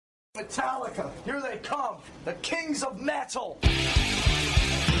Metallica, here they come, the kings of metal.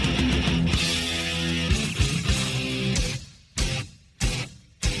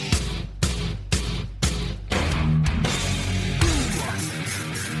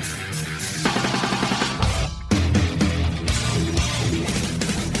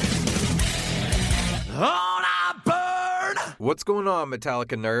 What's going on,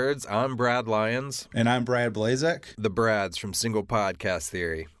 Metallica nerds? I'm Brad Lyons. And I'm Brad Blazeck. The Brads from Single Podcast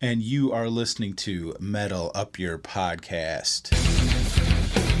Theory. And you are listening to Metal Up Your Podcast.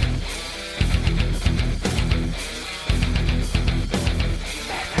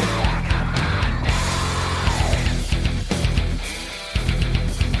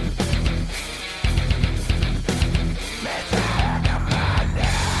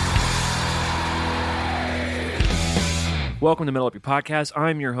 Welcome to Metal Up Your Podcast.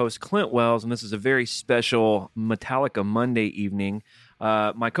 I'm your host, Clint Wells, and this is a very special Metallica Monday evening.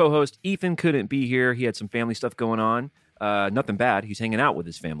 My co-host, Ethan, couldn't be here. He had some family stuff going on. Nothing bad. He's hanging out with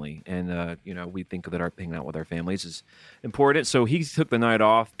his family, and we think that hanging out with our families is important, so he took the night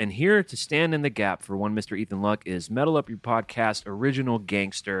off, and here to stand in the gap for one Mr. Ethan Luck is Metal Up Your Podcast original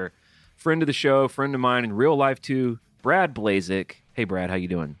gangster, friend of the show, friend of mine in real life too, Brad Blazeck. Hey, Brad, how you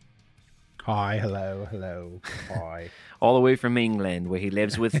doing? Hi, hello, hi. All the way from England, where he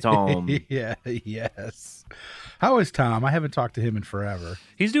lives with Tom. Yes. How is Tom? I haven't talked to him in forever.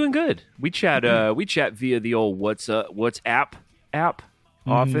 He's doing good. We chat via the old WhatsApp app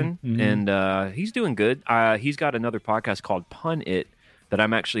often, and he's doing good. He's got another podcast called Pun It that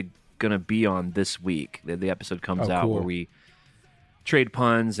I'm actually going to be on this week. The episode comes out where we trade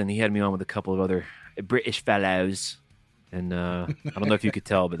puns, and he had me on with a couple of other British fellows. And I don't know if you could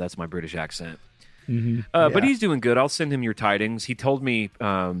tell, but that's my British accent. But he's doing good. I'll send him your tidings. He told me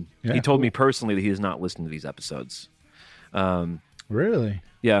me personally that he does not listen to these episodes. Really?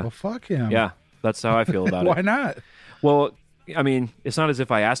 Yeah. Well, fuck him. Yeah, that's how I feel about it. Why not? Well, I mean, it's not as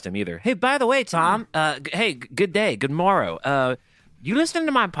if I asked him either. Hey, by the way, Tom, hey, good day, good morrow. You listening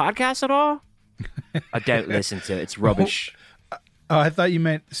to my podcast at all? I don't listen to it. It's rubbish. Oh, I thought you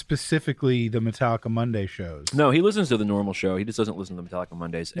meant specifically the Metallica Monday shows. No, he listens to the normal show. He just doesn't listen to the Metallica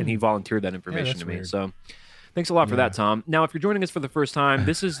Mondays, and he volunteered that information to me. Weird. So thanks a lot for that, Tom. Now, if you're joining us for the first time,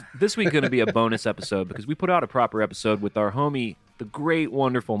 this week going to be a bonus episode because we put out a proper episode with our homie, the great,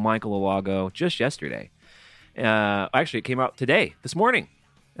 wonderful Michael Alago, just yesterday. Actually, it came out today, this morning.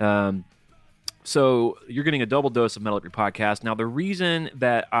 So you're getting a double dose of Metal Up Your Podcast. Now, the reason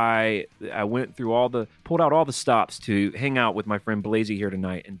that I went through pulled out all the stops to hang out with my friend Blazy here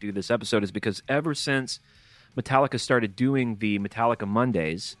tonight and do this episode is because ever since Metallica started doing the Metallica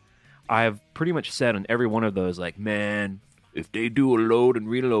Mondays, I've pretty much said on every one of those, like, man, if they do a load and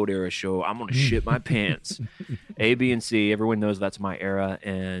reload era show, I'm going to shit my pants. A, B, and C, everyone knows that's my era,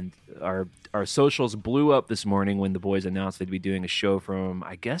 and our socials blew up this morning when the boys announced they'd be doing a show from,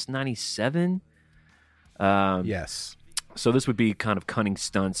 I guess, 97? Yes. So this would be kind of Cunning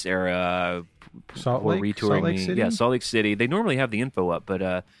Stunts era. Salt Lake City? Yeah, Salt Lake City. They normally have the info up,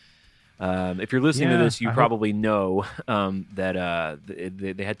 but if you're listening to this, you probably know that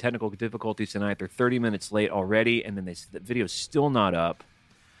they had technical difficulties tonight. They're 30 minutes late already, and then the video's still not up.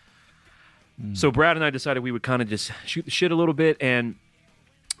 So Brad and I decided we would kind of just shoot the shit a little bit, and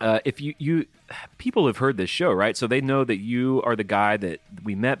if you people have heard this show, right? So they know that you are the guy that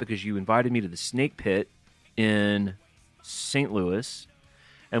we met because you invited me to the Snake Pit in St. Louis,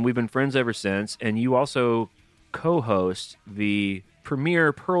 and we've been friends ever since. And you also co-host the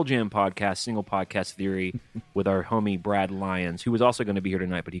premier Pearl Jam podcast, Single Podcast Theory, with our homie Brad Lyons, who was also going to be here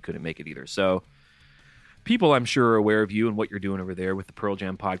tonight, but he couldn't make it either. So people, I'm sure, are aware of you and what you're doing over there with the Pearl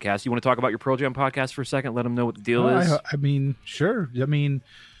Jam podcast. You want to talk about your Pearl Jam podcast for a second? Let them know what the deal is. I mean, sure. I mean,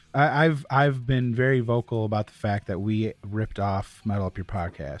 I've been very vocal about the fact that we ripped off Metal Up Your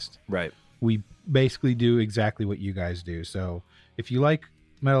Podcast. Right. We basically do exactly what you guys do. So if you like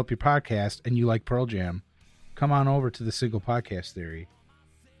Metal Up Your Podcast and you like Pearl Jam, come on over to the Single Podcast Theory.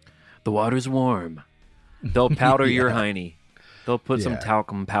 The water's warm. They'll powder your hiney. They'll put some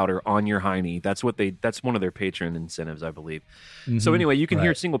talcum powder on your hiney. That's one of their Patreon incentives, I believe. So anyway, you can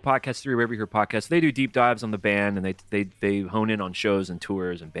hear Single Podcast Theory wherever you hear podcasts. They do deep dives on the band, and they hone in on shows and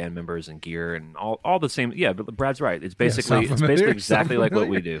tours and band members and gear and all the same. Yeah, but Brad's right. It's basically exactly like what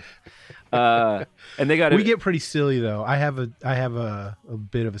we do. And they got we get pretty silly though. I have a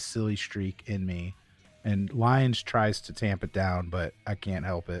bit of a silly streak in me, and Lyons tries to tamp it down, but I can't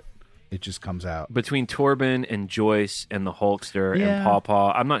help it. It just comes out. Between Torben and Joyce and the Hulkster and Paw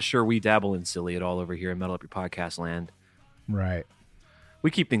Paw, I'm not sure we dabble in silly at all over here in Metal Up Your Podcast land. Right.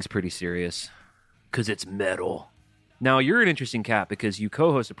 We keep things pretty serious because it's metal. Now, you're an interesting cat because you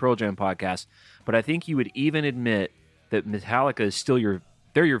co-host a Pearl Jam podcast, but I think you would even admit that Metallica is still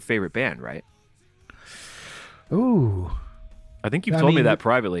they're your favorite band, right? Ooh. I think you've told me that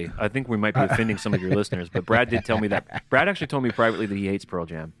privately. I think we might be offending some of your listeners, but Brad did tell me that. Brad actually told me privately that he hates Pearl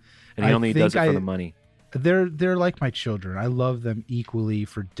Jam, and he only does it for the money. They're like my children. I love them equally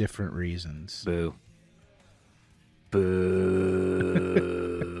for different reasons. Boo. Boo.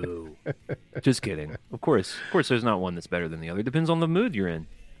 Just kidding. Of course, there's not one that's better than the other. Depends on the mood you're in.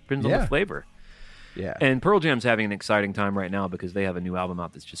 Depends on the flavor. Yeah. And Pearl Jam's having an exciting time right now because they have a new album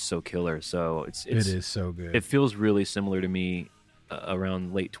out that's just so killer. So it is so good. It feels really similar to me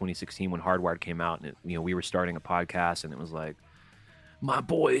around late 2016 when Hardwired came out, and we were starting a podcast, and it was like, my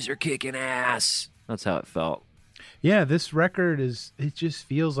boys are kicking ass. That's how it felt. Yeah, this record it just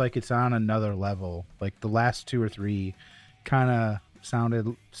feels like it's on another level. Like the last 2 or 3 kind of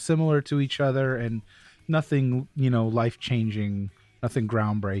sounded similar to each other, and nothing, life-changing, nothing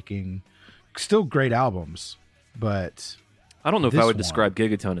groundbreaking. Still great albums, but I don't know if I would describe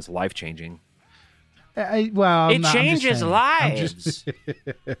Gigaton as life-changing. It changes lives.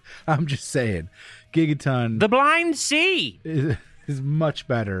 I'm just saying, Gigaton. The blind see. Is much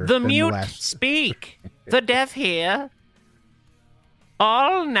better. The mute speak. The deaf hear.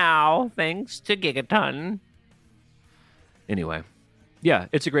 All now thanks to Gigaton. Anyway, yeah,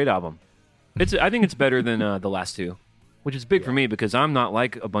 it's a great album. I think it's better than the last 2, which is big for me because I'm not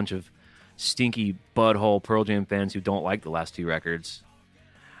like a bunch of stinky butthole Pearl Jam fans who don't like the last 2 records.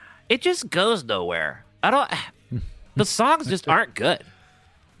 It just goes nowhere. The songs just aren't good.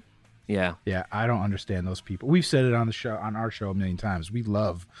 Yeah. Yeah, I don't understand those people. We've said it on our show a million times. We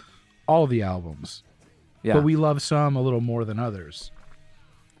love all the albums. Yeah. But we love some a little more than others.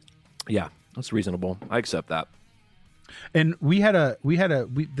 Yeah, that's reasonable. I accept that. And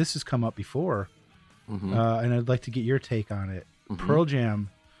this has come up before. And I'd like to get your take on it. Pearl Jam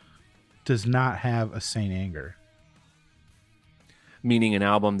does not have a Saint Anger. Meaning an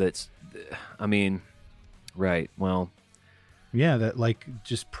album that's, right, well. Yeah, that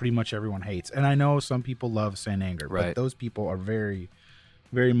just pretty much everyone hates. And I know some people love Saint Anger, but those people are very,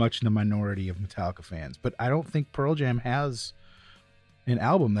 very much in the minority of Metallica fans. But I don't think Pearl Jam has an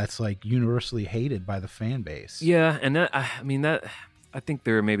album that's universally hated by the fan base. Yeah, and I think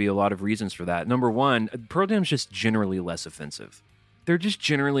there may be a lot of reasons for that. Number one, Pearl Jam's just generally less offensive. They're just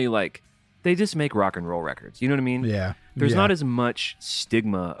generally they just make rock and roll records. You know what I mean? Yeah. There's not as much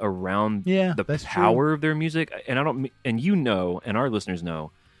stigma around the power of their music. And and our listeners know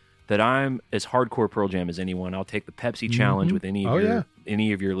that I'm as hardcore Pearl Jam as anyone. I'll take the Pepsi challenge with any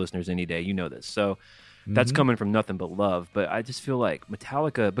of your listeners any day. You know this. So that's coming from nothing but love. But I just feel like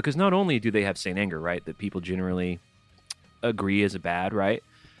Metallica, because not only do they have Saint Anger, right, that people generally agree is bad, right?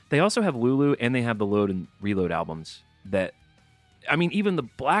 They also have Lulu and they have the Load and Reload albums that, even the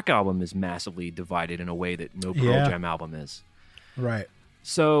Black Album is massively divided in a way that no Pearl Jam album is. Right.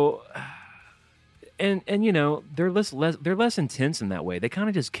 So, and they're less intense in that way. They kind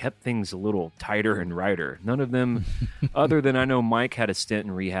of just kept things a little tighter and righter. None of them, other than I know Mike had a stint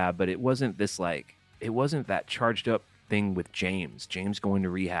in rehab, but it wasn't that charged up thing with James. James going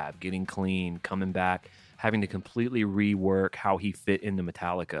to rehab, getting clean, coming back, having to completely rework how he fit into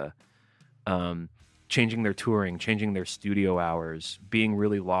Metallica. Changing their touring, changing their studio hours, being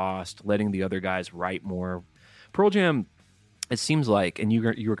really lost, letting the other guys write more. Pearl Jam, it seems like, and you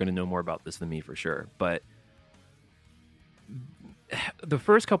were going to know more about this than me for sure, but the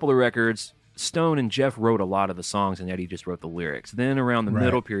first couple of records, Stone and Jeff wrote a lot of the songs and Eddie just wrote the lyrics. Then around the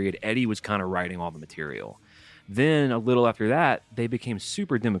middle period, Eddie was kind of writing all the material. Then a little after that, they became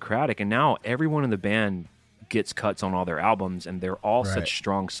super democratic, and now everyone in the band gets cuts on all their albums, and they're all such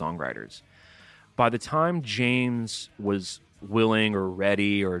strong songwriters. By the time James was willing or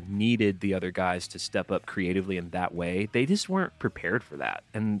ready or needed the other guys to step up creatively in that way, they just weren't prepared for that.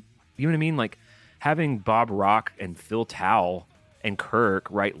 And you know what I mean? Having Bob Rock and Phil Towle and Kirk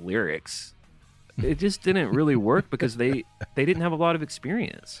write lyrics, it just didn't really work because they didn't have a lot of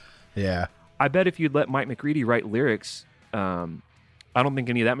experience. Yeah. I bet if you'd let Mike McCready write lyrics, I don't think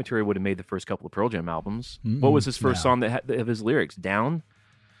any of that material would have made the first couple of Pearl Jam albums. What was his first song that of his lyrics? Down?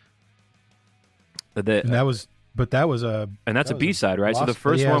 And that's a B-side, right? So the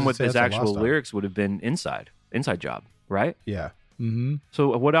first one with his actual lyrics would have been Inside Job, right? Yeah. Mm-hmm.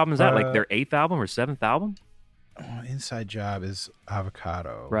 So what album is that? Their 8th album or 7th album? Inside Job is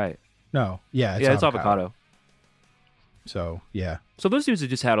Avocado, right? No, it's Avocado. So yeah. So those dudes have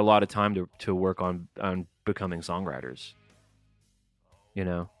just had a lot of time to work on becoming songwriters.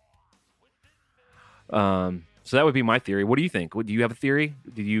 So that would be my theory. What do you think? Do you have a theory?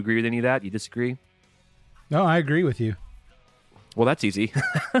 Do you agree with any of that? You disagree? No, I agree with you. Well, that's easy.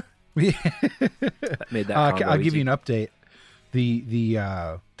 That made that I'll easy. give you an update.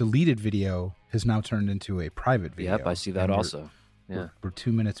 The deleted video has now turned into a private video. Yep, I see that also. Yeah, we're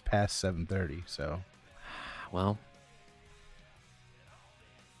 2 minutes past 7:30. So, well,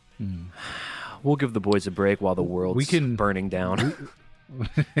 we'll give the boys a break while the world's burning down.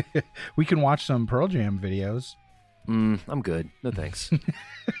 We can watch some Pearl Jam videos. I'm good. No thanks.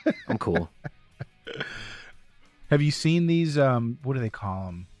 I'm cool. Have you seen these? What do they call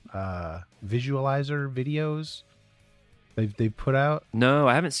them? Visualizer videos they've put out. No,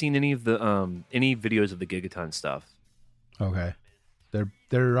 I haven't seen any of the any videos of the Gigaton stuff. Okay,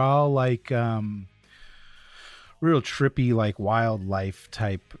 they're all like real trippy, like wildlife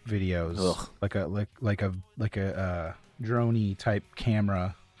type videos. Ugh. like a droney type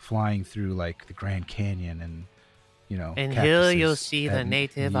camera flying through like the Grand Canyon and And cactuses. here you'll see the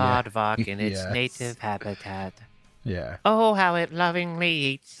native aardvark in its Yes. native habitat. Yeah. Oh, how it lovingly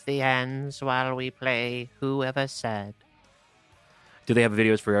eats the ants while we play. Whoever said? Do they have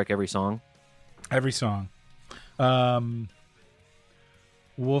videos for like every song? Every song.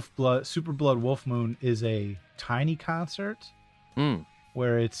 Super Blood Wolf Moon is a tiny concert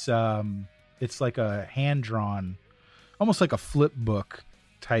where it's like a hand drawn, almost like a flip book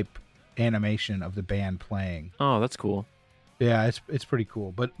type animation of the band playing. Oh, that's cool. Yeah, it's pretty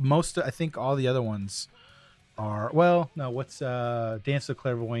cool. But I think all the other ones are what's Dance of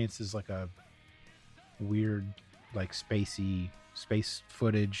Clairvoyance is like a weird like space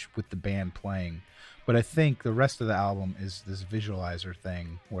footage with the band playing. But I think the rest of the album is this visualizer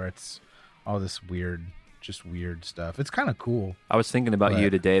thing where it's all this weird stuff. It's kind of cool. I was thinking about you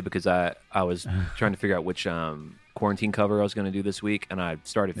today because I was trying to figure out which quarantine cover I was going to do this week, and I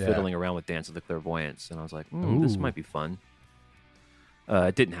started fiddling around with Dance of the Clairvoyance, and I was like, this might be fun.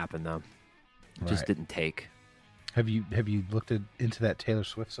 It didn't happen though. It just didn't take. Have you looked into that Taylor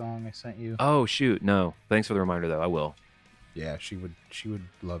Swift song I sent you? Oh shoot, no. Thanks for the reminder though. I will. Yeah, she would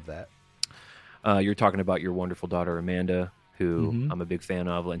love that. You're talking about your wonderful daughter Amanda, who I'm a big fan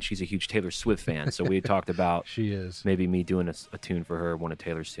of, and she's a huge Taylor Swift fan. So we had talked about she is maybe me doing a tune for her, one of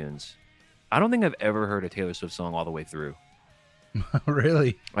Taylor's tunes. I don't think I've ever heard a Taylor Swift song all the way through.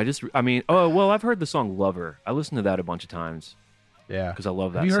 Really? I've heard the song Lover. I listened to that a bunch of times. Yeah, because I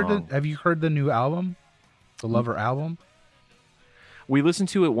love that song. Have you heard the new album, the Lover album? We listened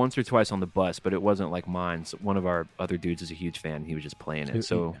to it once or twice on the bus, but it wasn't like mine. So one of our other dudes is a huge fan. He was just playing it.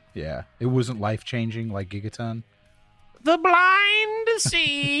 So yeah, it wasn't life-changing like Gigaton. The blind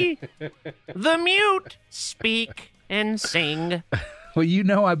see, the mute speak and sing.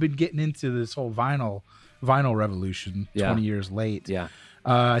 Well, I've been getting into this whole vinyl revolution 20 years late. Yeah.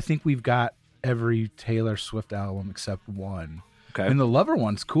 I think we've got every Taylor Swift album except one. Okay. And the Lover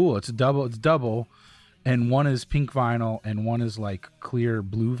one's cool. It's double, and one is pink vinyl and one is like clear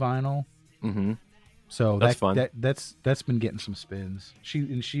blue vinyl. Mm-hmm. So that's fun. That's been getting some spins.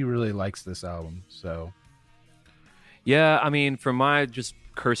 She really likes this album. So yeah, I mean, from my just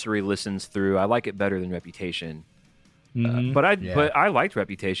cursory listens through, I like it better than Reputation. But I liked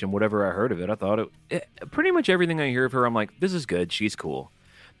Reputation. Whatever I heard of it, I thought it pretty much everything I hear of her, I'm like, this is good. She's cool.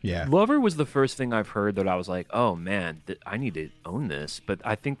 Yeah. Lover was the first thing I've heard that I was like, oh man, I need to own this. But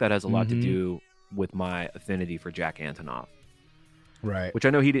I think that has a lot to do with my affinity for Jack Antonoff. Right. Which I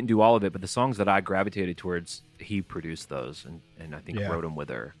know he didn't do all of it, but the songs that I gravitated towards, he produced those and I think wrote them with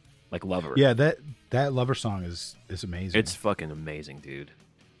her. Like Lover. Yeah, that Lover song is amazing. It's fucking amazing, dude.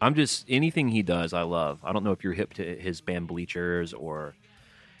 Anything he does, I love. I don't know if you're hip to his band Bleachers or,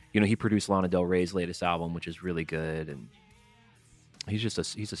 he produced Lana Del Rey's latest album, which is really good. And he's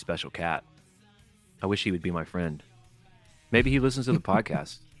a special cat. I wish he would be my friend. Maybe he listens to the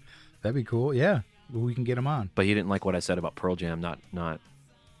podcast. That'd be cool. Yeah, we can get him on. But he didn't like what I said about Pearl Jam.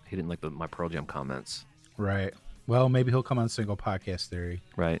 He didn't like my Pearl Jam comments. Right. Well, maybe he'll come on Single Podcast Theory.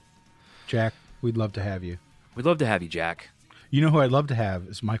 Right. Jack, we'd love to have you. We'd love to have you, Jack. You know who I'd love to have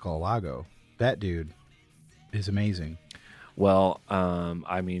is Michael Alago. That dude is amazing. Well,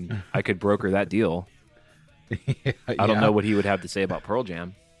 I mean, I could broker that deal. I don't know what he would have to say about Pearl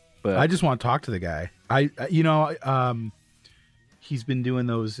Jam, but I just want to talk to the guy. He's been doing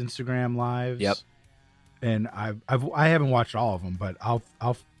those Instagram lives. Yep. And I haven't watched all of them, but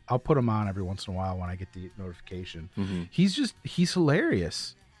I'll put them on every once in a while when I get the notification. Mm-hmm. He's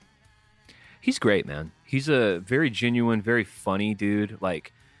hilarious. He's great, man. He's a very genuine, very funny dude.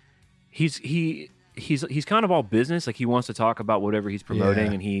 Like he's kind of all business. Like he wants to talk about whatever he's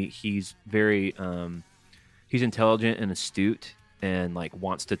promoting, and he's very he's intelligent and astute, and like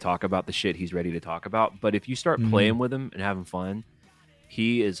wants to talk about the shit he's ready to talk about. But if you start playing with him and having fun,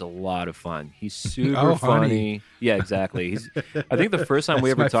 He is a lot of fun. He's super funny. Honey. Yeah, exactly. I think the first time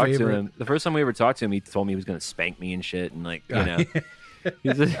we ever talked to him, he told me he was going to spank me and shit, and like, you know,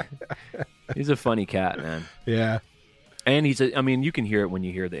 he's a funny cat, man. Yeah. And you can hear it when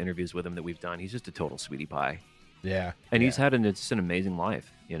you hear the interviews with him that we've done. He's just a total sweetie pie. Yeah. And he's had just an amazing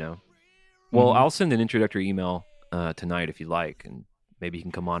life, you know. Well, I'll send an introductory email tonight if you like, and maybe he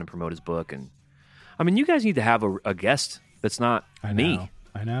can come on and promote his book. And I mean, you guys need to have a guest that's not me.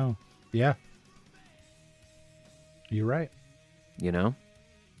 I know. Yeah. You're right. You know.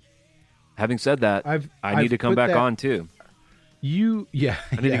 Having said that, I need to come back on too. I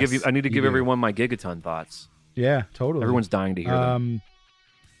need to give everyone my Gigaton thoughts. Yeah, totally. Everyone's dying to hear them.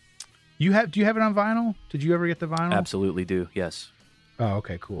 Do you have it on vinyl? Did you ever get the vinyl? Absolutely do. Yes. Oh,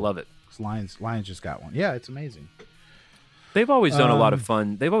 okay, cool. Love it. Lions just got one. Yeah, it's amazing. They've always done a lot of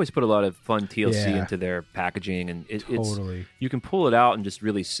fun. They've always put a lot of fun TLC into their packaging, and it's you can pull it out and just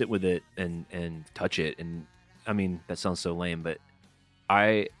really sit with it and touch it. And I mean, that sounds so lame, but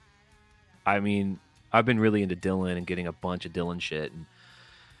I mean, I've been really into Dylan and getting a bunch of Dylan shit, and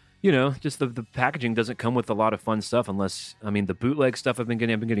you know, just the packaging doesn't come with a lot of fun stuff unless, I mean, the bootleg stuff I've been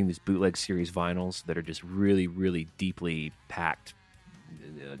getting these bootleg series vinyls that are just really, really deeply packed,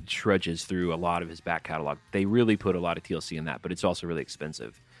 trudges through a lot of his back catalog. They really put a lot of TLC in that, but it's also really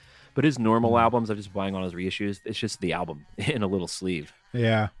expensive. But his normal albums, I'm just buying on his reissues. It's just the album in a little sleeve.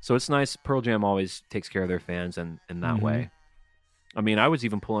 Yeah. So it's nice. Pearl Jam always takes care of their fans in that way. I mean, I was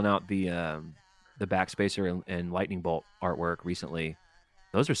even pulling out the Backspacer and Lightning Bolt artwork recently.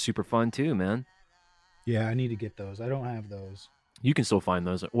 Those are super fun too, man. Yeah, I need to get those. I don't have those. You can still find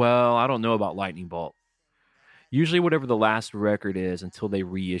those. Well, I don't know about Lightning Bolt. Usually whatever the last record is until they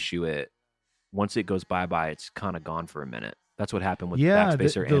reissue it, once it goes bye-bye, it's kind of gone for a minute. That's what happened with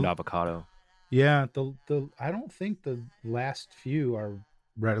Backspacer and Avocado. Yeah, I don't think the last few are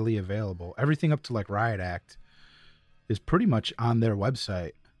readily available. Everything up to like Riot Act is pretty much on their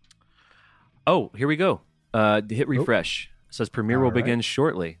website. Oh, here we go. Hit refresh. It says premiere will begin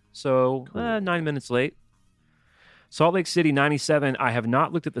shortly. So Cool. 9 minutes late. Salt Lake City 97. I have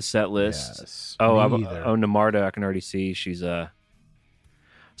not looked at the set list. Yes, Namarda, I can already see. She's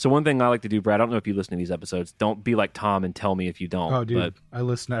So one thing I like to do, Brad, I don't know if you listen to these episodes. Don't be like Tom and tell me if you don't. Oh, dude, I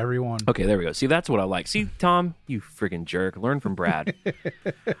listen to every one. Okay, there we go. See, that's what I like. See, Tom, you freaking jerk. Learn from Brad.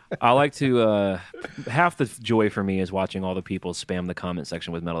 I like to, half the joy for me is watching all the people spam the comment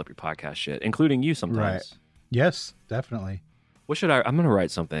section with Metal Up Your Podcast shit, including you sometimes. Right. Yes, definitely. What should I'm going to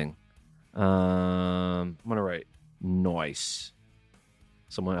write something. I'm going to write noise.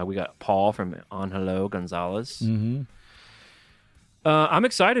 We got Paul from Angelo Gonzalez. Mm-hmm. I'm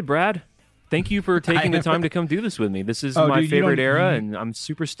excited, Brad. Thank you for taking the time to come do this with me. This is my favorite era, and I'm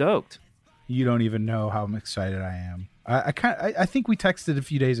super stoked. You don't even know how excited I am. I think we texted a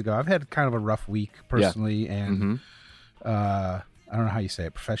few days ago. I've had kind of a rough week personally, and I don't know how you say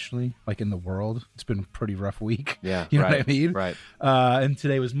it, professionally, like in the world. It's been a pretty rough week. Yeah, you know what I mean? Right. And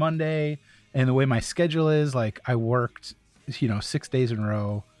today was Monday, and the way my schedule is, like I worked, 6 days in a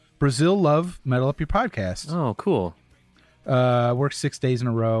row. Brazil love Metal Up Your Podcast. Oh, cool. Worked 6 days in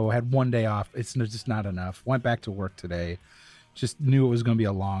a row, had one day off. It's just not enough. Went back to work today. Just knew it was going to be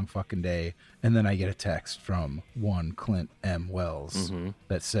a long fucking day. And then I get a text from one Clint M. Wells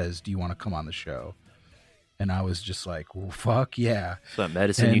that says, "Do you want to come on the show?" And I was just like, well, fuck yeah. It's that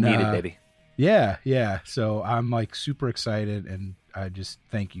medicine you needed, baby. Yeah. So I'm like super excited, and I just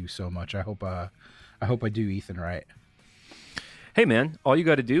thank you so much. I hope I do Ethan right. Hey man, all you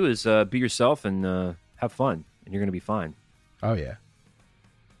got to do is be yourself and have fun, and you're going to be fine. Oh yeah.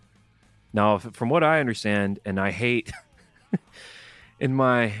 Now, from what I understand, and I hate in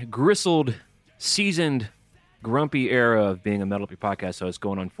my gristled, seasoned, grumpy era of being a Metal Up Your Podcast host,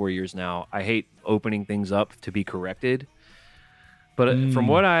 going on 4 years now, I hate opening things up to be corrected. But from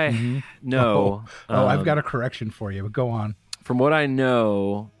what I know... I've got a correction for you, but go on. From what I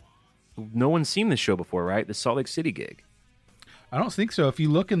know, no one's seen this show before, right? The Salt Lake City gig. I don't think so. If you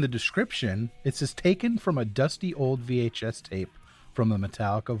look in the description, it says taken from a dusty old VHS tape from the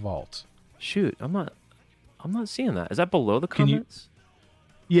Metallica vault. Shoot, I'm not seeing that. Is that below the comments?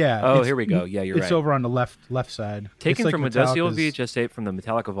 Yeah. Oh, here we go. Yeah, you're right. It's over on the left side. Taken like from a dusty old VHS tape from the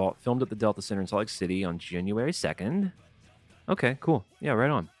Metallica vault, filmed at the Delta Center in Salt Lake City on January 2nd. Okay, cool. Yeah, right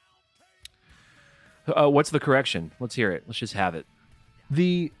on. What's the correction? Let's hear it. Let's just have it.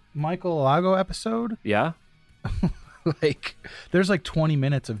 The Michael Alago episode? Yeah? There's like 20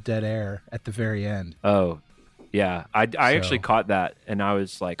 minutes of dead air at the very end. Oh, yeah. I actually caught that, and I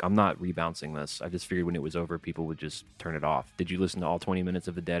was like, I'm not rebouncing this. I just figured when it was over, people would just turn it off. Did you listen to all 20 minutes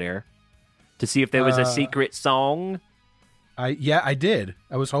of the dead air to see if there was a secret song? I did.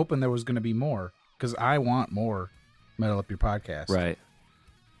 I was hoping there was going to be more because I want more Metal Up Your Podcast. Right.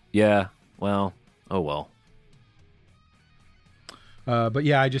 Yeah. Well. Oh well. But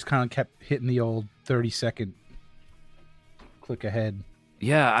yeah, I just kind of kept hitting the old 30-second click ahead.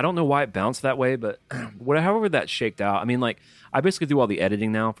 Yeah, I don't know why it bounced that way, but however that shaked out. I mean, like, I basically do all the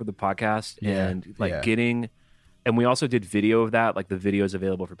editing now for the podcast, and and we also did video of that. Like, the video is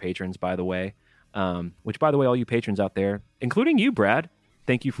available for patrons, by the way. Which, by the way, all you patrons out there, including you, Brad,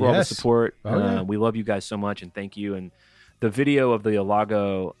 thank you for all the support. We love you guys so much, and thank you. And the video of the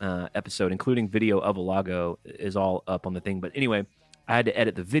Alago episode, including video of Alago, is all up on the thing. But anyway, I had to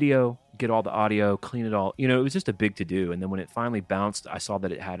edit the video, get all the audio, clean it all. You know, it was just a big to-do. And then when it finally bounced, I saw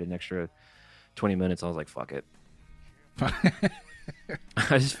that it had an extra 20 minutes. I was like, fuck it.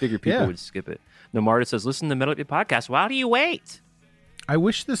 I just figured people would skip it. Namarta says, listen to Metal Up Your Podcast. Why do you wait? I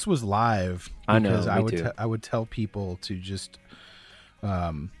wish this was live. I know, I would tell people to just,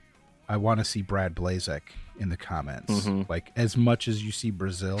 I want to see Brad Blazeck in the comments. Mm-hmm. Like, as much as you see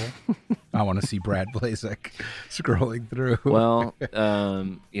Brazil, I want to see Brad Blazeck scrolling through. Well,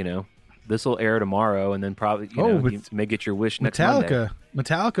 you know, this will air tomorrow, and then probably, you may get your wish next Monday.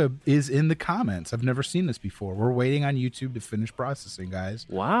 Metallica is in the comments. I've never seen this before. We're waiting on YouTube to finish processing, guys.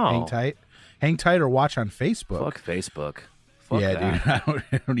 Wow. Hang tight or watch on Facebook. Fuck Facebook. Fuck yeah, that. Dude,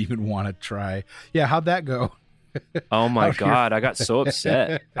 I don't even want to try. Yeah, how'd that go? Oh my God, I got so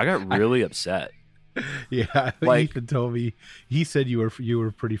upset. I got really upset. Yeah, like, Ethan told me. He said you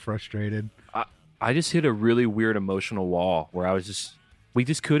were pretty frustrated. I just hit a really weird emotional wall where we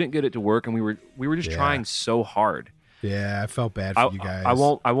just couldn't get it to work, and we were just trying so hard. Yeah, I felt bad for you guys. I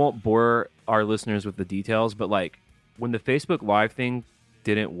won't bore our listeners with the details, but like when the Facebook Live thing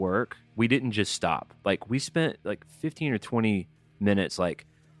didn't work, we didn't just stop. Like, we spent like 15 or 20 minutes. Like,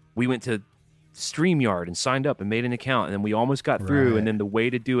 we went to StreamYard and signed up and made an account, and then we almost got through. And then the way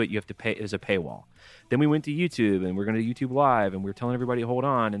to do it, you have to pay, is a paywall. Then we went to YouTube, and we're going to YouTube Live, and we're telling everybody hold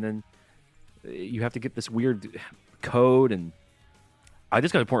on, and then you have to get this weird code. And I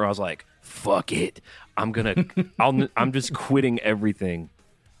just got to the point where I was like, fuck it, I'm just quitting everything.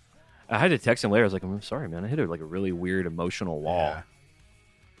 I had to text him later. I was like, I'm sorry, man, I hit a really weird emotional wall. Yeah.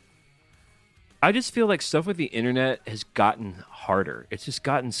 I just feel like stuff with the internet has gotten harder. It's just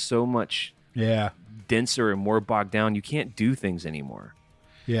gotten so much denser and more bogged down. You can't do things anymore.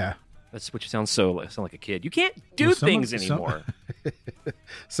 Yeah. That's what you sound like a kid. You can't do things anymore.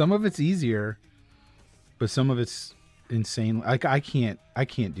 Some of it's easier, but some of it's insane. Like, I can't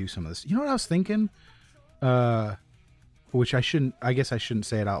do some of this. You know what I was thinking? Which I guess I shouldn't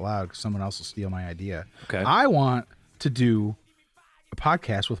say it out loud because someone else will steal my idea. Okay. I want to do a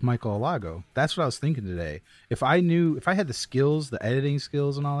podcast with Michael Alago. That's what I was thinking today. If I had the skills, the editing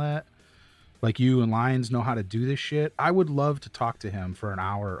skills and all that, like you and Lions know how to do this shit, I would love to talk to him for an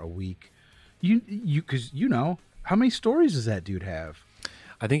hour a week. Because how many stories does that dude have?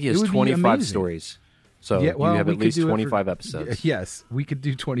 I think he has 25 stories. So you have at least 25 episodes. Yes, we could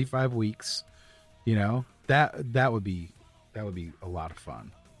do 25 weeks. You know, that would be a lot of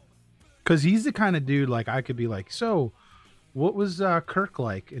fun. Because he's the kind of dude, like, I could be like, so what was Kirk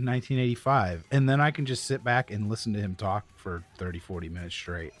like in 1985? And then I can just sit back and listen to him talk for 30, 40 minutes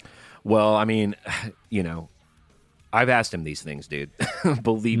straight. Well, I mean, I've asked him these things, dude.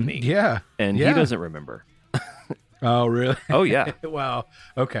 Believe me. Yeah. And he doesn't remember. Oh, really? Oh, yeah. Well,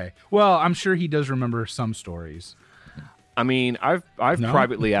 okay. Well, I'm sure he does remember some stories. I mean, I've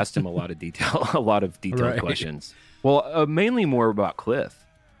privately asked him a lot of detailed questions. Well, mainly more about Cliff.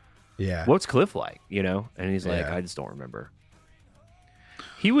 Yeah. What's Cliff like? And he's like, I just don't remember.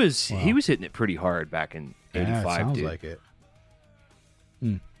 He was hitting it pretty hard back in '85. Sounds dude. like it.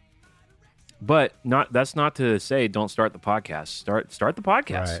 But that's not to say don't start the podcast. Start the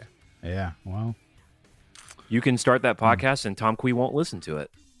podcast. Right. Yeah. Well, you can start that podcast, and Tom Quee won't listen to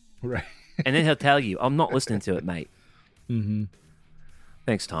it. Right. And then he'll tell you, "I'm not listening to it, mate." Mm-hmm.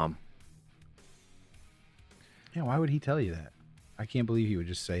 Thanks, Tom. Yeah. Why would he tell you that? I can't believe he would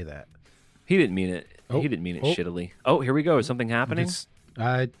just say that. He didn't mean it. He didn't mean it shittily. Oh, here we go. Is something happening?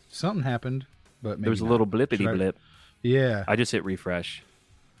 Something happened, but maybe there was a little blippity blip. Yeah. I just hit refresh.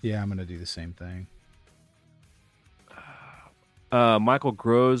 Yeah, I'm going to do the same thing. Michael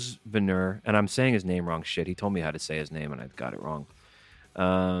Grosvenor, and I'm saying his name wrong. Shit, he told me how to say his name, and I got it wrong.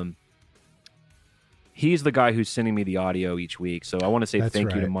 He's the guy who's sending me the audio each week, so I want to say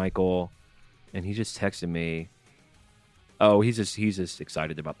thank you to Michael. And he just texted me. Oh, he's just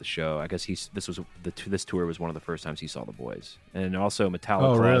excited about the show. I guess this tour was one of the first times he saw the boys, and also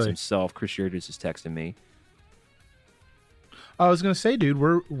Metallica himself. Chris Shearders is texting me. I was gonna say, dude,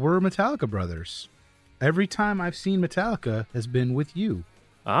 we're Metallica brothers. Every time I've seen Metallica has been with you.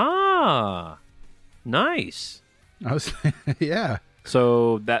 Ah, nice. I was, yeah.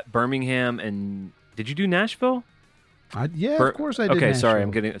 So that Birmingham and did you do Nashville? Of course I did. Okay,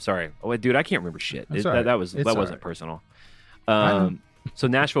 Nashville. sorry. Oh, dude, I can't remember shit. That's That all wasn't right. personal. So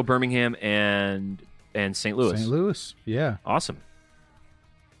Nashville, Birmingham, and St. Louis. St. Louis, yeah. Awesome.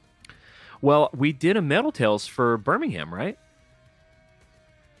 Well, we did a Metal Tales for Birmingham, right?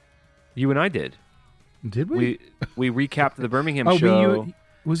 You and I did. Did we? We recapped the Birmingham Oh, show.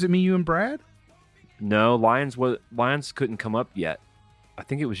 Was it me, you, and Brad? No, Lions couldn't come up yet. I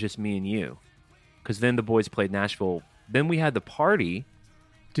think it was just me and you, because then the boys played Nashville. Then we had the party.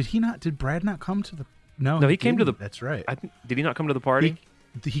 Did Brad not come to the? No, he came to the. That's right. Did he not come to the party?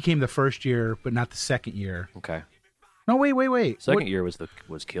 He came the first year, but not the second year. Okay. No, wait. Second year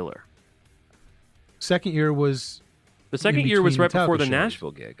was killer. Second year was. The second year was right before the shows.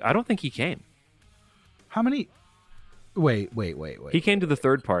 Nashville gig. I don't think he came. How many? Wait. He came to the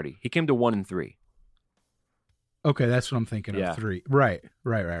third party. He came to 1 and 3. Okay, that's what I'm thinking Yeah. of. 3. Right.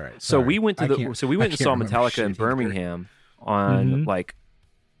 So we went to and saw Metallica in shit Birmingham on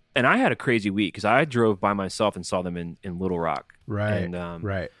and I had a crazy week because I drove by myself and saw them in Little Rock. Right. And,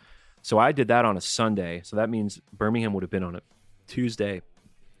 right. So I did that on a Sunday. So that means Birmingham would have been on a Tuesday,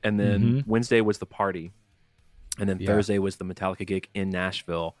 and then Wednesday was the party, and then Thursday was the Metallica gig in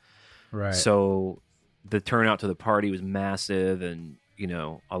Nashville. Right. So the turnout to the party was massive, and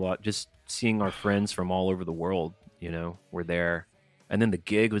a lot. Just seeing our friends from all over the world, were there, and then the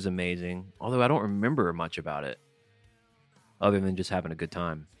gig was amazing. Although I don't remember much about it, other than just having a good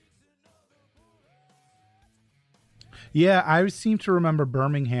time. Yeah, I seem to remember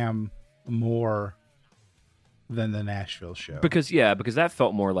Birmingham more than the Nashville show. Because that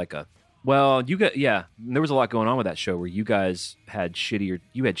felt more like a. Well, there was a lot going on with that show where you guys had shittier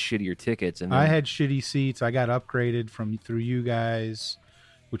tickets, and then, I had shitty seats. I got upgraded through you guys,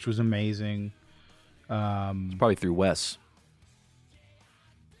 which was amazing. it's probably through Wes.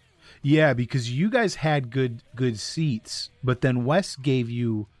 Yeah, because you guys had good seats, but then Wes gave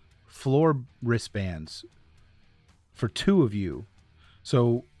you floor wristbands for 2 of you.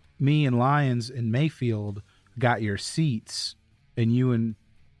 So me and Lyons and Mayfield got your seats, and you and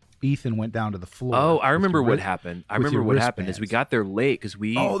Ethan went down to the floor. Oh, I remember what happened. Is we got there late because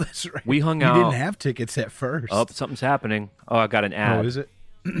we. Oh, that's right. We hung out. You didn't have tickets at first. Oh, something's happening. Oh, I got an ad. Oh, is it?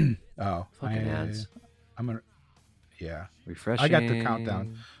 Oh, fucking ads. I'm gonna. Yeah, Refreshing. I got the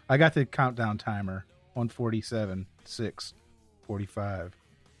countdown. I got the countdown timer. 147, 6, 45.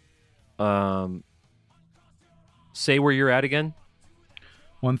 Say where you're at again.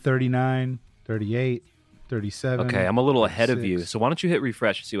 139, 38, 37. Okay, I'm a little ahead of 36. you. So why don't you hit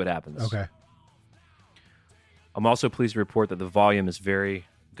refresh and see what happens? Okay. I'm also pleased to report that the volume is very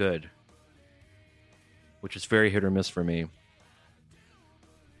good, which is very hit or miss for me.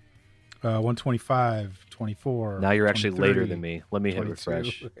 125, 24. Now you're actually 23, later than me. Let me hit 22.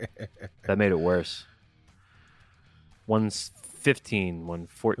 refresh. That made it worse. 115,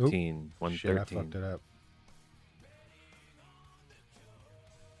 114, 113. Shit, I fucked it up.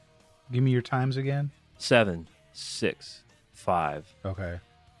 Give me your times again. 7, 6, 5. Okay.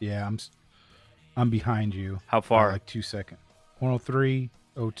 Yeah, I'm behind you. How far? By like 2 seconds. 103,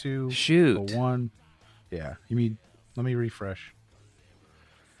 02, Shoot. 01. Yeah. Let me refresh.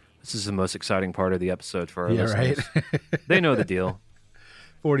 This is the most exciting part of the episode for our Yeah, listeners. right. They know the deal.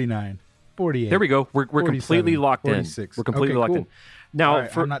 49, 48. There we go. We're completely locked 46. in. We're completely Okay, locked cool. in. Now, All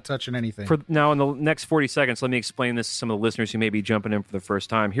right, I'm not touching anything. Now, in the next 40 seconds, let me explain this to some of the listeners who may be jumping in for the first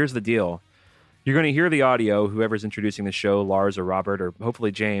time. Here's the deal. You're going to hear the audio, whoever's introducing the show, Lars or Robert or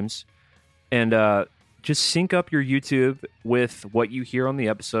hopefully James, and just sync up your YouTube with what you hear on the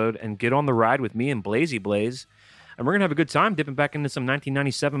episode and get on the ride with me and Blazy Blaze, and we're going to have a good time dipping back into some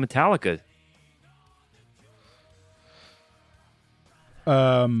 1997 Metallica.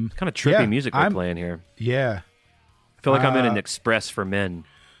 Kind of trippy music we're playing here. Yeah. I feel like I'm in an Express for Men.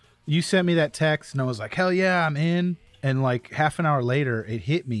 You sent me that text, and I was like, hell yeah, I'm in. And like half an hour later, it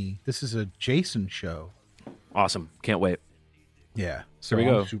hit me. This is a Jason show. Awesome. Can't wait. Yeah. So Here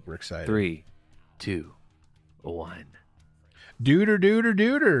we go. I'm super excited. 3, 2, 1.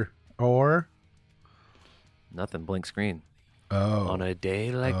 Dooter. Or Nothing. Blank screen. Oh. On a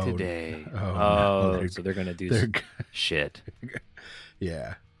day like today. Oh, no, So they're going to do shit.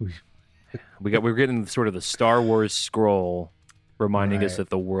 Yeah. We're getting sort of the Star Wars scroll reminding us Right. that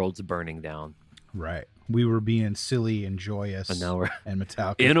the world's burning down. Right. We were being silly and joyous. And now we're and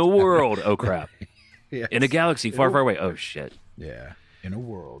Metallica. in a world. Oh, crap. Yes. In a galaxy far, far away. Oh, shit. Yeah. In a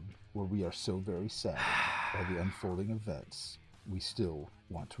world where we are so very sad by the unfolding events we still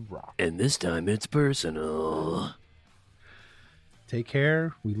want to rock. And this time it's personal. Take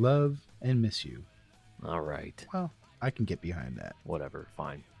care. We love and miss you. All right. Well, I can get behind that. Whatever.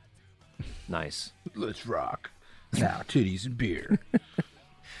 Fine. Nice. Let's rock. Now, titties and beer.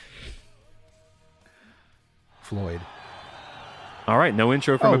 Floyd. All right. No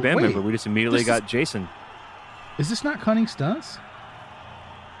intro from a band wait. member. We just immediately got Jason. Is this not Cunning Stunts?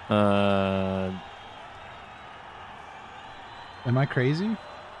 Uh, Am I crazy?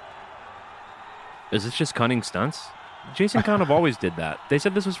 Is this just Cunning Stunts? Jason kind of always did that. They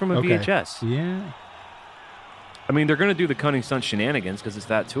said this was from a Okay. VHS. Yeah. I mean, they're going to do the Cunning Stunts shenanigans because it's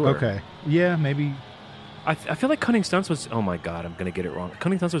that tour. Okay. Yeah, maybe. I feel like Cunning Stunts was... Oh, my God. I'm going to get it wrong.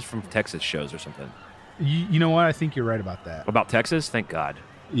 Cunning Stunts was from Texas shows or something. You know what? I think you're right about that. About Texas? Thank God.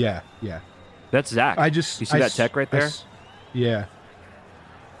 Yeah. That's Zach. You see that tech right there? Yeah.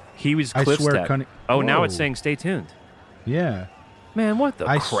 He was I Cliff's swear tech. Cunning... Now Whoa. it's saying stay tuned. Yeah. Man, what the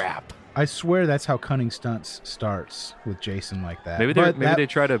crap? I swear that's how Cunning Stunts starts with Jason like that. Maybe they're going to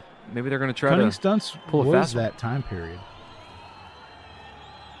try Cunning to Stunts pull a was fast one. that time period.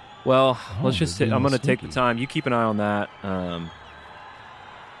 Well, let's just. they're I'm being going to take the sneaky. time. You keep an eye on that.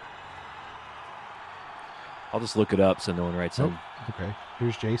 I'll just look it up so no one writes in. Okay.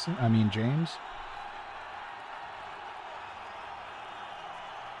 Here's James.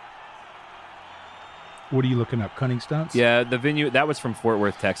 What are you looking up? Cunning Stunts? Yeah, the venue that was from Fort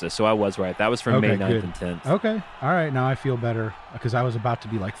Worth, Texas. So I was right. That was from May 9th good. and 10th. Okay. All right. Now I feel better because I was about to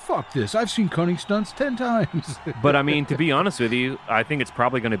be like, "Fuck this! I've seen Cunning Stunts 10 times." But I mean, to be honest with you, I think it's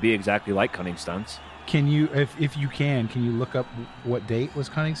probably going to be exactly like Cunning Stunts. Can you, if you can you look up what date was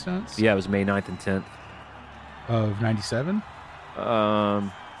Cunning Stunts? Yeah, it was May 9th and 10th. Of 97?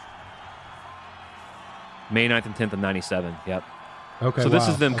 May 9th and 10th of 97. Yep. Okay. So this wow,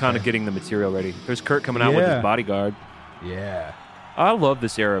 is them kind of okay. getting the material ready. There's Kirk coming out with his Yeah. bodyguard. Yeah. I love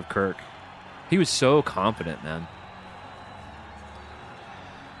this era of Kirk. He was so confident, man.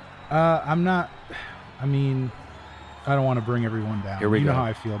 I'm not. I mean, I don't want to bring everyone down. Here we you go. know how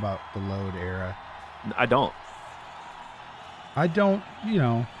I feel about the Load era. I don't. I don't. You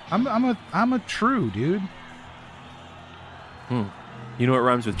know, I'm a true dude. You know what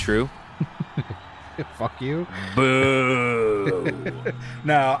rhymes with true? Fuck you. Boo.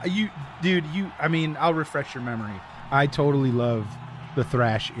 No, dude. I mean, I'll refresh your memory. I totally love the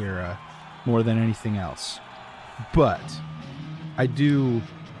thrash era more than anything else, but I do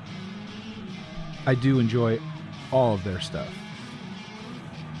enjoy all of their stuff.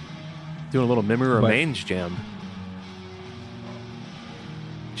 Doing a little Memory Remains jam.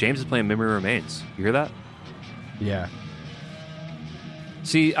 James is playing Memory Remains. You hear that? Yeah.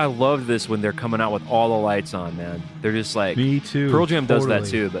 See, I love this when they're coming out with all the lights on, man. They're just like... Me too. Pearl Jam does that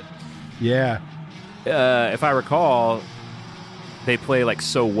totally. too, but... Yeah. If I recall, they play like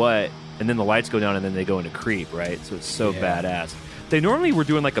So What, and then the lights go down, and then they go into Creep, right? So it's so Yeah. badass. They normally were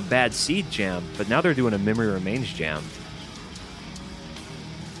doing like a Bad Seed jam, but now they're doing a Memory Remains jam.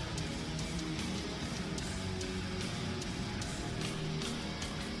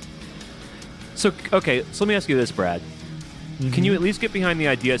 So, okay, so let me ask you this, Brad. Can you at least get behind the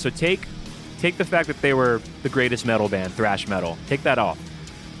idea? So take the fact that they were the greatest metal band, thrash metal. Take that off.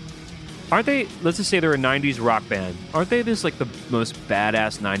 Aren't they, let's just say they're a 90s rock band. Aren't they just like the most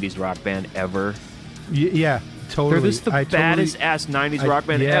badass 90s rock band ever? Yeah, totally. They're just the baddest ass 90s rock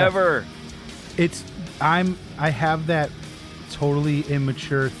band yeah. ever. I have that totally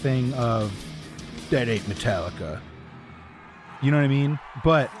immature thing of that ain't Metallica. You know what I mean?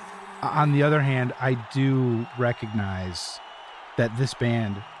 But on the other hand, I do recognize that this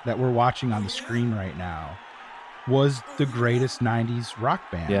band that we're watching on the screen right now was the greatest 90s rock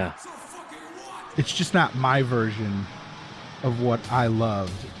band. Yeah. It's just not my version of what I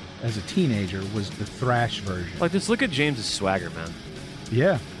loved as a teenager was the thrash version. Like, just look at James's swagger, man.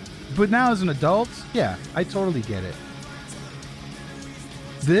 Yeah. But now as an adult, yeah, I totally get it.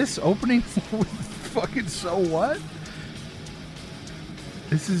 This opening with fucking So What?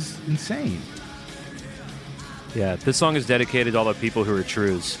 This is insane. Yeah, this song is dedicated to all the people who are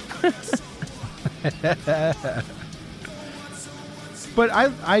trues. But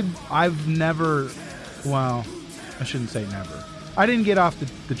I've never, well, I shouldn't say never. I didn't get off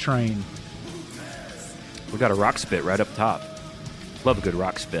the train. We got a rock spit right up top. Love a good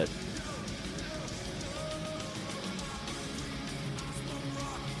rock spit.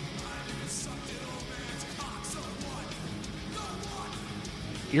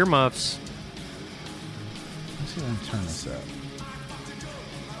 Earmuffs. Let's see if I can turn this up.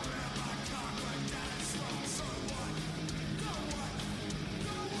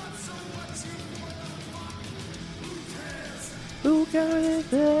 Who got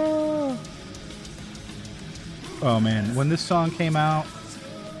it there? Oh man, when this song came out,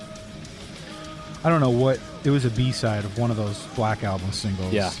 I don't know what, it was a B-side of one of those Black Album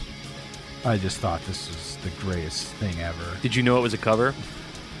singles. Yeah. I just thought this was the greatest thing ever. Did you know it was a cover?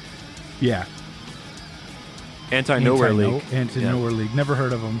 Yeah. Anti-Nowhere League. Anti-Nowhere League. Never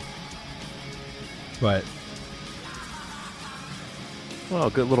heard of them. But... well,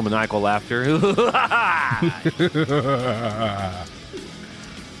 good little maniacal laughter.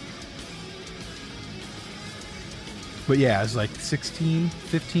 But yeah, I was like 16,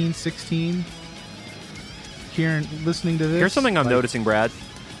 15, 16. Listening to this. Here's something I'm noticing, Brad.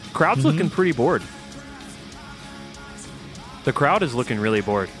 Crowd's looking pretty bored. The crowd is looking really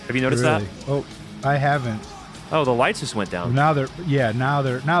bored. Have you noticed that? Oh, I haven't. Oh, the lights just went down. Now the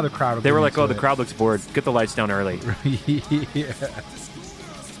crowd. They were like, oh, the crowd looks bored. Get the lights down early. Yeah.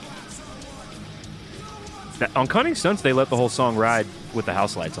 On Cunning Stunts, they let the whole song ride with the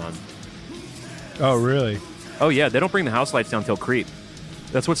house lights on. Oh, really? Oh, yeah. They don't bring the house lights down till Creep.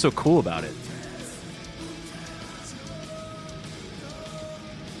 That's what's so cool about it.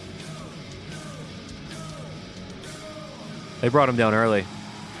 They brought him down early.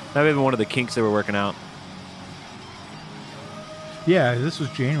 That may have been one of the kinks they were working out. Yeah, this was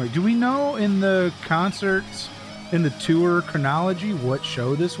January. Do we know in the concerts, in the tour chronology, what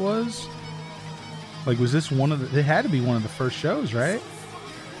show this was? Like, was this one of the... it had to be one of the first shows, right?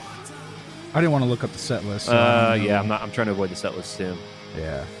 I didn't want to look up the set list. So yeah, I'm trying to avoid the set list, too.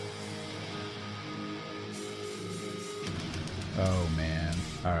 Yeah. Oh, man.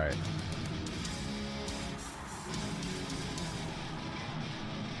 All right.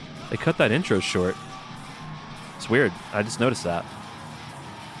 They cut that intro short. It's weird. I just noticed that.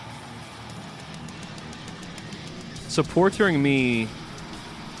 So Poor Touring Me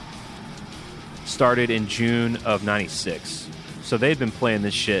started in June of 96. So they'd been playing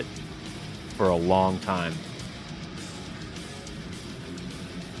this shit for a long time.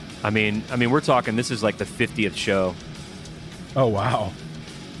 I mean, we're talking, this is like the 50th show. Oh, wow.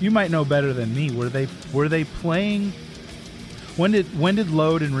 You might know better than me. Were they playing... When did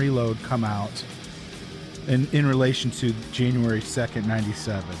Load and Reload come out in relation to January 2nd,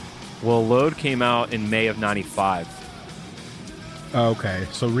 97? Well, Load came out in May of 95. Okay,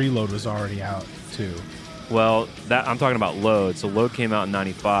 so Reload was already out too. Well, that I'm talking about Load. So Load came out in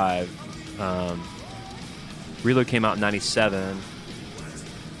 95. Reload came out in 97.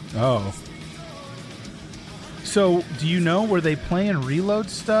 Oh. So, do you know, were they playing Reload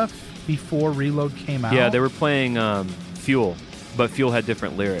stuff before Reload came out? Yeah, they were playing Fuel, but Fuel had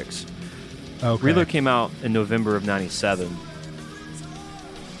different lyrics. Okay. Reload came out in November of 97.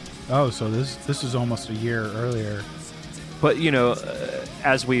 Oh, so this is almost a year earlier. But, you know,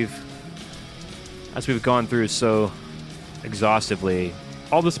 as we've gone through so exhaustively,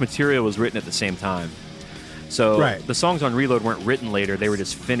 all this material was written at the same time. So right. The songs on Reload weren't written later, they were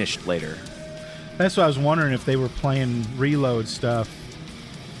just finished later. That's why I was wondering if they were playing Reload stuff.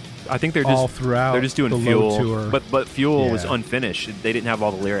 I think they're all just throughout. They're just doing the Fuel, Load tour. but Fuel was unfinished. They didn't have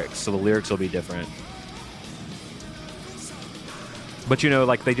all the lyrics, so the lyrics will be different. But you know,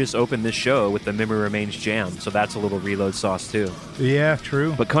 like they just opened this show with the Memory Remains jam, so that's a little Reload sauce too. Yeah,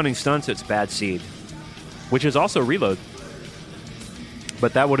 true. But Cunning Stunts, it's Bad Seed, which is also Reload.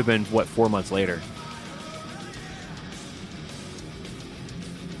 But that would have been 4 months later.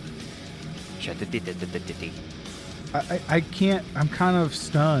 I can't. I'm kind of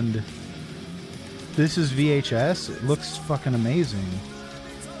stunned. This is VHS. It looks fucking amazing.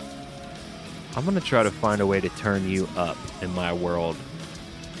 I'm going to try to find a way to turn you up in my world.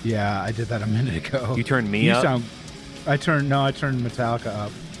 Yeah, I did that a minute ago. You turned me up? I turned Metallica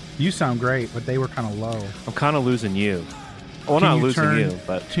up. You sound great, but they were kind of low. I'm kind of losing you. Well, not losing you,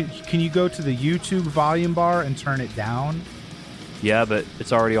 but... Can you go to the YouTube volume bar and turn it down? Yeah, but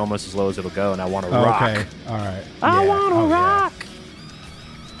it's already almost as low as it'll go, and I want to rock. Okay, all right. I want to rock!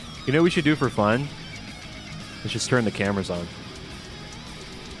 Yeah. You know what we should do for fun? Let's just turn the cameras on.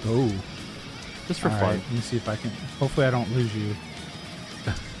 Oh. Just for all fun. Right, let me see if I can... Hopefully I don't lose you.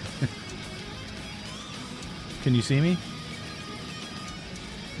 Can you see me?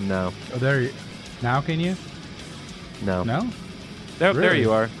 No. Oh, there you... Now can you? No. No? There Really?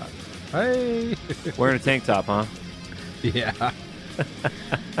 you are. Hey! Wearing a tank top, huh? Yeah.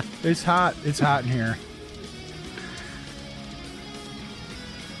 It's hot. It's hot in here.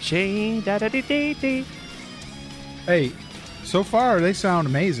 Hey, so far they sound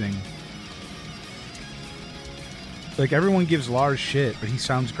amazing. Like everyone gives Lars shit, but he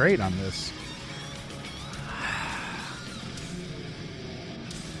sounds great on this.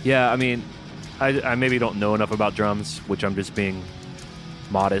 Yeah, I mean, I maybe don't know enough about drums, which I'm just being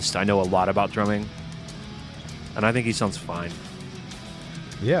modest. I know a lot about drumming, and I think he sounds fine.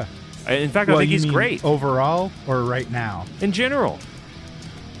 Yeah. In fact, I think he's great. Overall or right now? In general.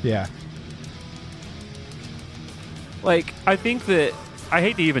 Yeah. Like, I think that... I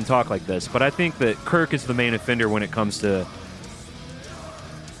hate to even talk like this, but I think that Kirk is the main offender when it comes to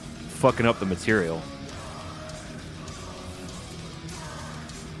fucking up the material.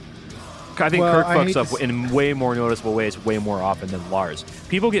 I think Kirk fucks up in way more noticeable ways way more often than Lars.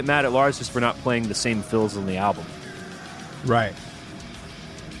 People get mad at Lars just for not playing the same fills on the album. Right.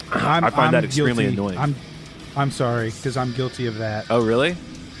 I find that extremely annoying. I'm sorry, because I'm guilty of that. Oh, really?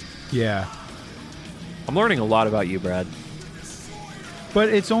 Yeah. I'm learning a lot about you, Brad. But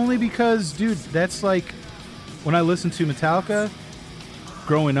it's only because, dude, that's like when I listened to Metallica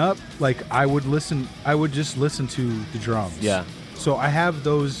growing up, like I would just listen to the drums. Yeah. So I have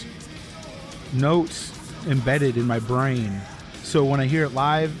those notes embedded in my brain. So when I hear it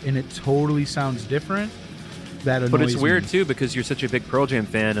live and it totally sounds different, that annoys me. But it's weird too because you're such a big Pearl Jam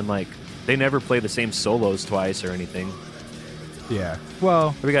fan and like they never play the same solos twice or anything. Yeah.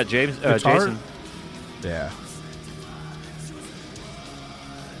 Well, we got Jason. Yeah.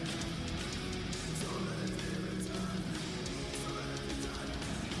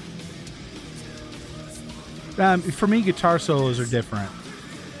 For me, guitar solos are different.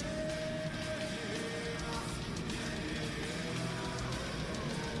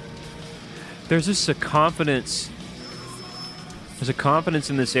 There's just a confidence. There's a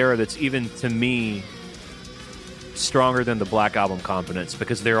confidence in this era that's even to me stronger than the Black Album confidence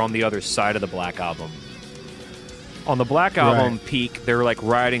because they're on the other side of the Black Album. On the Black Album peak, they're like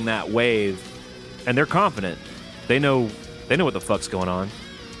riding that wave, and they're confident. They know what the fuck's going on.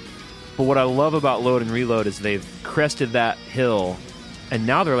 But what I love about Load and Reload is they've crested that hill, and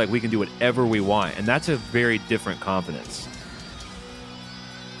now they're like, we can do whatever we want, and that's a very different confidence.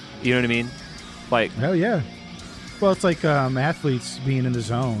 You know what I mean? Like, hell yeah. Well, it's like athletes being in the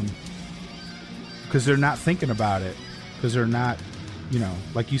zone because they're not thinking about it, because they're not,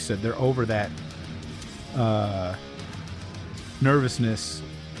 like you said, they're over that nervousness.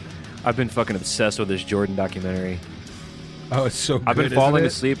 I've been fucking obsessed with this Jordan documentary. Oh, it's so good. I've been falling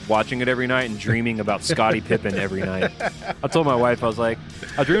asleep watching it every night and dreaming about Scottie Pippen every night. I told my wife, I was like,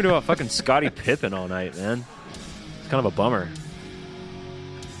 I dreamed about fucking Scottie Pippen all night, man. It's kind of a bummer.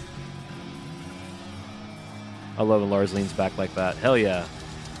 I love when Lars leans back like that. Hell yeah.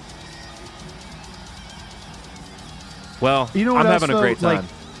 Well, I'm having a great time.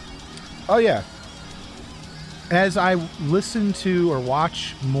 Oh, yeah. As I listen to or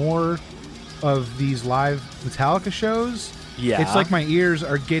watch more of these live Metallica shows, it's like my ears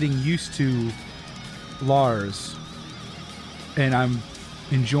are getting used to Lars, and I'm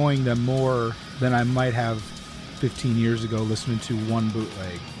enjoying them more than I might have 15 years ago listening to one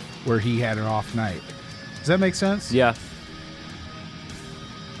bootleg where he had an off night. Does that make sense? Yeah.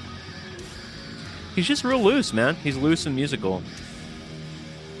 He's just real loose, man. He's loose and musical.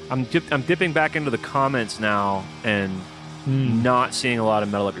 I'm dipping back into the comments now and not seeing a lot of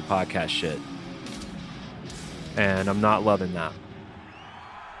Metal Up Your Podcast shit. And I'm not loving that.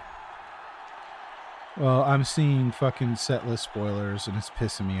 Well, I'm seeing fucking set list spoilers, and it's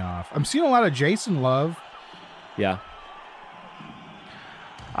pissing me off. I'm seeing a lot of Jason Love. Yeah.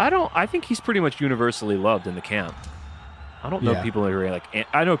 I think he's pretty much universally loved in the camp. I don't know people who are like...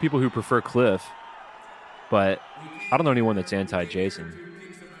 I know people who prefer Cliff, but I don't know anyone that's anti-Jason.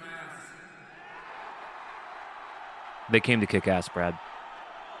 They came to kick ass, Brad.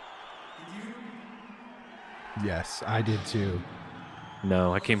 Yes, I did too.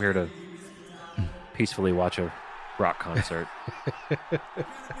 No, I came here to peacefully watch a rock concert.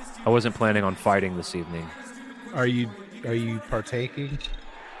 I wasn't planning on fighting this evening. Are you partaking?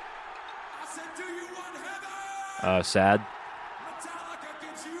 Sad.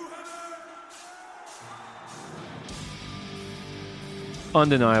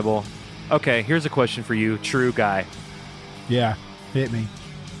 Undeniable. Okay, here's a question for you, true guy. Yeah, hit me.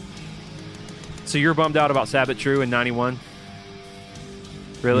 So you're bummed out about Sabbath True in 91?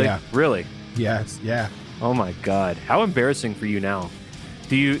 Really? Yeah. Really? Yes, yeah. Oh my God. How embarrassing for you now.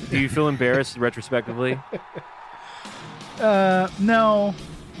 Do you feel embarrassed retrospectively? No.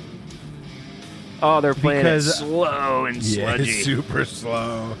 Oh, they're playing it slow and sludgy. Yeah, super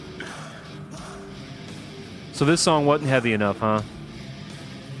slow. So this song wasn't heavy enough, huh?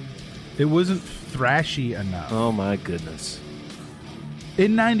 It wasn't thrashy enough. Oh my goodness.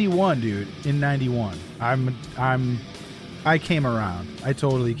 In 91, dude. In 91. I came around. I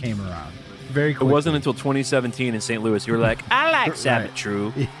totally came around. Very quickly. It wasn't until 2017 in St. Louis you were like, I I accept it,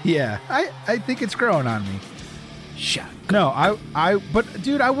 true. Yeah, I think it's growing on me. Shut. No, but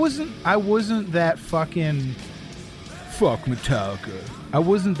dude, I wasn't that fucking fuck Metallica. I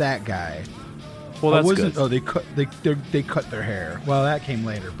wasn't that guy. Well, that's I wasn't. good. Oh, they cut their hair. Well, that came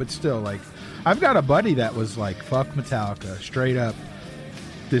later, but still, like, I've got a buddy that was like, fuck Metallica, straight up.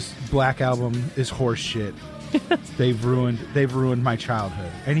 This Black Album is horse shit. They've ruined my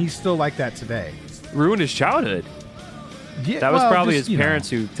childhood, and he's still like that today. Ruined his childhood. Yeah, That was probably just, his parents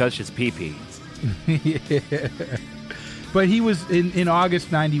who touched his pee-pee. Yeah. But he was in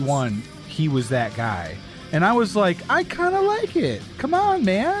August '91. He was that guy, and I was like, I kind of like it. Come on,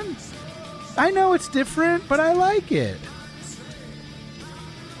 man. I know it's different, but I like it.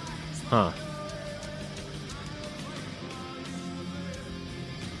 Huh.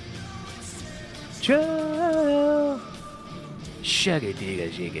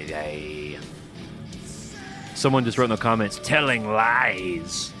 Someone just wrote in the comments, telling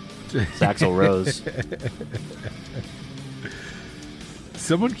lies. It's Axl Rose.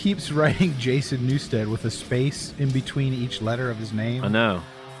 Someone keeps writing Jason Newsted with a space in between each letter of his name. I know.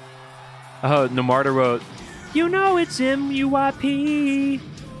 Oh, Namarta wrote, you know it's MUIP.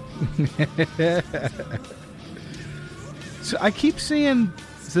 So I keep seeing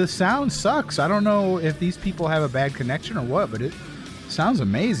the sound sucks. I don't know if these people have a bad connection or what, but it sounds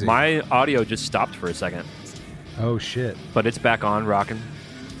amazing. My audio just stopped for a second, Oh, shit. but it's back on, rocking.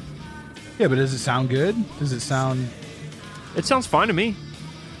 Yeah, but does it sound good? Does it sound... It sounds fine to me.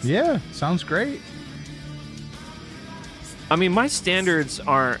 Yeah, sounds great. I mean, my standards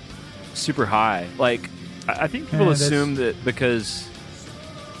aren't super high. Like, I think people assume that because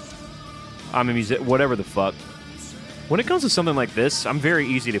I'm a musician, whatever the fuck. When it comes to something like this, I'm very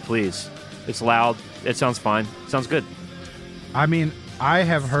easy to please. It's loud. It sounds fine. It sounds good. I mean, I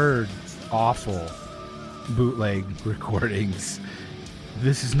have heard awful bootleg recordings.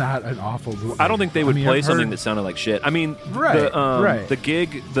 This is not an awful bootleg. I don't think they would play I've something heard... that sounded like shit. I mean, Right, right. The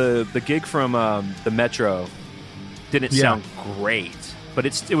gig from the Metro didn't sound great, but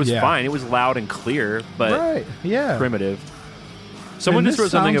it was fine. It was loud and clear, but right, yeah, primitive. Someone just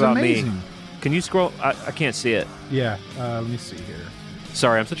wrote something about me. Can you scroll? I can't see it. Yeah, let me see here.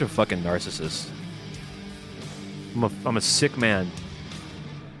 Sorry, I'm such a fucking narcissist. I'm a sick man.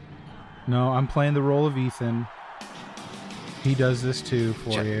 No, I'm playing the role of Ethan. He does this too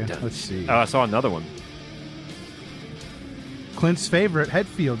for you. Let's see. Oh, I saw another one. Clint's favorite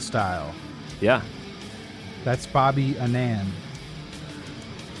Hetfield style. Yeah. That's Bobby Anand.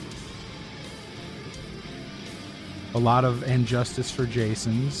 A lot of And Justice for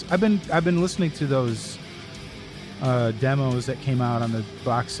Jason's. I've been listening to those demos that came out on the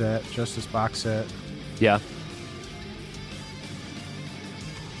box set, Justice box set. Yeah.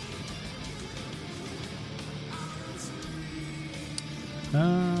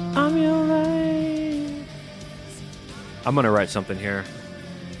 I'm your life. I'm gonna write something here.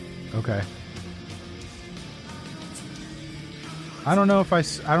 Okay. I don't know if I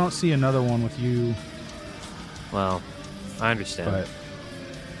don't see another one with you. Well, I understand. But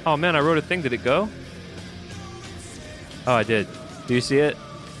oh man, I wrote a thing. Did it go? Oh, I did. Do you see it?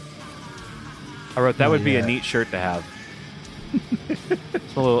 I wrote that would be a neat shirt to have.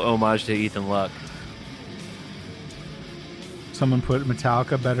 It's a little homage to Ethan Luck. Someone put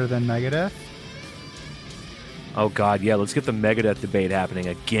Metallica better than Megadeth. Oh God, yeah. Let's get the Megadeth debate happening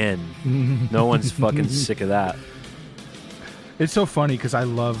again. No one's fucking sick of that. It's so funny because I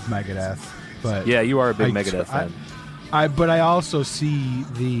love Megadeth, but yeah, you are a big Megadeth fan. But I also see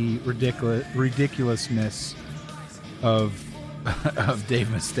the ridiculousness of Dave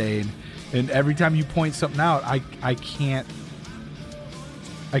Mustaine, and every time you point something out, I can't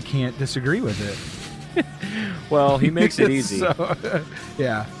disagree with it. Well, he makes it easy. So,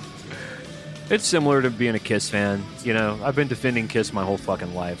 yeah. It's similar to being a Kiss fan. You know, I've been defending Kiss my whole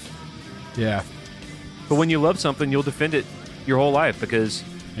fucking life. Yeah. But when you love something, you'll defend it your whole life because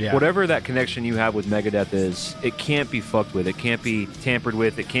whatever that connection you have with Megadeth is, it can't be fucked with. It can't be tampered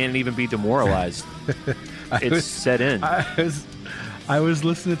with. It can't even be demoralized. It's set in. I was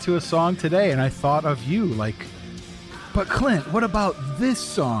listening to a song today, and I thought of you, like, but Clint, what about this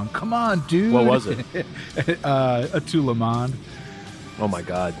song? Come on, dude. What was it? A Tulamond. Oh my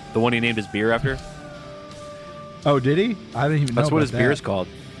God. The one he named his beer after? Oh, did he? I didn't even know. That's what his beer is called.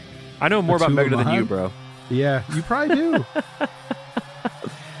 I know more about Megadeth than you, bro. Yeah, you probably do.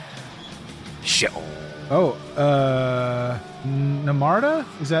 Shit. Oh, Namarta?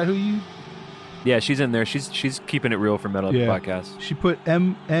 Is that who you... Yeah, she's in there. She's keeping it real for Metal Podcast. She put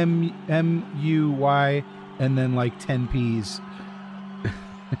MUY and then like 10 P's.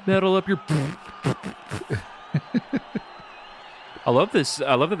 Metal up your... I love this.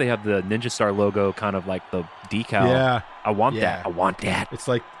 I love that they have the Ninja Star logo, kind of like the decal. Yeah, I want that. I want that. It's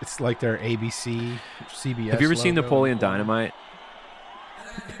like their ABC, CBS. Have you ever seen logo. Napoleon Dynamite?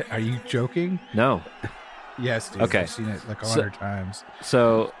 Are you joking? No. Yes, dude. Okay. I've seen it like 100 times.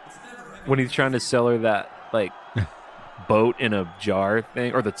 So when he's trying to sell her that like boat in a jar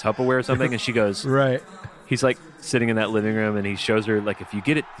thing or the Tupperware or something, and she goes, Right. He's like sitting in that living room, and he shows her like, if you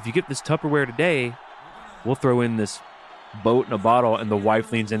get this Tupperware today, we'll throw in this boat in a bottle. And the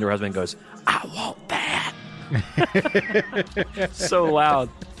wife leans into her husband and goes, I want that. So loud.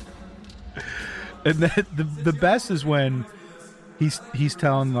 And then the best is when he's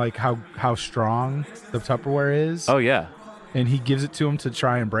telling like how strong the Tupperware is. Oh yeah. And he gives it to him to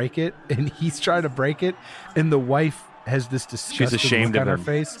try and break it, and he's trying to break it, and the wife has this disgusting She's ashamed look of on him. her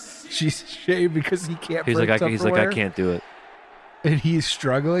face. She's ashamed because he can't. He's break like, Tupperware, I can't do it. and he's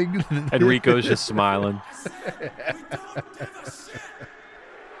struggling. And Rico's just smiling.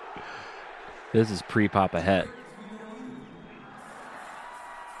 This is pre-Papa Het.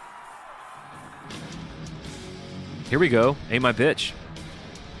 Here we go. Ain't my bitch.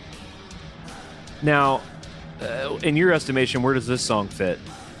 Now, in your estimation, where does this song fit?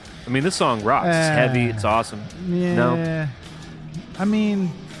 I mean, this song rocks. It's heavy. It's awesome. Yeah. No? I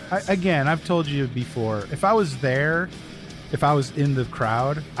mean, again, I've told you before, if I was there, if I was in the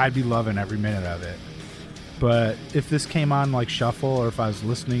crowd, I'd be loving every minute of it. But if this came on like shuffle, or if I was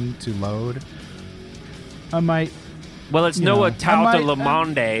listening to load, I might. Well, it's You Noah know, Metallica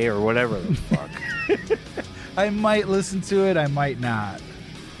Monday or whatever the fuck. I might listen to it. I might not.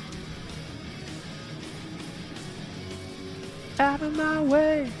 Out of my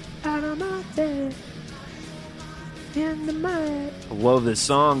way, out of my bed, in the mud. I love this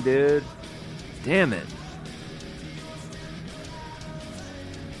song, dude. Damn it.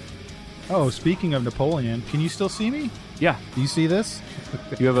 Oh, speaking of Napoleon, can you still see me? Yeah. Do you see this?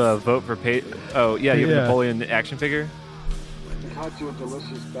 You have a vote for Oh, yeah, you have a Yeah. Napoleon action figure? Caught you a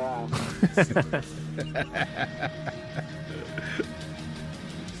delicious bath.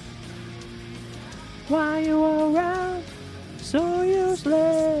 Why you around so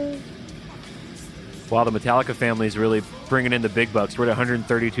useless? Wow, the Metallica family is really bringing in the big bucks. We're at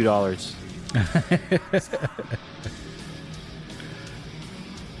 $132.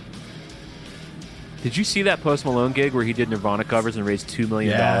 Did you see that Post Malone gig where he did Nirvana covers and raised $2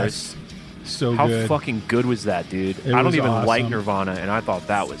 million? Yes. So How good. fucking good was that, dude? It I don't was even like awesome. Nirvana, and I thought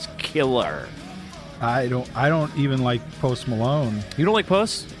that was killer. I don't even like Post Malone. You don't like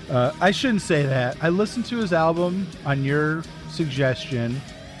Post? I shouldn't say that. I listened to his album on your suggestion,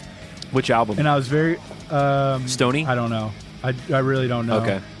 Which album? and I was very Stoney? I don't know. I really don't know.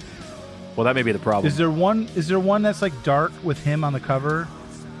 Okay. Well, that may be the problem. Is there one that's like dark with him on the cover?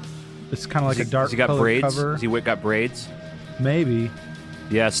 It's kind of like a dark Has he got colored braids? cover. Has he got braids? Maybe.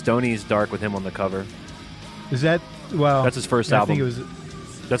 Yeah, Stoney's dark with him on the cover. Is that well? That's his first I album. think it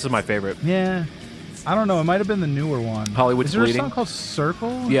was. That's my favorite. Yeah. I don't know. It might have been the newer one. Hollywood's Is there Bleeding? a song called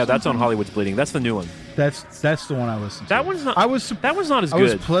Circle? or Yeah, that's on something? Hollywood's Bleeding. That's the new one. That's the one I listened to. That one's not. I was That one's not as I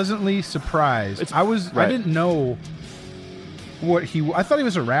was good. pleasantly surprised. It's- I right. didn't know what he. I thought he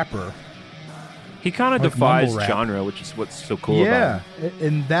was a rapper. He kind of like defies mumble rap. genre, which is what's so cool about Yeah, him.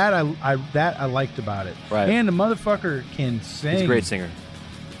 and that I liked about it. Right. And the motherfucker can sing. He's a great singer.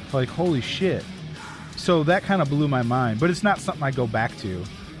 Like holy shit. So that kind of blew my mind, but it's not something I go back to.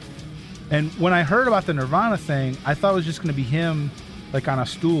 And when I heard about the Nirvana thing, I thought it was just going to be him like on a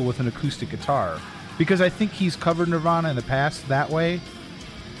stool with an acoustic guitar, because I think he's covered Nirvana in the past that way.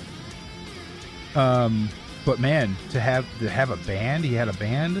 But man, to have a band, he had a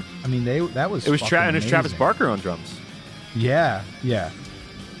band. I mean, that was It was fucking and it's Travis amazing. Barker on drums. Yeah.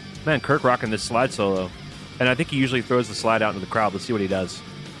 Man, Kirk rocking this slide solo, and I think he usually throws the slide out into the crowd. Let's see what he does.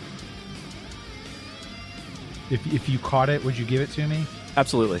 If you caught it, would you give it to me,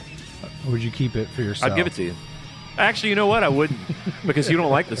 Absolutely, or would you keep it for yourself? I'd give it to you. Actually, you know what? I wouldn't, because you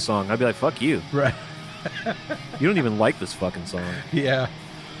don't like this song. I'd be like, "Fuck you! Right. You don't even like this fucking song." Yeah.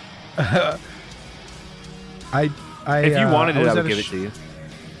 I If you wanted it, was I at would a give it to you.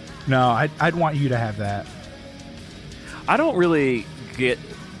 No, I'd want you to have that. I don't really get.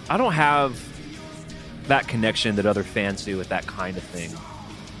 I don't have that connection that other fans do with that kind of thing.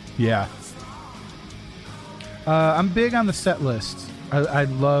 Yeah. I'm big on the set list. I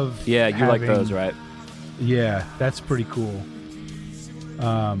love. Yeah, you like having- those, right? Yeah, that's pretty cool.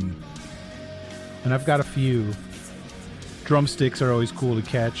 And I've got a few. Drumsticks are always cool to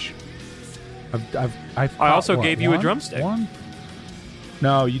catch. I've I caught, also what, gave you a one? drumstick. One?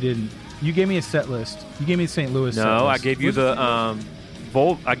 No, you didn't. You gave me a set list. You gave me a St. Louis set No, I list. gave you the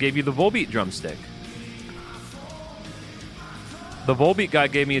I gave you the Volbeat drumstick. The Volbeat guy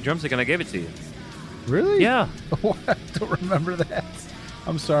gave me a drumstick, and I gave it to you. Really? Yeah. I don't remember that.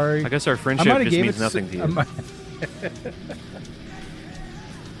 I'm sorry. I guess our friendship just means nothing to you.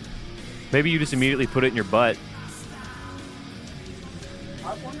 Maybe you just immediately put it in your butt.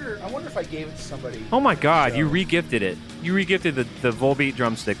 I wonder if I gave it to somebody. Oh my God! You re-gifted it. You re-gifted the Volbeat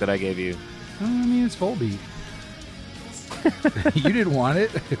drumstick that I gave you. I mean, it's Volbeat. You didn't want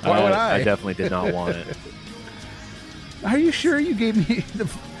it. Why would I? I definitely did not want it. Are you sure you gave me the?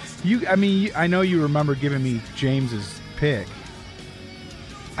 I know you remember giving me James's pick.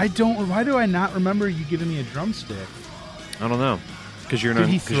 I don't. Why do I not remember you giving me a drumstick? I don't know. Because you're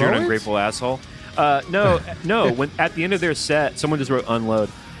an ungrateful asshole. No. When at the end of their set, someone just wrote unload.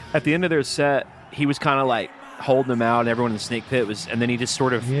 At the end of their set, he was kind of like holding them out, and everyone in the snake pit was, and then he just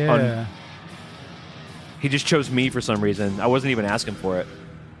sort of he just chose me for some reason. I wasn't even asking for it.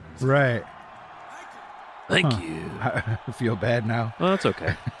 Right. Thank you. I feel bad now. Well, that's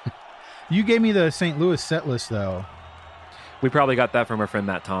okay. You gave me the St. Louis set list, though. We probably got that from our friend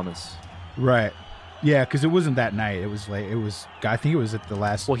Matt Thomas. Right. Yeah, because it wasn't that night. It was late. It was. I think it was at the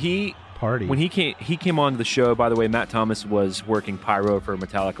last. Party. When he came on to the show. By the way, Matt Thomas was working pyro for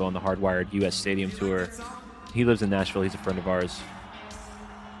Metallica on the Hardwired U.S. Stadium tour. He lives in Nashville. He's a friend of ours.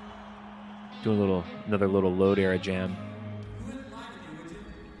 Doing another little Load era jam.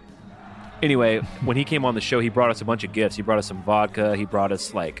 Anyway, when he came on the show, he brought us a bunch of gifts. He brought us some vodka. He brought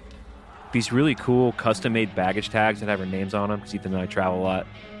us like these really cool custom-made baggage tags that have our names on them because Ethan and I travel a lot.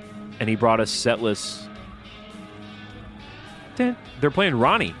 And he brought us set lists. They're playing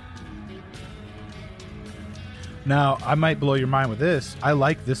Ronnie. Now, I might blow your mind with this. I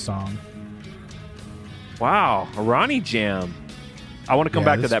like this song. Wow, a Ronnie jam. I want to come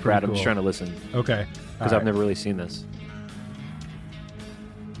back to that, Brad. Cool. I'm just trying to listen. Okay. Because I've never really seen this.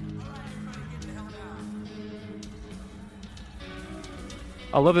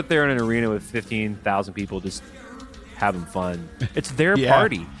 I love that they're in an arena with 15,000 people just having fun. It's their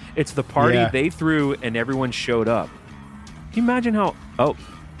party. It's the party they threw and everyone showed up. Can you imagine how... Oh.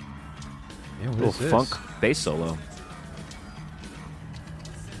 Yeah, what little is this? funk bass solo.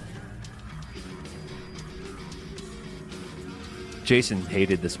 Jason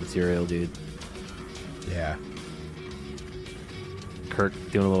hated this material, dude. Yeah. Kirk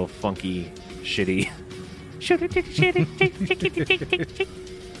doing a little funky, shitty.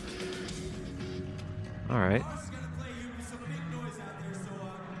 All right.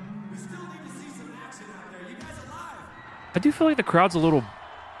 I do feel like the crowd's a little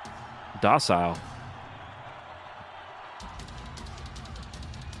docile.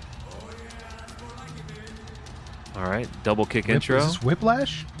 All right, double kick intro. Is this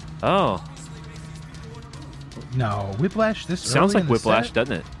Whiplash? Oh, no, Whiplash. This sounds early like in the Whiplash, set?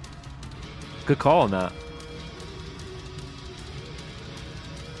 doesn't it? Good call on that.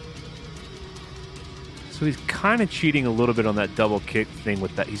 So he's kind of cheating a little bit on that double kick thing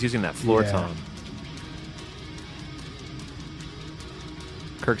with that. He's using that floor tom.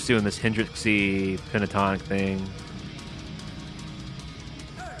 Kirk's doing this Hendrixy pentatonic thing.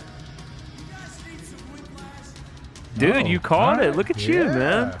 Dude, you called it. Look at you,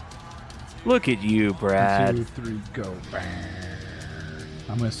 man. Look at you, Brad. 1, 2, 3, go. Bang.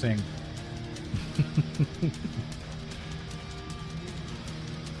 I'm going to sing.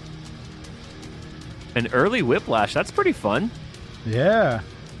 An early Whiplash. That's pretty fun. Yeah.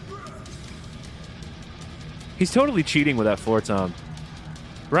 He's totally cheating with that floor tom.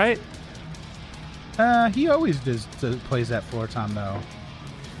 Right? He always plays that floor tom, though.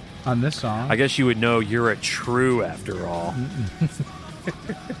 On this song. I guess you would know you're a true after all.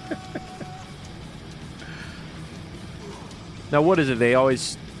 Now, what is it? They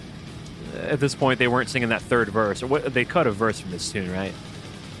always, at this point, they weren't singing that third verse. Or what? They cut a verse from this tune, right?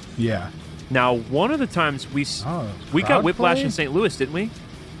 Yeah. Now, one of the times we got Whiplash play? in St. Louis, didn't we?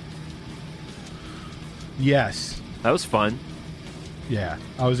 Yes. That was fun. Yeah.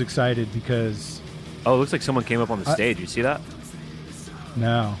 I was excited because... Oh, it looks like someone came up on the stage. You see that?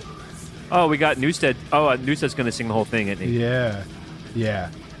 No. Oh, we got Newstead. Oh, Newstead's going to sing the whole thing, isn't he? Yeah. Yeah.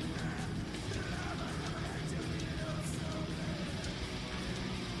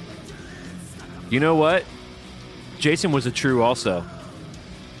 You know what? Jason was a true also.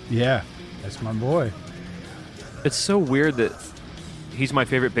 Yeah. That's my boy. It's so weird that he's my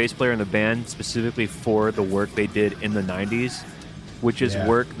favorite bass player in the band specifically for the work they did in the 90s, which is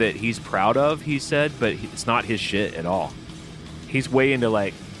work that he's proud of, he said, but it's not his shit at all. He's way into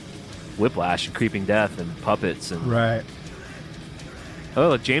like Whiplash and Creeping Death and Puppets and right.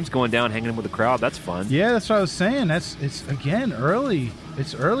 Oh, James going down, hanging with the crowd. That's fun. Yeah, that's what I was saying. It's again early.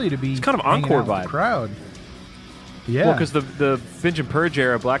 It's early to be. It's kind of hanging encore out with vibe. the crowd. Yeah. Well, because the Binge and Purge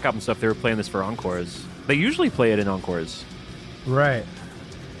era Black Album stuff, they were playing this for encores. They usually play it in encores. Right.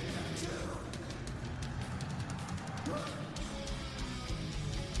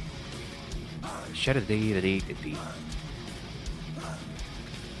 Shut-a-dee-da-dee-da-dee.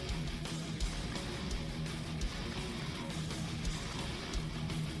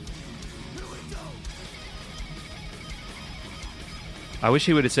 I wish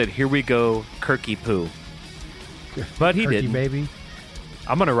he would have said, "Here we go, Kirky Poo," but he Turkey didn't. Baby.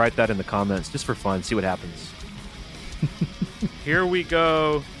 I'm gonna write that in the comments just for fun. See what happens. Here we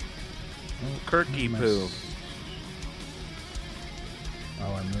go, Kirky Poo.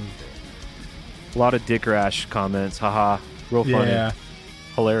 Oh, I moved it. A lot of Dick Rash comments. Haha. Real funny. Yeah.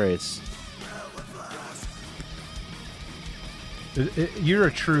 Hilarious. You're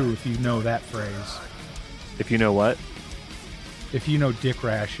a true if you know that phrase. If you know what? If you know Dick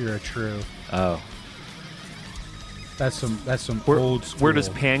Rash, you're a true. Oh. That's some Where, old school. where does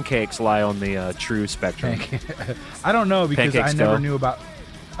pancakes lie on the true spectrum? I don't know because Pancakes I never Go?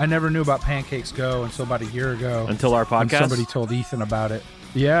 knew about Pancakes Go until about a year ago. Until our when podcast? somebody told Ethan about it.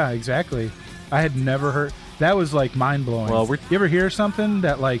 Yeah, exactly. I had never heard. That was like mind blowing. Well, you ever hear something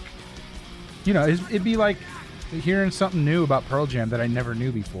that like, it'd be like hearing something new about Pearl Jam that I never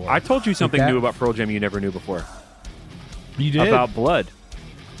knew before. I told you something that- new about Pearl Jam you never knew before. You did About Blood.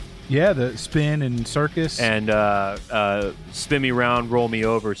 Yeah, the spin and circus And spin me round, roll me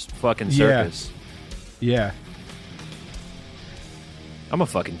over, fucking circus. Yeah. I'm a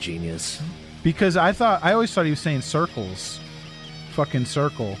fucking genius. Because I always thought he was saying circles. Fucking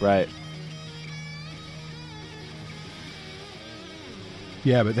circle. Right.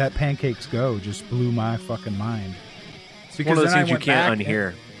 Yeah, but that Pancakes Go just blew my fucking mind. It's one of those then I things you went can't back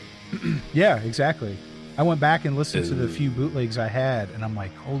unhear. Yeah, exactly. I went back and listened to the few bootlegs I had, and I'm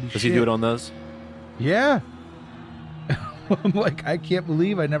like, holy shit. Does he do it on those? Yeah. I'm like, I can't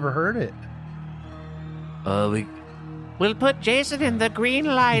believe I never heard it. We'll put Jason in the green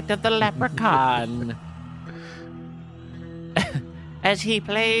light of the leprechaun as he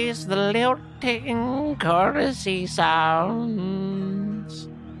plays the lilting courtesy sounds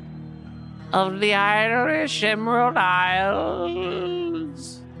of the Irish Emerald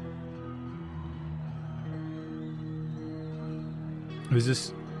Isles. Is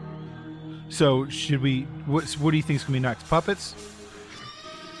this... So, should we... What do you think is going to be next? Puppets?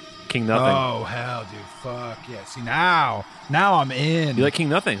 King Nothing. Oh, hell, dude. Fuck, yeah. See, now I'm in. You like King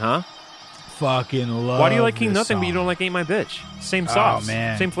Nothing, huh? Fucking love Why do you like King this Nothing, but you song. don't like Ain't My Bitch? Same sauce. Oh,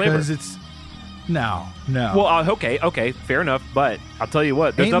 man. Same flavor. Because it's... No. Well, okay, fair enough. But I'll tell you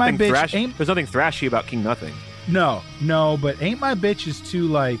what, there's Ain't My nothing Bitch- thrashy. There's nothing thrashy about King Nothing. No, but Ain't My Bitch is too,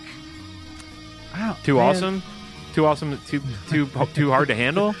 like... Too man. awesome. Too awesome. Too hard to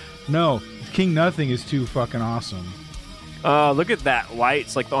handle. No, King Nothing is too fucking awesome. Look at that light.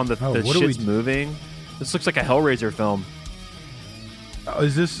 It's like on the Oh, what are shit's we- moving. This looks like a Hellraiser film. Oh,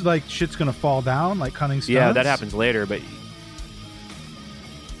 is this like shit's gonna fall down like Cunning Stones? Yeah, that happens later, but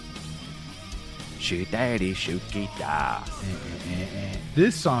shoot daddy, shoot guitar.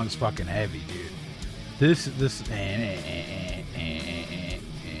 This song's fucking heavy, dude. This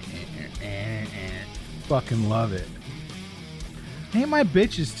fucking love it. Ain't My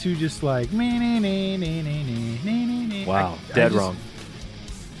Bitch is too just like Wow, I dead just- wrong.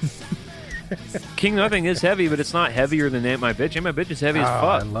 King Nothing is heavy, but it's not heavier than Ain't My Bitch. Ain't My Bitch is heavy as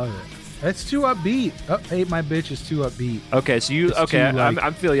I fuck. love it. It's too upbeat. Ain't My Bitch is too upbeat. Okay, so you It's okay? too, like-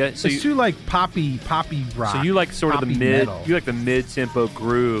 I'm feel you. So it's you, too like poppy rock. so you like sort of the poppy mid. metal. You like the mid tempo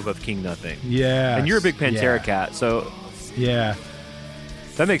groove of King Nothing. Yeah. And you're a big Pantera cat, so Yeah.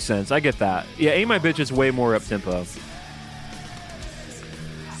 that makes sense. I get that. Yeah, Ain't My Bitch is way more up tempo.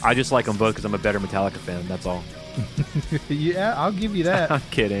 I just like them both because I'm a better Metallica fan. That's all. Yeah, I'll give you that. I'm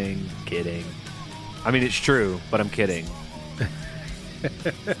kidding. I mean, it's true, but I'm kidding.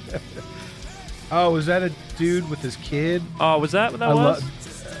 Oh, was that a dude with his kid? Oh, was that what that was?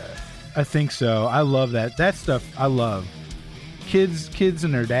 I think so. I love that. That stuff I love. Kids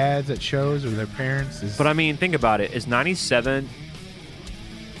and their dads at shows or their parents. But I mean, think about it. Is 97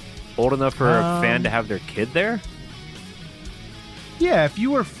 old enough for a fan to have their kid there? Yeah, if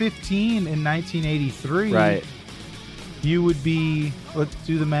you were 15 in 1983, Right. you would be, let's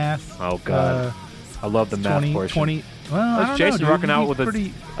do the math. Oh, God. I love the math 20, portion. 20, well, I That's don't Jason know, dude. rocking out You'd with be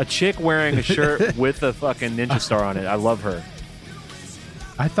pretty, a chick wearing a shirt with a fucking ninja star on it. I love her.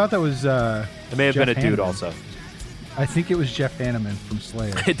 I thought that was It may have Jeff been a dude Hanneman. also. I think it was Jeff Hanneman from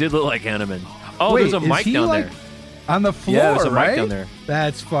Slayer. It did look like Hanneman. Oh, Wait, there's a is mic he, down like, there. on the floor, Yeah, there's a mic right? down there.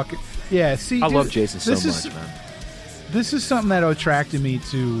 That's fucking... Yeah, see, I dude, love Jason so this is- much, man. This is something that attracted me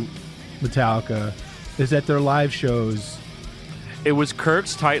to Metallica, is that their live shows. It was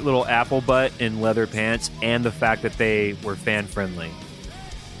Kirk's tight little apple butt in leather pants, and the fact that they were fan friendly.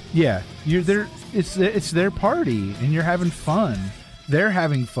 Yeah, you're there. It's their party, and you're having fun. They're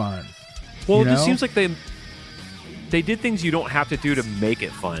having fun. Well, it just seems like they did things you don't have to do to make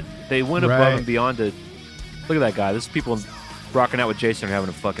it fun. They went above and beyond to look at that guy. This people rocking out with Jason are having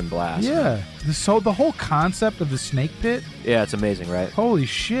a fucking blast. Yeah, the whole concept of the snake pit. Yeah, it's amazing, right? Holy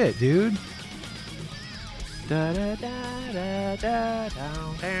shit, dude.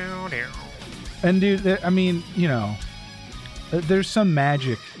 And dude, I mean, there's some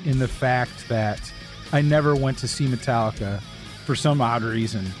magic in the fact that I never went to see Metallica for some odd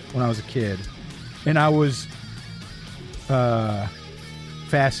reason when I was a kid, and I was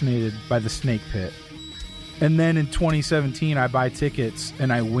fascinated by the snake pit. And then in 2017, I buy tickets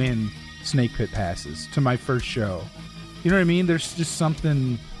and I win snake pit passes to my first show. You know what I mean? There's just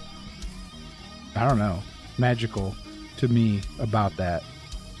something, I don't know, magical to me about that.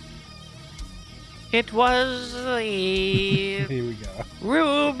 It was the Here we go.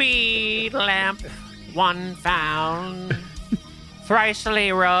 ruby lamp, one found,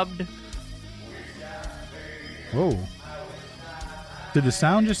 thricely rubbed. Whoa. Did the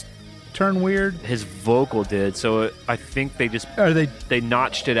sound just turn weird? His vocal did, so I think they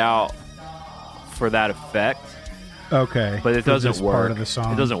notched it out for that effect. Okay. But it doesn't work. Part of the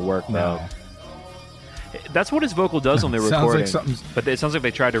song? It doesn't work, No. though. That's what his vocal does on the Sounds recording. like something's... But it sounds like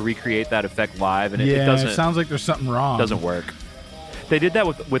they tried to recreate that effect live, and it Yeah, doesn't. it sounds like there's something wrong. Doesn't work. They did that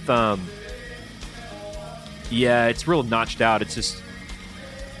with yeah, it's real notched out. It's just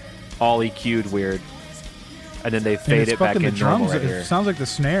all EQ'd weird, and then they fade it back in the drums. normal right here. It sounds like the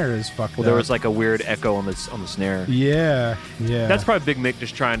snare is fucked Well, up. there was like a weird echo on the snare. Yeah. That's probably Big Mick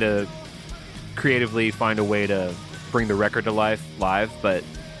just trying to creatively find a way to bring the record to life live, but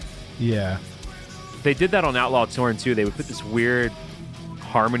yeah. They did that on Outlaw Torn too. They would put this weird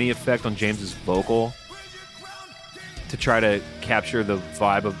harmony effect on James's vocal to try to capture the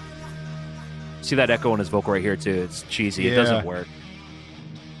vibe of. See that echo on his vocal right here too. It's cheesy. Yeah. It doesn't work.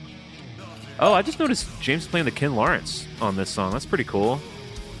 Oh, I just noticed James playing the Ken Lawrence on this song. That's pretty cool.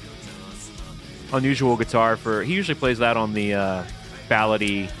 Unusual guitar for. He usually plays that on the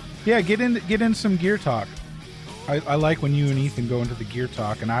ballady. Yeah, get in some gear talk. I like when you and Ethan go into the gear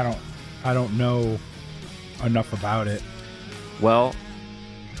talk, and I don't know enough about it. Well,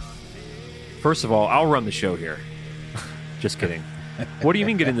 first of all, I'll run the show here. Just kidding. What do you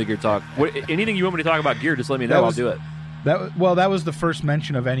mean get into the gear talk? Anything you want me to talk about gear, just let me know. I'll do it. That was the first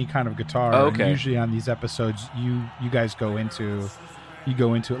mention of any kind of guitar. Oh, okay. And usually on these episodes, you guys go into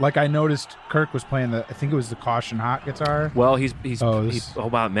it. Like I noticed Kirk was playing I think it was the Caution Hot guitar. Well, he's oh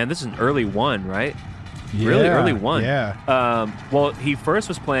wow, man, this is an early one, right? Yeah, really early one. Yeah. Well, he first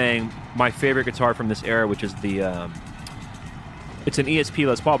was playing my favorite guitar from this era, which is the it's an ESP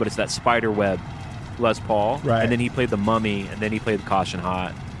Les Paul, but it's that Spiderweb Les Paul. Right. And then he played the Mummy, and then he played the Caution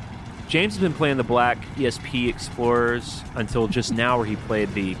Hot. James has been playing the black ESP Explorers until just now, where he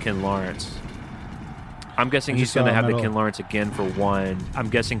played the Ken Lawrence. I'm guessing he's going to have the Ken Lawrence again for one. I'm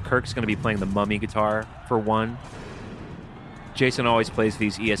guessing Kirk's going to be playing the Mummy guitar for one. Jason always plays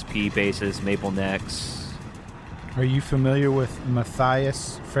these ESP basses, maple necks. Are you familiar with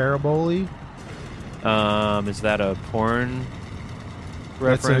Matthias Faraboli? Is that a porn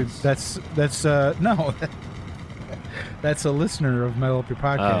reference? That's no. That's a listener of Metal Up Your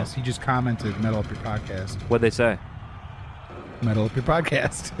Podcast. Oh. He just commented Metal Up Your Podcast. What'd they say? Metal Up Your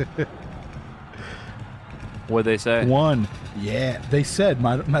Podcast. What'd they say? One. Yeah. They said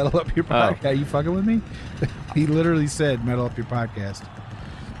Metal Up Your Podcast. Are you fucking with me? He literally said Metal Up Your Podcast.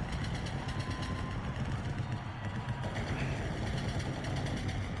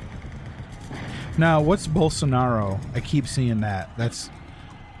 Now, what's Bolsonaro? I keep seeing that. That's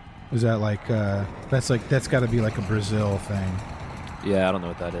got to be like a Brazil thing. Yeah, I don't know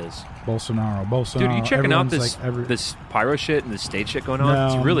what that is. Bolsonaro. Dude, are you checking out Everyone's this this pyro shit and this stage shit going on?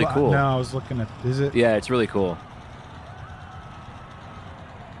 No, it's really cool. No, I was looking at. Is it? Yeah, it's really cool.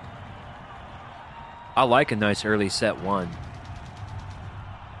 I like a nice early set one.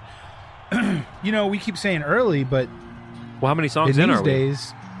 We keep saying early, but Well, how many songs in in these are we?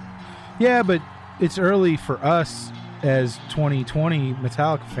 days, yeah, but it's early for us as 2020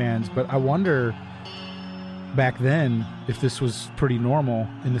 Metallica fans. But I wonder back then if this was pretty normal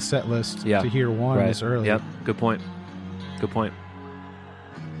in the set list to hear one this early. Yep, good point. Good point.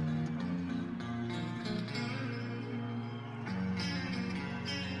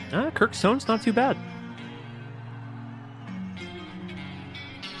 Kirk's tone's not too bad.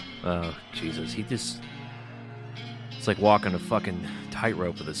 Oh, Jesus. It's like walking a fucking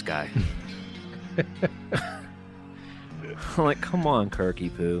tightrope with this guy. I'm like, come on,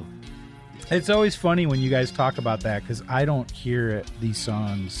 Kirky Poo. It's always funny when you guys talk about that because I don't hear these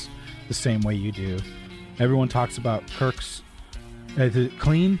songs the same way you do. Everyone talks about Kirk's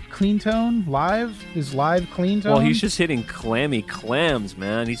clean tone live. His live clean tone. Well, he's just hitting clammy clams,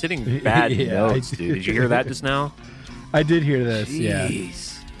 man. He's hitting bad notes, dude. Did you hear that just now? I did hear this. Jeez.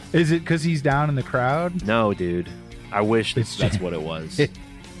 Yeah. Is it because he's down in the crowd? No, dude. I wish that's what it was.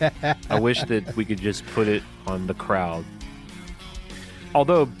 I wish that we could just put it on the crowd.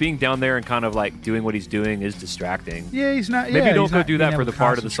 Although being down there and kind of like doing what he's doing is distracting. Yeah, he's not. Maybe yeah, don't go not do that being for able the to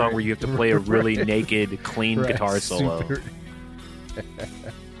part of the song where concentrate. you have to play a really naked, clean guitar solo. Super.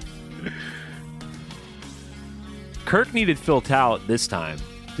 Kirk needed Phil Tout this time,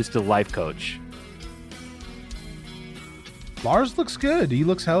 just a life coach. Lars looks good. He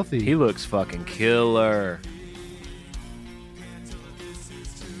looks healthy. He looks fucking killer.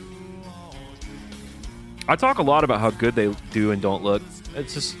 I talk a lot about how good they do and don't look.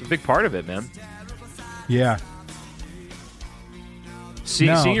 It's just a big part of it, man. Yeah.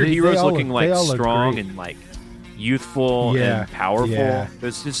 Seeing your heroes all looking they like all look strong great. and like youthful Yeah, and powerful, yeah.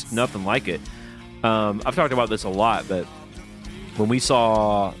 there's just nothing like it. I've talked about this a lot, but when we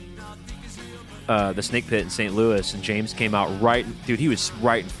saw the Snake Pit in St. Louis and James came out dude, he was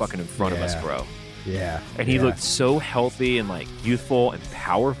right fucking in front of us, bro. Yeah. And he looked so healthy and like youthful and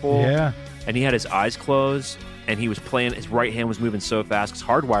powerful. Yeah. And he had his eyes closed and he was playing, his right hand was moving so fast because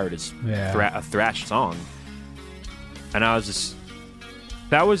Hardwired is a thrash song. And I was just,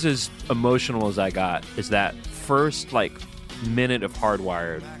 that was as emotional as I got, is that first like minute of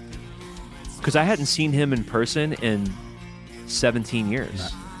Hardwired. Because I hadn't seen him in person in 17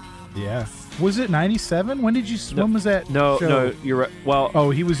 years. Yeah. Was it 97? When did you? No, when was that? No, show? no, you're right.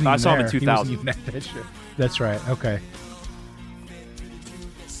 Well, he wasn't. I even saw him there. in 2000. He wasn't even at that show. That's right. Okay.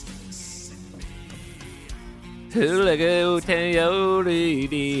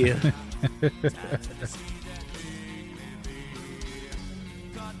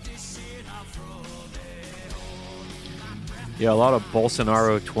 Yeah, a lot of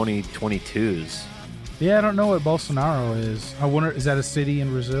Bolsonaro 2022s. Yeah, I don't know what Bolsonaro is. I wonder, is that a city in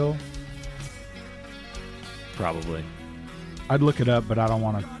Brazil? Probably. I'd look it up, but I don't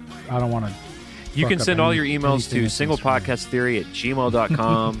want to. You can send all your emails to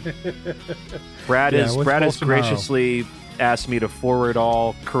singlepodcasttheory@gmail.com. Brad has Bolsonaro? graciously asked me to forward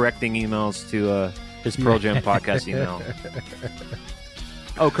all correcting emails to his Pearl Jam podcast email.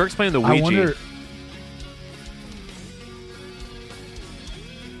 Oh, Kirk's playing the Ouija. I wonder.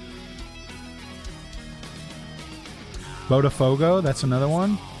 Botafogo, that's another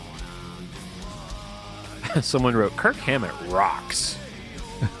one. Someone wrote, Kirk Hammett rocks.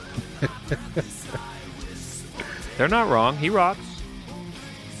 They're not wrong. He rocks.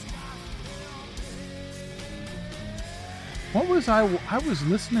 What was I was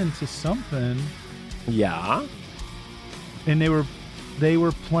listening to something. Yeah. And they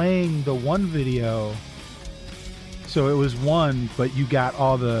were playing the one video. So it was one, but you got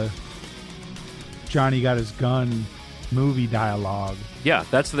all the Johnny Got His Gun movie dialogue. Yeah,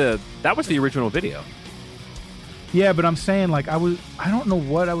 that was the original video. Yeah, but I'm saying, like, I don't know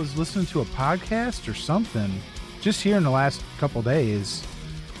what I was listening to, a podcast or something, just here in the last couple days,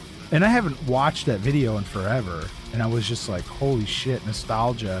 and I haven't watched that video in forever, and I was just like, holy shit,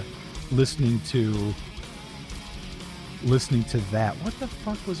 nostalgia, listening to that. What the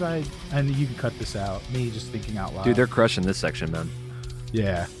fuck was I? And you can cut this out. Me just thinking out loud. Dude, they're crushing this section, man.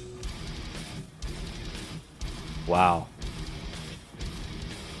 Yeah. Wow.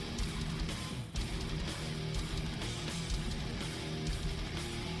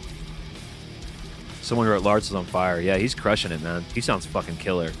 Someone wrote Lars is on fire. Yeah, he's crushing it, man. He sounds fucking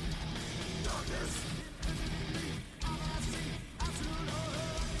killer.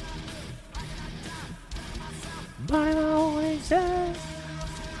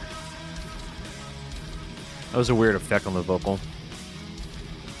 That was a weird effect on the vocal.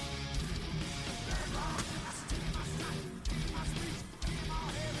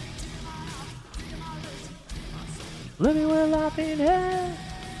 Let me wear laughing hair.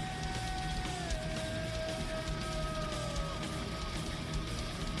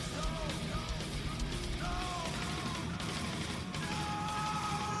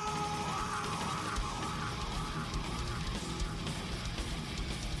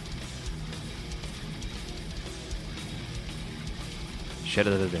 Shit.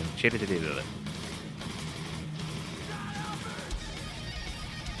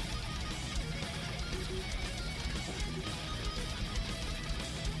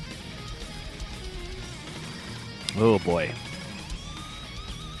 Oh boy.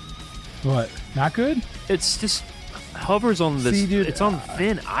 What? Not good? It's just hovers on this. See, dude, it's on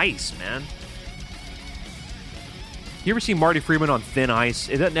thin ice, man. You ever see Marty Freeman on thin ice?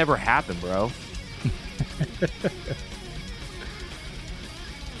 That never happened, bro.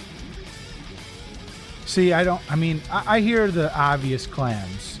 See, I hear the obvious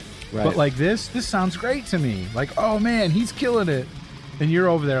clams. Right. But like this sounds great to me. Like, oh man, he's killing it. And you're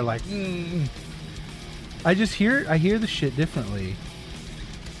over there like, I hear the shit differently.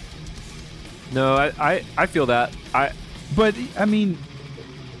 No, I feel that. But I mean,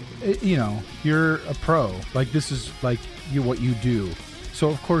 you know, you're a pro. Like, this is like what you do. So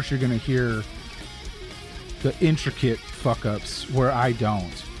of course you're gonna hear the intricate fuck ups where I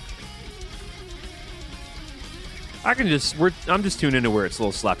don't. I'm just tuning into where it's a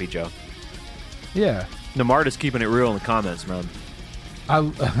little sloppy, Joe. Yeah. Namard is keeping it real in the comments, man. I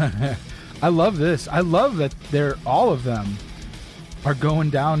love this. I love that all of them are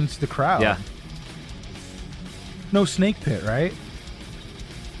going down into the crowd. Yeah. No snake pit, right?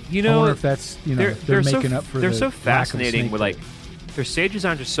 You know, I wonder if that's, you know, they're making up for they're the so lack of fascinating snake with, pit. like, their stage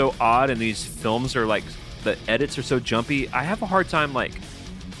designs are so odd, and these films are like, the edits are so jumpy. I have a hard time, like,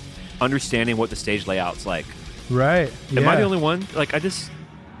 understanding what the stage layout's like. Right. Am I the only one? Like, I just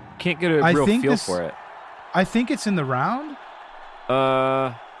can't get a real feel for it. I think it's in the round.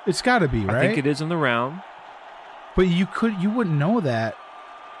 It's got to be, right? I think it is in the round. But you wouldn't know that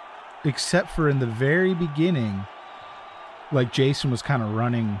except for in the very beginning. Like, Jason was kind of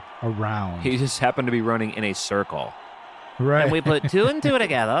running around. He just happened to be running in a circle. Right. And we put two and two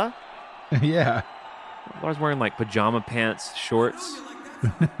together. Yeah. Lars wearing, like, pajama pants, shorts.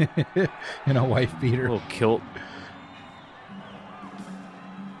 In a wife beater. A little kilt.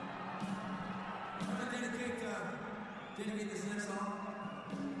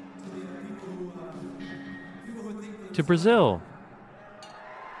 To Brazil.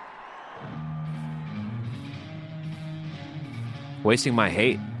 Wasting My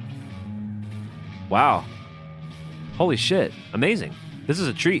Hate. Wow. Holy shit. Amazing. This is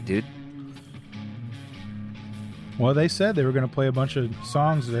a treat, dude. Well, they said they were going to play a bunch of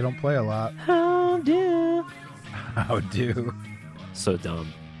songs that they don't play a lot. How do? So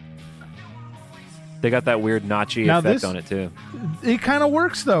dumb. They got that weird notchy Now effect this- on it, too. It kind of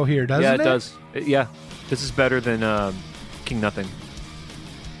works, though, here, doesn't it? Yeah, it does. Yeah. This is better than King Nothing.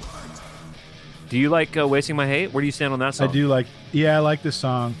 Do you like Wasting My Hate? Where do you stand on that song? I do like... Yeah, I like this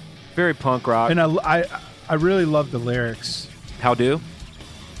song. Very punk rock. And I really love the lyrics. How do?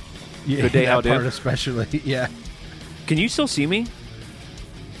 Yeah, Good Day, that How Do? part especially, yeah. Can you still see me?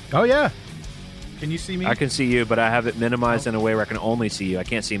 Oh, yeah. Can you see me? I can see you, but I have it minimized in a way where I can only see you. I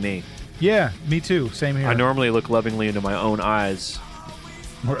can't see me. Yeah, me too. Same here. I normally look lovingly into my own eyes.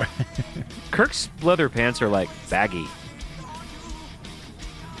 Kirk's leather pants are, like, baggy.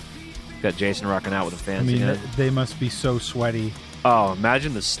 Got Jason rocking out with a I fancy mean, head. they must be so sweaty. Oh,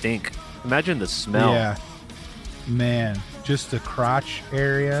 imagine the stink. Imagine the smell. Yeah. Man, just the crotch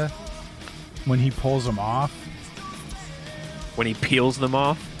area when he pulls them off. When he peels them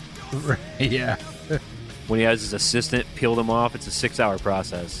off. Yeah. When he has his assistant peel them off, it's a 6-hour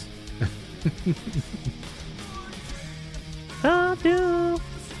process. How do?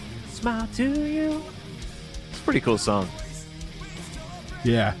 Smile to you. It's a pretty cool song.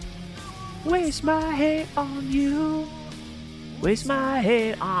 Yeah. Waste my hate on you. Waste my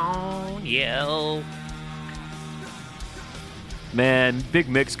hate on you. Man, Big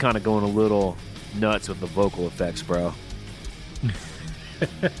Mick's kind of going a little nuts with the vocal effects, bro.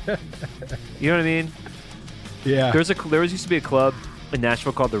 You know what I mean? Yeah. There used to be a club in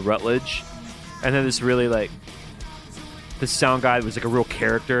Nashville called the Rutledge, and then this really, like, this sound guy was like a real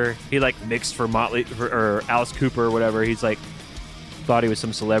character. He, like, mixed for Motley or Alice Cooper or whatever. He's like thought he was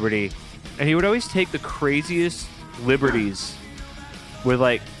some celebrity, and he would always take the craziest liberties with,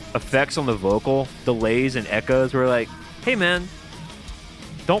 like, effects on the vocal, delays and echoes. Where, like, hey man,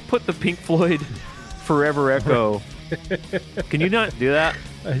 don't put the Pink Floyd Forever Echo. Can you not do that?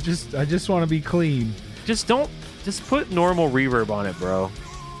 I just want to be clean. Just put normal reverb on it, bro.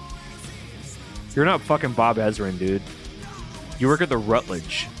 You're not fucking Bob Ezrin, dude. You work at the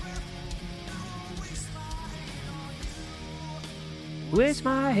Rutledge. Waste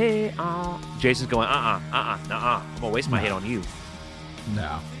my hate on. Jason's going, I'm gonna waste my hate on you.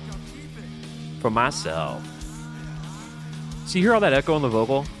 No. For myself. So you hear all that echo on the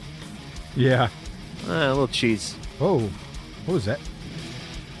vocal? Yeah. A little cheese. Oh. What was that?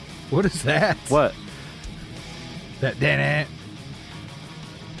 What is that? What? That dang.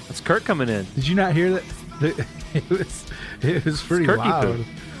 That's Kurt coming in. Did you not hear that? It was pretty Kirky loud. poo.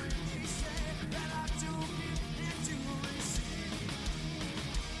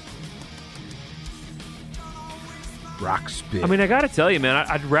 Rock spit. I mean, I gotta tell you, man,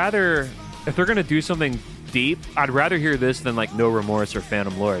 I'd rather, if they're gonna do something deep, I'd rather hear this than like No Remorse or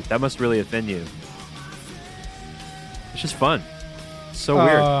Phantom Lord. That must really offend you. It's just fun. So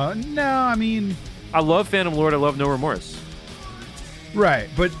weird. No, I mean, I love Phantom Lord. I love No Remorse. right,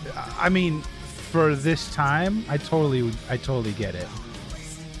 but I mean, for this time, I totally get it.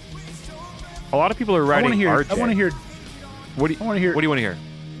 A lot of people are writing RJ. I want to hear. What do you want to hear?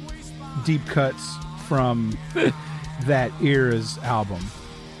 Deep cuts from that era's album.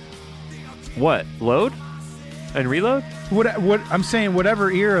 What? Load and reload? What I'm saying,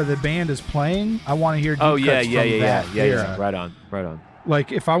 whatever era the band is playing, I want to hear deep cuts from that era. Right on.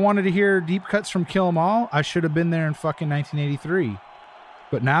 Like, if I wanted to hear deep cuts from Kill 'Em All, I should have been there in fucking 1983.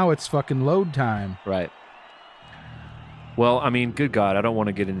 But now it's fucking load time. Right. Well, I mean, good God, I don't want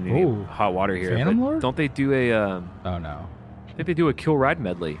to get into any hot water here. Phantom but Lord? Don't they do a? Oh no. I think they do a Kill Ride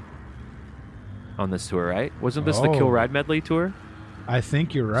medley on this tour, right? Wasn't this the Kill Ride medley tour? I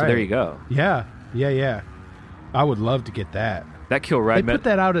think you're right. So there you go. Yeah. I would love to get that. That Kill Ride They put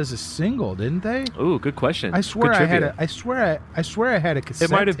that out as a single, didn't they? Ooh, good question. I swear good I had trivia. I swear I had a cassette.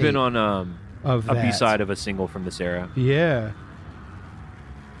 It might have been on of a that. B-side of a single from this era. Yeah.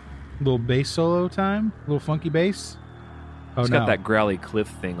 Little bass solo time, little funky bass. Oh, It's got that growly Cliff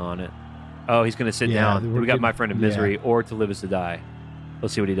thing on it. Oh, he's going to sit down. We got My Friend in Misery or To Live Is to Die.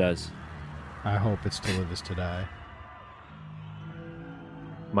 Let's see what he does. I hope it's To Live Is to Die.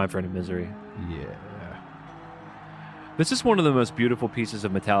 My Friend in Misery. Yeah. This is one of the most beautiful pieces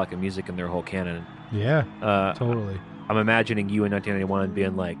of Metallica music in their whole canon. Yeah, totally. I'm imagining you in 1991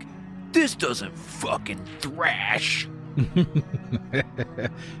 being like, this doesn't fucking thrash.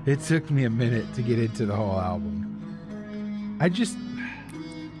 It took me a minute to get into the whole album.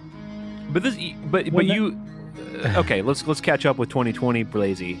 Okay, let's catch up with 2020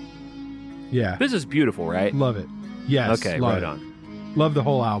 Blazy. Yeah. This is beautiful, right? Love it. Yes. Okay, love right it. on. Love the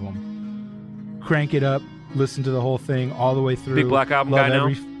whole album. Crank it up, listen to the whole thing all the way through. Big Black Album guy now?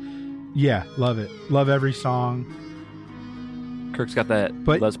 Yeah, love it. Love every song. Kirk's got that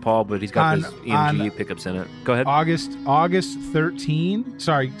Les Paul, but he's got those EMG pickups in it. Go ahead. August 13.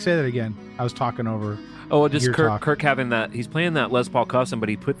 Sorry, say that again. I was talking over. Oh, well, just Kirk having that. He's playing that Les Paul custom, but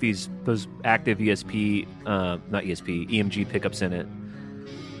he put those active EMG pickups in it.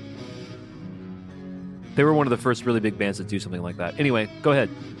 They were one of the first really big bands that do something like that. Anyway, go ahead.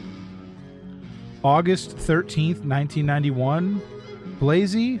 August 13th, 1991,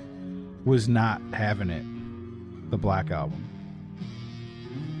 Blazy was not having it. The Black Album.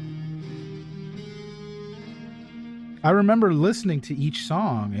 I remember listening to each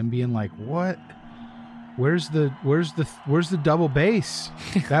song and being like, "What? Where's the double bass?"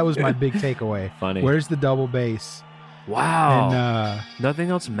 That was my big takeaway. Funny. Where's the double bass? Wow. And nothing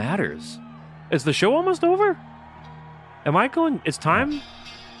else matters. Is the show almost over? Am I going? Is time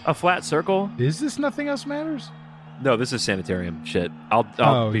a flat circle? Is this Nothing Else Matters? No, this is Sanitarium shit.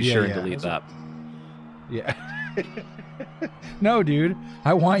 I'll be sure and delete that. Yeah. No, dude.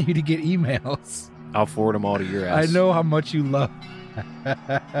 I want you to get emails. I'll forward them all to your ass. I know how much you love.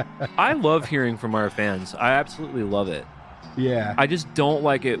 I love hearing from our fans. I absolutely love it. Yeah. I just don't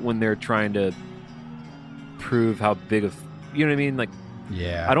like it when they're trying to prove how big of, you know what I mean? Like,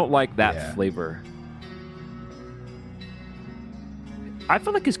 yeah. I don't like that flavor. I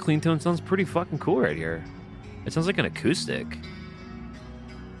feel like his clean tone sounds pretty fucking cool right here. It sounds like an acoustic.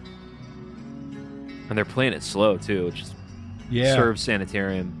 And they're playing it slow too, which is serves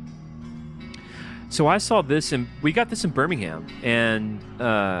Sanitarium. So I saw this, and we got this in Birmingham, and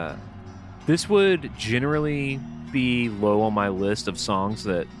this would generally be low on my list of songs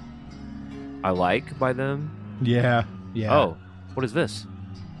that I like by them. Yeah. Oh, what is this?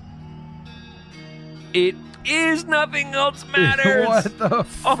 It is Nothing Else Matters. What the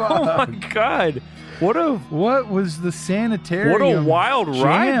fuck? Oh my god! What was the Sanitarium? What a wild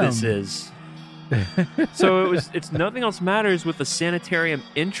ride jam. this is. So it's Nothing Else Matters with the Sanitarium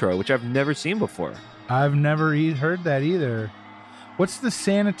intro, which I've never seen before. I've never heard that either. What's the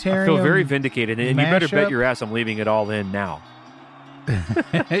Sanitarium? I feel very vindicated, and you better bet mashup? your ass I'm leaving it all in now.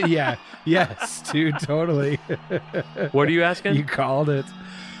 Yeah. Yes, dude, totally. What are you asking? You called it.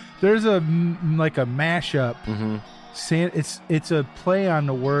 There's a mashup. Mm-hmm. It's a play on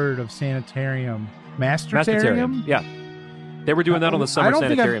the word of Sanitarium. Mastertarium? Yeah. They were doing that on the Summer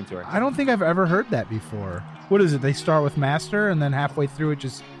Sanitarium tour. I don't think I've ever heard that before. What is it? They start with Master, and then halfway through it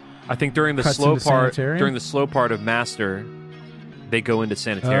just I think during the cuts slow into part Sanitarium? during the slow part of Master, they go into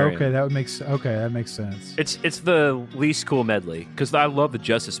Sanitarium. Okay, that makes sense. It's the least cool medley because I love the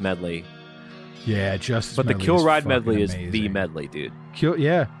Justice medley. Yeah, Justice. But the medley Kill is Ride fucking medley is amazing. the medley, dude.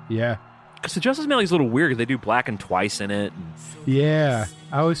 Yeah. Because the Justice Medley is a little weird because they do Blackened twice in it. Yeah,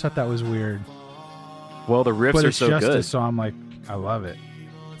 I always thought that was weird. Well, the riffs But are it's so Justice, good. so I'm like, I love it.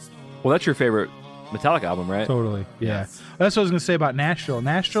 Well, that's your favorite Metallica album, right? Totally, yeah. That's what I was gonna say about Nashville.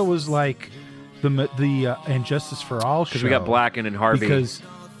 Nashville was like the And Justice for All show. Because we got Blackened and Harvey. Because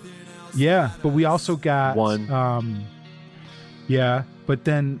but we also got One. But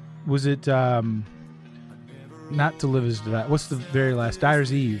then was it not To Live Is To Die? What's the very last?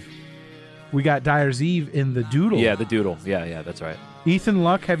 Dyer's Eve. We got Dyer's Eve in the Doodle. Yeah, the Doodle. Yeah, that's right. Ethan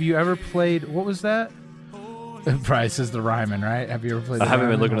Luck, have you ever played? What was that? Probably says the Ryman, right? Have you ever played? I haven't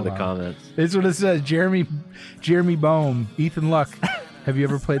Ryman? been looking at Hold the on. comments. It's what it says. Jeremy Bohm, Ethan Luck. Have you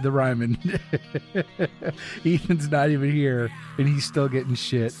ever played the Ryman? Ethan's not even here, and he's still getting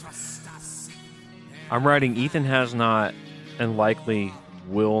shit. I'm writing Ethan has not and likely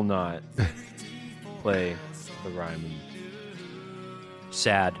will not play the Ryman.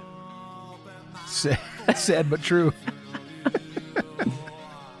 Sad. Sad but true.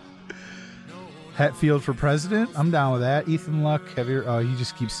 Hatfield for president? I'm down with that. Ethan Luck, have you? Oh, you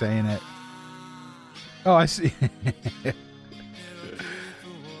just keep saying it. Oh, I see.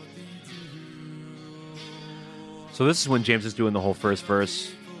 So this is when James is doing the whole first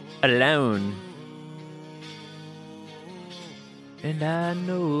verse alone. And I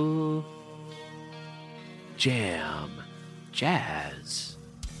know jazz.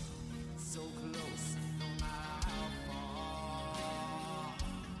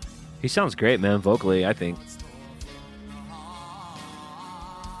 He sounds great, man, vocally, I think.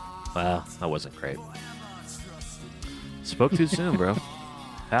 Well, that wasn't great. Spoke too soon, bro.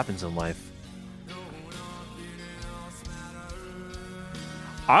 Happens in life.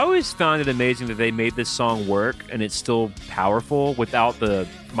 I always found it amazing that they made this song work and it's still powerful without the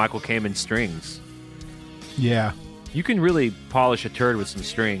Michael Kamen strings. Yeah. You can really polish a turd with some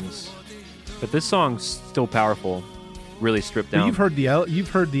strings, but this song's still powerful, really stripped down. But you've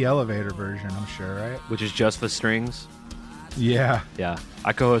heard the elevator version, I'm sure, right? Which is just the strings. Yeah. Yeah,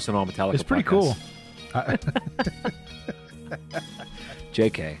 I co-host an all Metallica. It's pretty podcast. cool.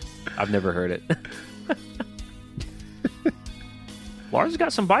 JK, I've never heard it. Lars has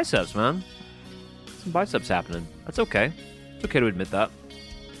got some biceps, man. Some biceps happening. That's okay. It's okay to admit that.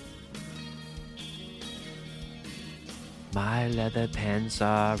 My leather pants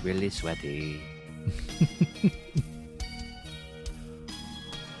are really sweaty.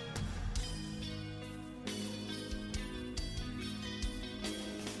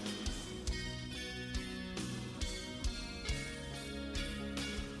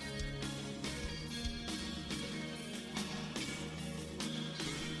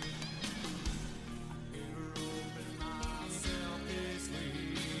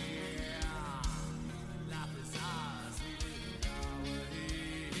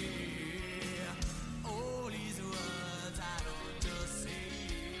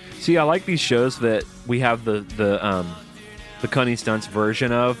 See, I like these shows that we have the Cunning Stunts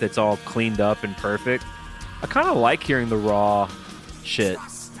version of that's all cleaned up and perfect. I kind of like hearing the raw shit.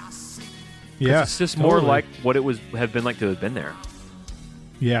 Yeah, it's just totally. more like what it would have been like to have been there.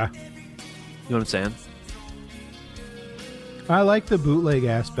 Yeah. You know what I'm saying? I like the bootleg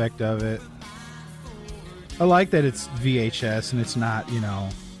aspect of it. I like that it's VHS and it's not,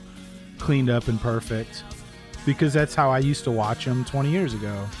 cleaned up and perfect. Because that's how I used to watch them 20 years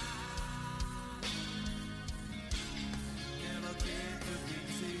ago.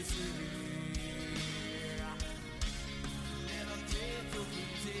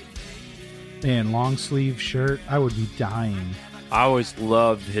 Man, long sleeve shirt, I would be dying. I always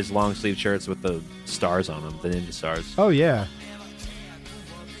loved his long sleeve shirts with the stars on them, the ninja stars. Oh, yeah.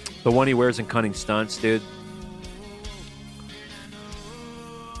 The one he wears in Cunning Stunts, dude.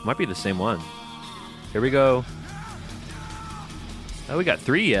 Might be the same one. Here we go. Oh, we got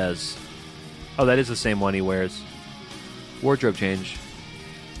 3 yes. Oh, that is the same one he wears. Wardrobe change.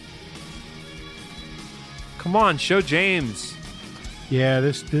 Come on, show James. Yeah,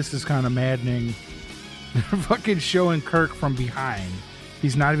 this is kind of maddening. They're fucking showing Kirk from behind.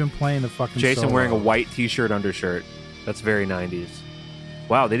 He's not even playing the fucking Jason solo. wearing a white t-shirt undershirt. That's very 90s.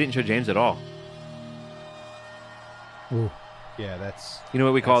 Wow, they didn't show James at all. Ooh. Yeah, that's... You know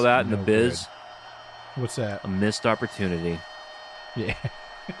what we call that in the no biz? good. What's that? A missed opportunity. Yeah.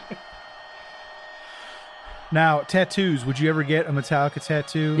 Now, tattoos. Would you ever get a Metallica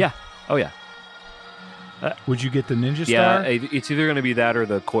tattoo? Yeah. Oh, yeah. Would you get the ninja Yeah, star? it's either going to be that or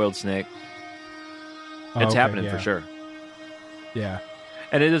the coiled snake. Oh, It's okay, happening yeah. for sure. Yeah.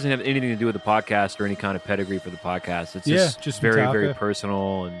 And it doesn't have anything to do with the podcast or any kind of pedigree for the podcast. It's just just very, Metallica. very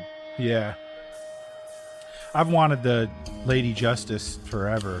personal. And Yeah. I've wanted the Lady Justice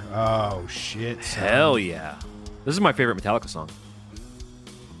forever. Oh shit! Son. Hell yeah! This is my favorite Metallica song.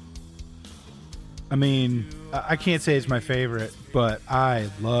 I mean, I can't say it's my favorite, but I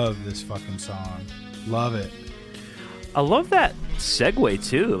love this fucking song. Love it. I love that segue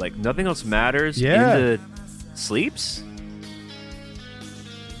too. Like Nothing Else Matters Yeah. into Sleeps.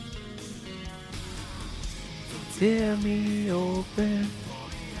 Tear me open.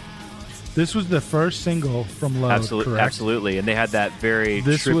 This was the first single from Load, correct? Absolutely, and they had that very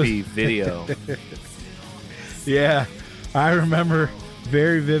This trippy video. Yeah, I remember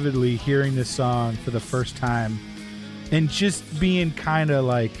very vividly hearing this song for the first time and just being kind of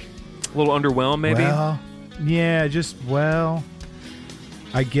like... A little underwhelmed, maybe? Well, yeah,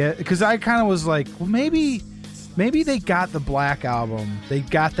 I get... Because I kind of was like, well, maybe they got the Black Album. They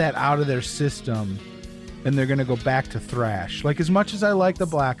got that out of their system, and they're going to go back to thrash. Like, as much as I like the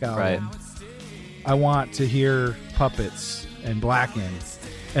Black Album... Right. I want to hear Puppets and Blacken.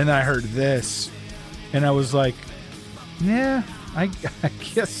 And then I heard this, and I was like, yeah, I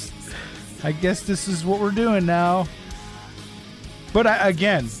guess this is what we're doing now. But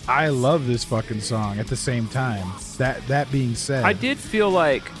I love this fucking song at the same time. That being said, I do feel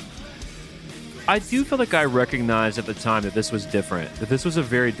like I recognized at the time that this was different. That this was a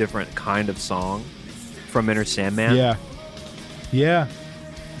very different kind of song from Enter Sandman. Yeah. Yeah.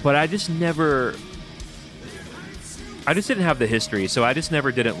 But I just didn't have the history, so I just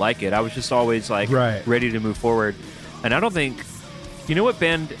never didn't like it. I was just always like ready to move forward. And I don't think, you know what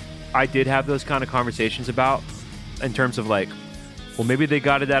band I did have those kind of conversations about in terms of like, well, maybe they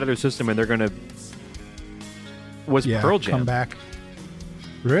got it out of their system and they're going to, was Pearl Jam. Come back.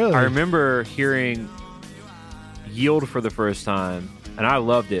 Really? I remember hearing Yield for the first time, and I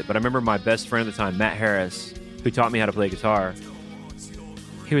loved it. But I remember my best friend at the time, Matt Harris, who taught me how to play guitar.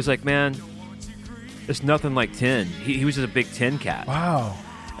 He was like, man, it's nothing like 10. He was just a big 10 cat. Wow.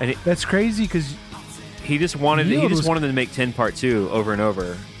 And that's crazy because he just wanted wanted to make 10 Part 2 over and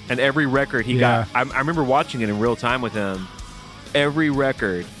over. And every record he got, I remember watching it in real time with him. Every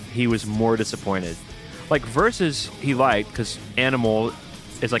record, he was more disappointed. Like Versus, he liked because Animal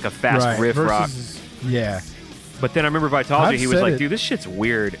is like a fast riff rock. Yeah. But then I remember Vitology, he was like, dude, this shit's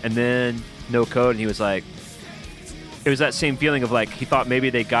weird. And then No Code, and he was like, it was that same feeling of like, he thought maybe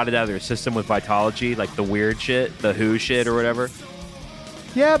they got it out of their system with Vitology, like the weird shit, the Who shit or whatever.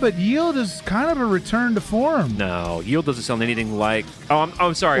 Yeah, but Yield is kind of a return to form. No, Yield doesn't sound anything like... Oh,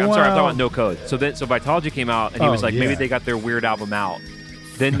 I'm sorry. I'm sorry. I'm talking about No Code. So Vitology came out, and he was like, maybe they got their weird album out.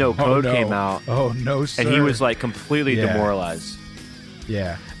 Then No Code came out. Oh, no, sir. And he was like completely demoralized.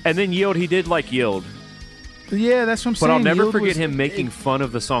 Yeah. And then Yield, he did like Yield. Yeah, that's what I'm saying. But I'll never Yield forget him making fun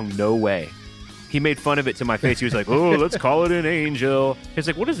of the song No Way. He made fun of it to my face. He was like, oh, let's call it an angel. He's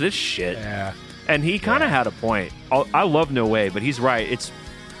like, what is this shit? Yeah. And he kind of had a point. I love No Way, but he's right.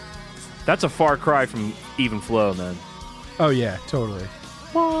 That's a far cry from Even Flow, man. Oh, yeah, totally.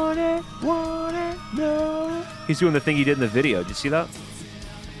 Want it, no. He's doing the thing he did in the video. Did you see that?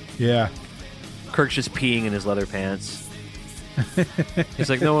 Yeah. Kirk's just peeing in his leather pants. He's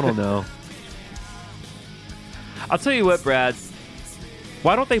like, no one will know. I'll tell you what, Brad.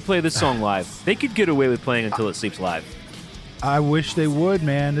 Why don't they play this song live? They could get away with playing Until It Sleeps live. I wish they would,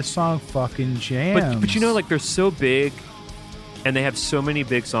 man. This song fucking jams. But you know, like, they're so big, and they have so many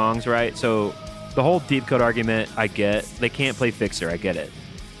big songs, right? So the whole Deep Cut argument, I get. They can't play Fixer, I get it.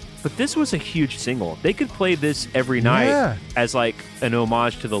 But this was a huge single. They could play this every night as, like, an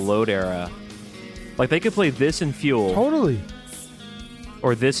homage to the Load era. Like, they could play this in Fuel. Totally.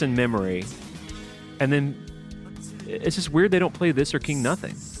 Or this in Memory. And then it's just weird they don't play this or King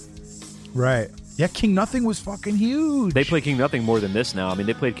Nothing. Right. Yeah, King Nothing was fucking huge. They play King Nothing more than this now. I mean,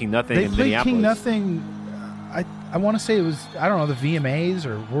 they played King Nothing in Minneapolis. They played King Nothing, I want to say it was, I don't know, the VMAs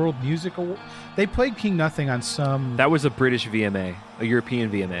or World Music Award. They played King Nothing on some... That was a British VMA, a European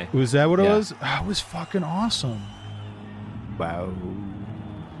VMA. Was that what it was? Oh, it was fucking awesome. Wow.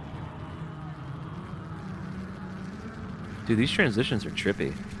 Dude, these transitions are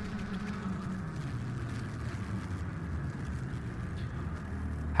trippy.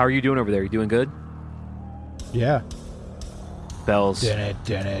 How are you doing over there? You doing good? Yeah. Bells. Yeah.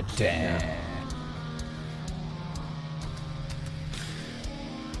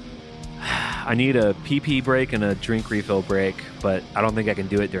 I need a pee break and a drink refill break, but I don't think I can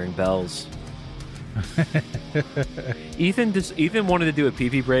do it during Bells. Ethan wanted to do a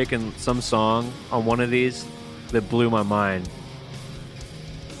pee break and some song on one of these that blew my mind.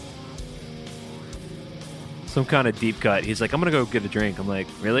 Some kind of deep cut. He's like, I'm going to go get a drink. I'm like,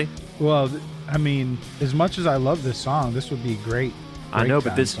 really? Well, I mean, as much as I love this song, this would be great. I know,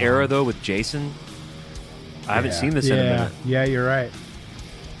 but this era, though, with Jason, I haven't seen this in a minute. Yeah, you're right.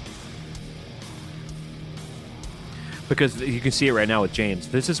 Because you can see it right now with James.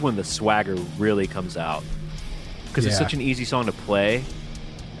 This is when the swagger really comes out. Because it's such an easy song to play,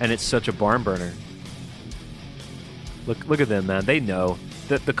 and it's such a barn burner. Look at them, man. They know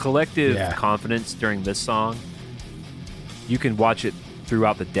that the collective confidence during this song. You can watch it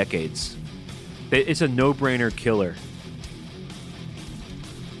throughout the decades. It's a no-brainer killer.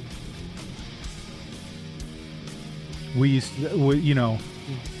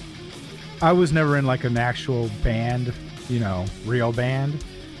 I was never in like an actual band, real band,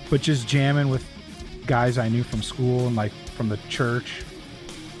 but just jamming with guys I knew from school and like from the church.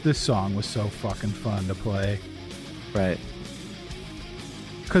 This song was so fucking fun to play. Right.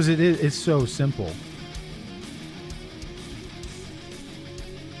 Because it's so simple.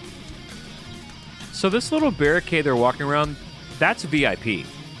 So this little barricade they're walking around, that's VIP.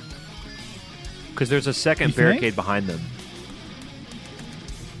 Because there's a second barricade behind them.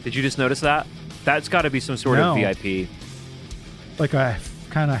 Did you just notice that? That's got to be some sort of VIP. Like a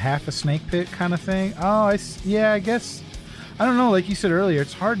kind of half a snake pit kind of thing? Oh, I guess. I don't know. Like you said earlier,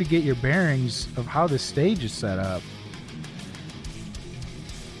 it's hard to get your bearings of how this stage is set up.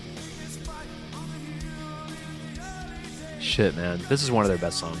 Shit, man. This is one of their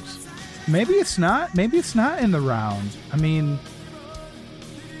best songs. Maybe it's not. Maybe it's not in the round. I mean...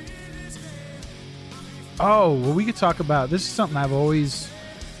 Oh, well, we could talk about... This is something I've always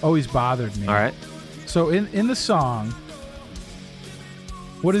bothered me. All right. So in the song,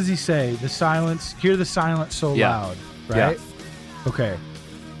 what does he say? The silence... Hear the silence so loud, right? Yeah. Okay.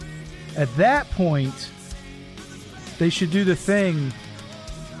 At that point, they should do the thing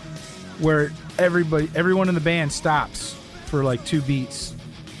where everyone in the band stops for like 2 beats.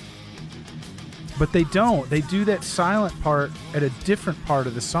 But they don't. They do that silent part at a different part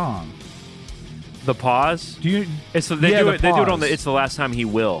of the song. The pause? Do you? They do it on the. It's the last time he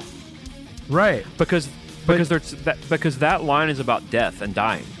will. Right. Because that line is about death and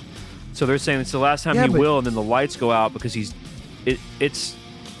dying. So they're saying it's the last time he will, and then the lights go out because it's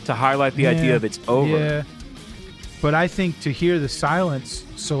to highlight the idea of it's over. Yeah. But I think to hear the silence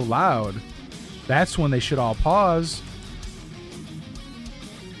so loud, that's when they should all pause.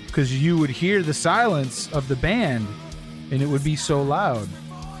 Because you would hear the silence of the band, and it would be so loud.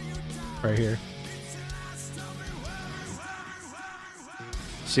 Right here.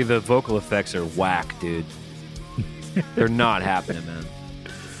 See, the vocal effects are whack, dude. They're not happening, man.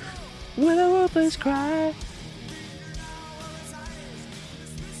 Will the wolves cry?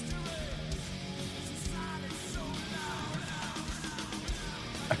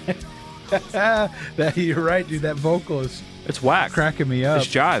 That you're right, dude. That vocal is it's whack. Cracking me up. It's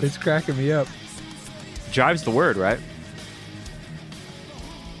jive. It's cracking me up. Jive's the word, right?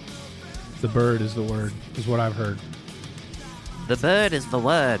 The bird is the word, is what I've heard. The bird is the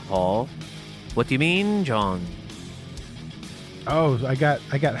word, Paul. What do you mean, John? Oh, I got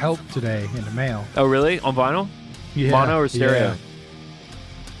help today in the mail. Oh, really? On vinyl? Yeah. Mono or stereo?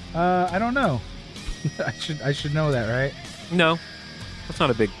 Yeah. I don't know. I should know that, right? No. That's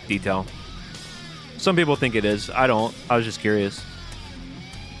not a big detail. Some people think it is. I don't. I was just curious.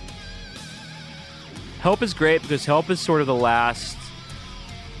 Help is great because Help is sort of the last...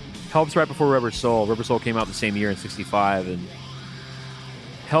 Help's right before Rubber Soul. Rubber Soul came out the same year in 65, and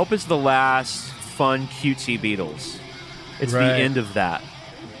Help is the last fun, cutesy Beatles. It's the end of that.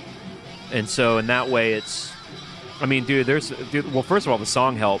 And so in that way, it's... I mean, dude, well, first of all, the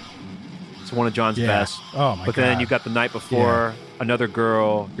song Help is one of John's best. Oh, my God. But then you've got The Night Before, Another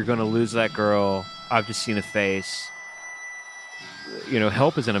Girl, You're Gonna Lose That Girl, I've Just Seen a Face.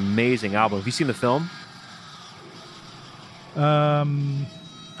 Help is an amazing album. Have you seen the film? I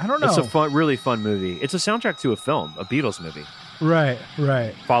don't know. It's a really fun movie. It's a soundtrack to a film, a Beatles movie. Right.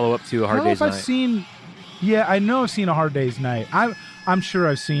 Follow up to A Hard Day's Night. I know I've seen A Hard Day's Night. I'm sure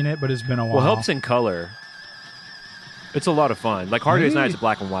I've seen it, but it's been a while. Well, Help's in color. It's a lot of fun. Like Hard Day's Night is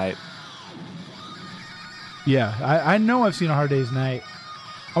black and white. Yeah, I know I've seen A Hard Day's Night.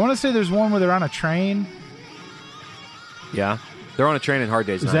 I want to say there's one where they're on a train. Yeah, they're on a train in Hard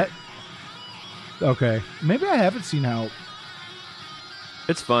Day's Night. Is that... Okay. Maybe I haven't seen Help.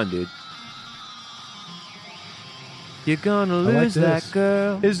 It's fun, dude. You're gonna lose that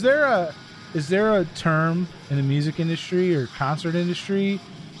girl. Is there a term in the music industry or concert industry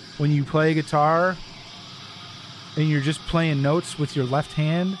when you play guitar and you're just playing notes with your left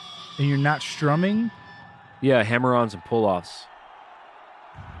hand and you're not strumming? Yeah, hammer-ons and pull-offs.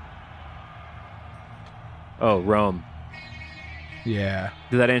 Oh, Rome. Yeah.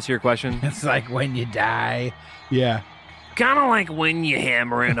 Did that answer your question? It's like when you die. Yeah. Kind of like when you're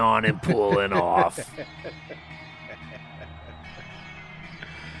hammering on and pulling off.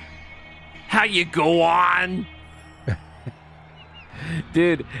 How you go on?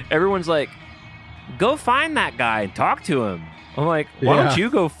 Dude, everyone's like, go find that guy and talk to him. I'm like, why don't you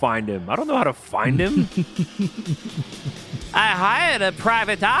go find him? I don't know how to find him. I hired a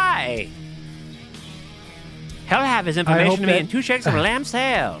private eye. He'll have his information to me in 2 shakes of a lamb's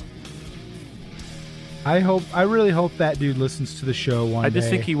tail. I really hope that dude listens to the show one day. I just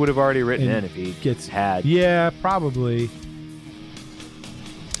think he would have already written in if he had. Yeah, probably.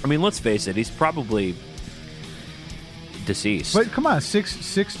 I mean, let's face it, he's probably deceased. But come on,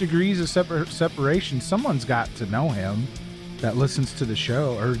 six degrees of separation. Someone's got to know him that listens to the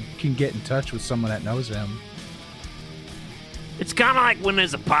show or can get in touch with someone that knows him. It's kind of like when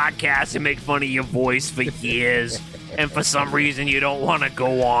there's a podcast and make fun of your voice for years, and for some reason you don't want to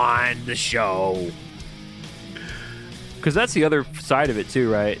go on the show. Because that's the other side of it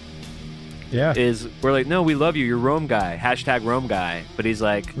too, right? Yeah. Is we're like, no, we love you. You're Rome guy. # Rome guy. But he's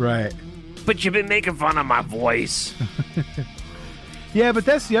like, right. But you've been making fun of my voice. Yeah, but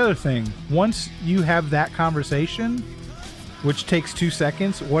that's the other thing. Once you have that conversation, which takes 2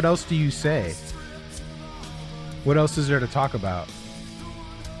 seconds, what else do you say? What else is there to talk about?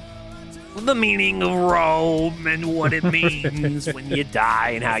 The meaning of Rome and what it means when you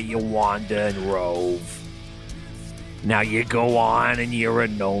die and how you wander and rove. Now you go on and you're a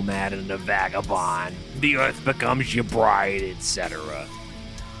nomad and a vagabond. The earth becomes your bride, etc.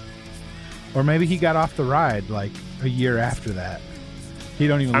 Or maybe he got off the ride like a year after that. He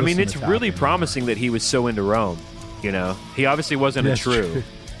don't even. I mean, listen it's to really anymore. promising that he was so into Rome. You know, he obviously wasn't That's a true.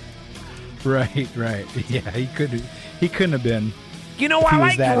 Right. Yeah, he couldn't have been. You know, He I was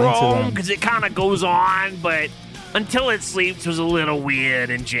like that into Rome them. because it kind of goes on, but Until It Sleeps was a little weird,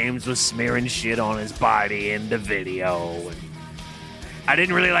 and James was smearing shit on his body in the video. And I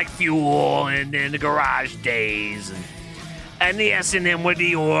didn't really like Fuel and the Garage Days, and the S&M with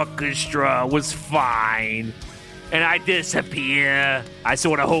the orchestra was fine. And I Disappear. I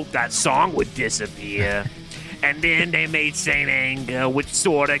sort of hoped that song would disappear. And then they made Saint Anger, which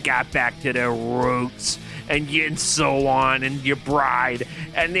sort of got back to their roots, and so on, and Your Bride.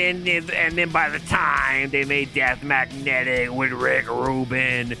 And then by the time they made Death Magnetic with Rick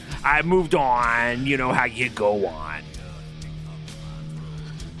Rubin, I moved on. You know how you go on.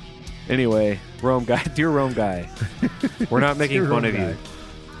 Anyway, Rome guy, dear Rome guy, we're not making fun of you.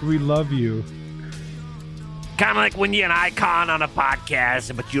 We love you. Kind of like when you're an icon on a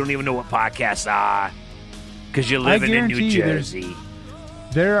podcast, but you don't even know what podcasts are because you're living in New Jersey.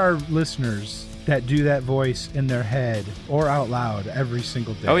 There are listeners that do that voice in their head or out loud every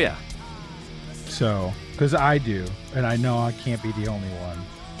single day. Oh, yeah. So, because I do, and I know I can't be the only one.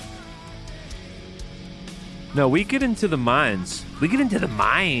 No, we get into the minds. We get into the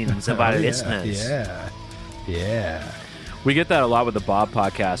minds of our listeners. Yeah. We get that a lot with the Bob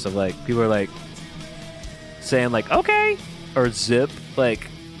podcast of like, people are like saying like, okay, or zip, like,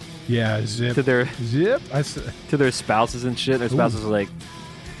 yeah, zip. to their Zip? to their spouses and shit. Their spouses are like,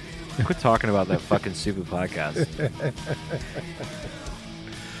 quit talking about that fucking stupid podcast.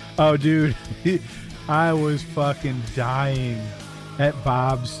 Oh, dude. I was fucking dying at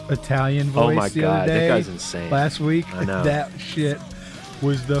Bob's Italian voice Oh my the God, other day. that guy's insane. Last week. I know. That shit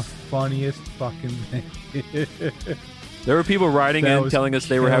was the funniest fucking thing. There were people writing That in was telling us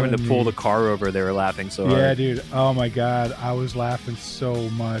they were having to killing pull me. the car over. They were laughing so Yeah, hard. dude. Oh my God. I was laughing so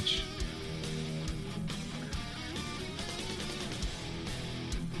much.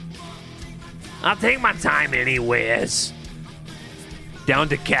 I'll take my time anyways. Down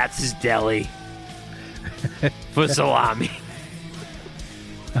to Katz's Deli for salami.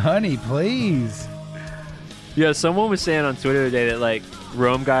 Honey, please. Yeah, someone was saying on Twitter today that like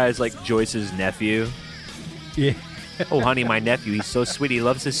Rome guy is like Joyce's nephew. Yeah. Oh, honey, my nephew, he's so sweet. He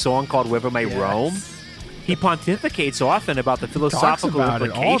loves his song called Wherever May Roam. He pontificates often about the philosophical about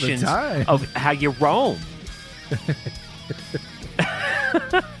it all the implications time. of how you roam.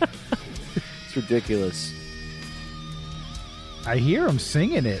 It's ridiculous. I hear him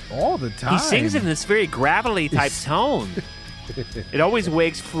singing it all the time. He sings it in this very gravelly type tone. It always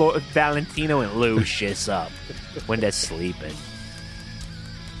wakes Valentino and Lucius up when they're sleeping.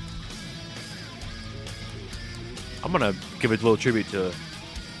 I'm going to give a little tribute to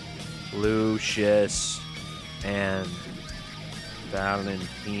Lucius and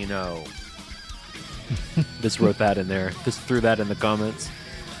Valentino. Just wrote that in there. Just threw that in the comments.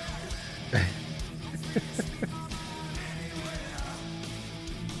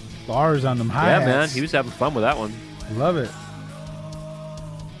 Bars on them hi-hats. Yeah, man. He was having fun with that one. Love it.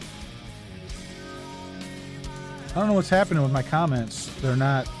 I don't know what's happening with my comments. They're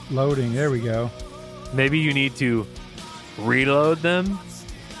not loading. There we go. Maybe you need to reload them.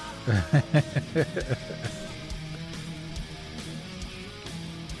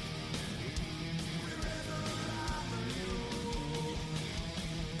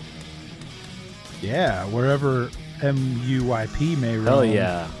 Yeah, wherever MUYP may roam. Hell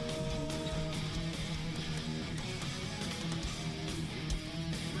yeah.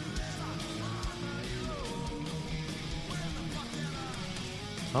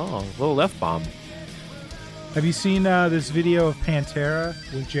 Oh, little left bomb. Have you seen this video of Pantera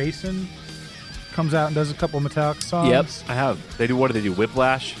with Jason? Comes out and does a couple Metallica songs. Yep, I have. They do, what do they do?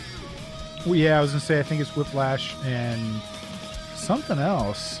 Whiplash? Well, yeah, I was going to say, I think it's Whiplash and something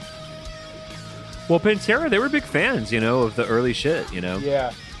else. Well, Pantera, they were big fans, of the early shit,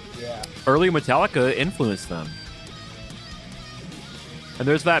 Yeah. Early Metallica influenced them. And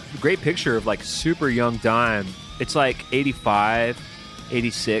there's that great picture of, like, super young Dime. It's like 85,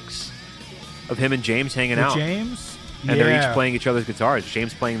 86 of him and James hanging out. James? And they're each playing each other's guitars.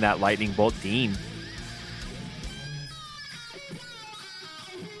 James playing that Lightning Bolt Dean.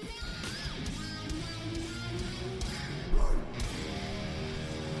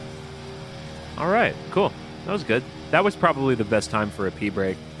 All right, cool. That was good. That was probably the best time for a pee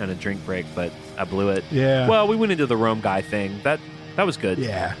break and a drink break, but I blew it. Yeah. Well, we went into the Rome guy thing. That was good.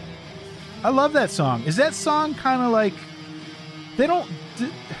 Yeah. I love that song. Is that song kind of like they don't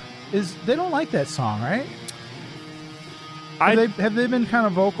like that song, right? Have they been kind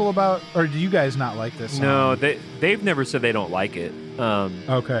of vocal about, or do you guys not like this song? No, they've never said they don't like it.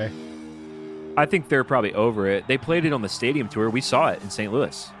 Okay. I think they're probably over it. They played it on the stadium tour. We saw it in St.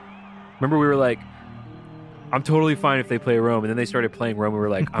 Louis. Remember, we were like, I'm totally fine if they play Rome. And then they started playing Rome. We were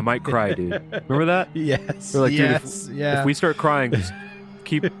like, I might cry, dude. Remember that? Yes. We're like, yes. Dude, if we start crying, just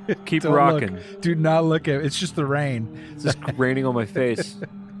keep rocking. Do not look at it. It's just the rain. It's just raining on my face.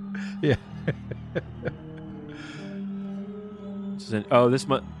 Yeah.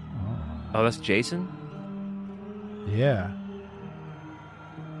 That's Jason? Yeah.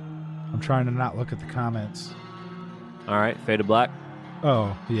 I'm trying to not look at the comments. All right, Fade to Black.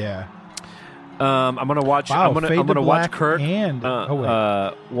 Oh, yeah. I'm gonna watch. Wow, I'm gonna watch Kirk and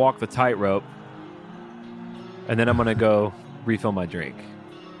walk the tightrope, and then I'm gonna go refill my drink.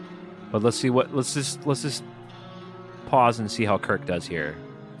 But let's see what. Let's just pause and see how Kirk does here.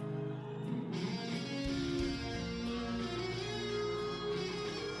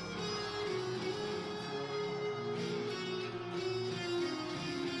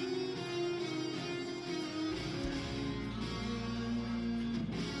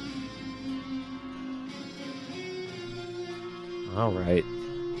 All right.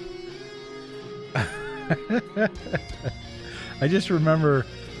 I just remember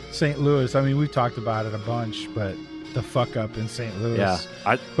St. Louis. I mean, we've talked about it a bunch, but the fuck up in St. Louis. Yeah.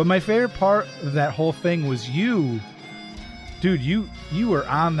 But my favorite part of that whole thing was you. Dude, you were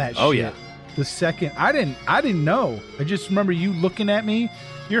on that shit. Oh, yeah. The second I didn't know. I just remember you looking at me,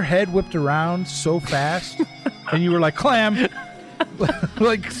 your head whipped around so fast, and you were like, "Clam,"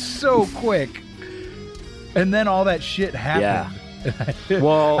 like so quick. And then all that shit happened. Yeah.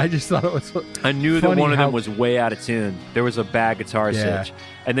 Well, I just thought it was. I knew that one of them was way out of tune. There was a bad guitar stitch,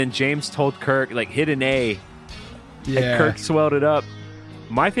 and then James told Kirk, like, hit an A, and Kirk swelled it up.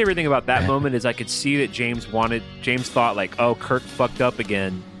 My favorite thing about that moment is I could see that James thought, like, oh, Kirk fucked up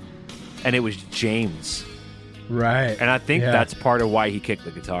again, and it was James, right? And I think that's part of why he kicked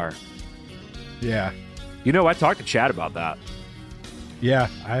the guitar. Yeah, I talked to Chad about that. Yeah,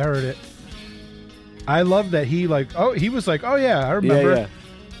 I heard it. I love that he was like, oh yeah, I remember. Yeah.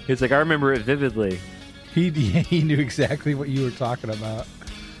 He's like, I remember it vividly. He knew exactly what you were talking about.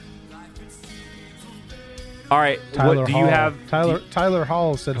 All right, Tyler what do Hall. you have? Tyler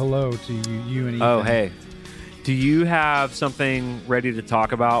Hall said hello to you and Ethan. Oh, hey. Do you have something ready to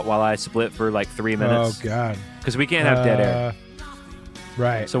talk about while I split for like 3 minutes? Oh God, because we can't have dead air.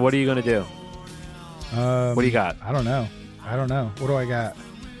 Right. So what are you going to do? What do you got? I don't know. What do I got?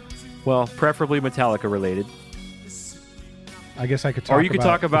 Well, preferably Metallica related. I guess I could talk. Or you could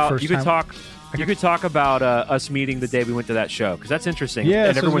talk about. You could talk about us meeting the day we went to that show, because that's interesting. Yeah,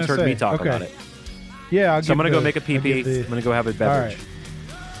 and everyone's heard me talk about it. Yeah, so I'm gonna go make a pee-pee. I'm gonna go have a beverage.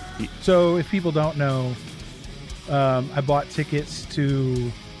 All right. So if people don't know, I bought tickets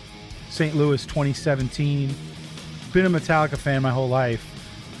to St. Louis 2017. Been a Metallica fan my whole life,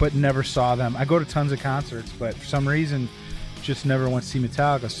 but never saw them. I go to tons of concerts, but for some reason, just never went to see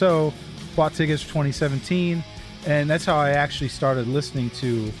Metallica. So bought tickets for 2017, and that's how I actually started listening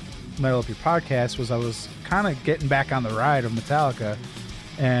to Metal Up Your Podcast. Was I was kind of getting back on the ride of Metallica,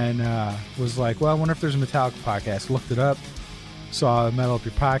 and was like, well, I wonder if there's a Metallica podcast. Looked it up, saw a Metal Up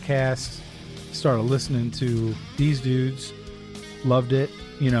Your Podcast, started listening to these dudes, loved it.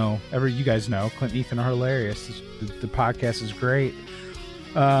 You guys know Clint and Ethan are hilarious. The podcast is great.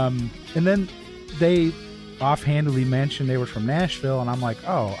 And then they offhandedly mentioned they were from Nashville, and I'm like,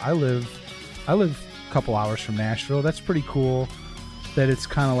 oh, I live a couple hours from Nashville. That's pretty cool that it's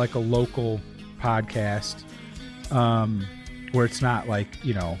kind of like a local podcast, where it's not like,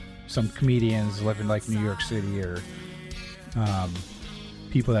 some comedians live in like New York City or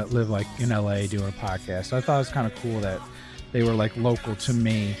people that live like in LA doing a podcast. So I thought it was kind of cool that they were like local to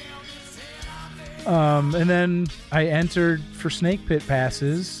me. And then I entered for Snake Pit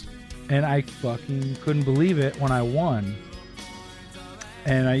passes, and I fucking couldn't believe it when I won.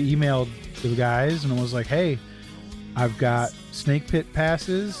 And I emailed the guys and was like, hey, I've got Snake Pit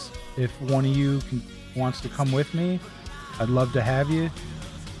passes. If one of you wants to come with me, I'd love to have you.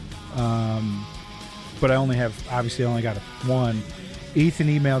 But I only got one. Ethan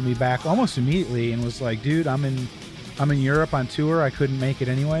emailed me back almost immediately and was like, dude, I'm in Europe on tour. I couldn't make it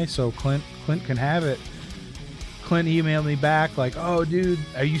anyway, so Clint can have it. Clint emailed me back like, oh, dude,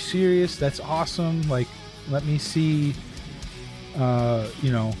 are you serious? That's awesome. Like, let me see,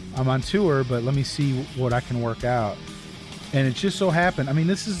 I'm on tour, but let me see what I can work out. And it just so happened,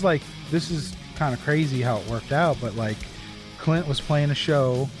 this is kind of crazy how it worked out, but like Clint was playing a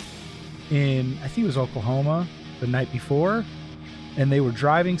show in, I think it was Oklahoma the night before, and they were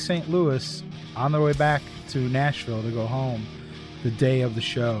driving St. Louis on their way back to Nashville to go home the day of the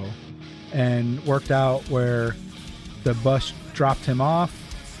show, and worked out where the bus dropped him off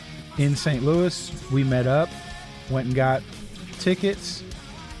in St. Louis. We met up, went and got tickets,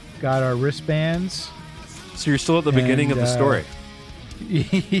 got our wristbands. So you're still at the beginning of the story.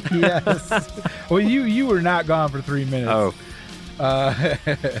 Yes. Well, you were not gone for 3 minutes. Oh.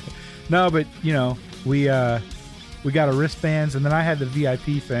 No, but we got our wristbands, and then I had the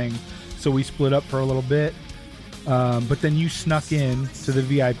VIP thing, so we split up for a little bit. But then you snuck in to the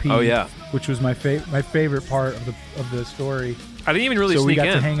VIP. Oh yeah, which was my favorite part of the story. I didn't even really so sneak in. We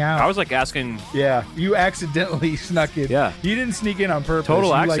got to hang out. I was like asking. Yeah, you accidentally snuck in. Yeah, you didn't sneak in on purpose. Total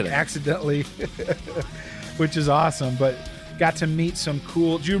you accident. Like accidentally, which is awesome. But got to meet some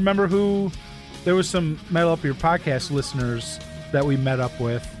cool. Do you remember who? There was some Metal Up Your Podcast listeners that we met up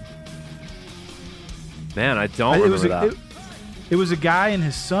with. Man, I don't remember that. It was a guy and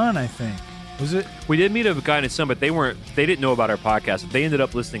his son, I think. Was it? We did meet a guy and his son, but they didn't know about our podcast. They ended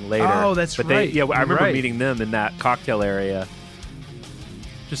up listening later. Oh, that's right. I remember meeting them in that cocktail area.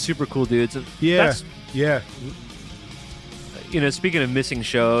 Just super cool dudes. And yeah. Speaking of missing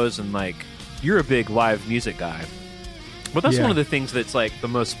shows, and like, you're a big live music guy. But that's one of the things that's like the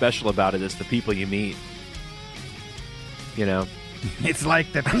most special about it is the people you meet. It's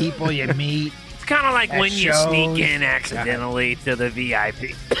like the people you meet. It's kind of like when you shows. Sneak in accidentally to the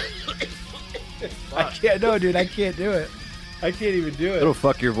VIP. I can't. No, dude, I can't do it. I can't even do it. It'll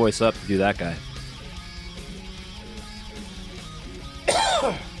fuck your voice up to do that guy.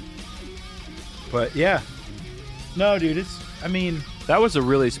 But yeah, no, dude, that was a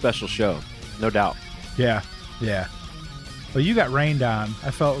really special show, no doubt. Yeah. Well, you got rained on.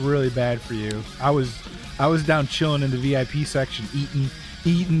 I felt really bad for you. I was down chilling in the VIP section,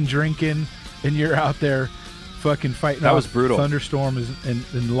 eating, drinking, and you're out there fucking fighting. That was brutal. Thunderstorm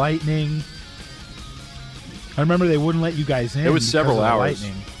and lightning. I remember they wouldn't let you guys in. It was several hours.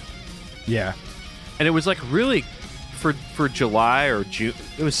 Lightning. Yeah, and it was like really for July or June.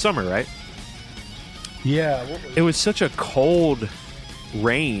 It was summer, right? Yeah. It was such a cold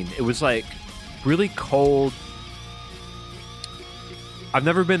rain. It was like really cold. I've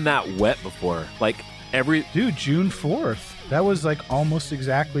never been that wet before. Like June 4th. That was like almost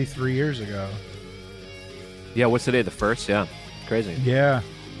exactly 3 years ago. Yeah, what's today? The 1st? Yeah. Crazy. Yeah.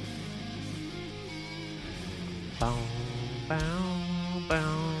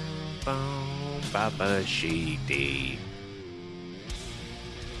 Baba Sheedy.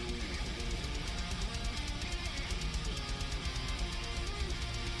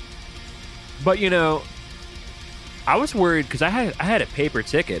 But I was worried because I had a paper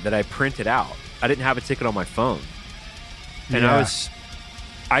ticket that I printed out. I didn't have a ticket on my phone, and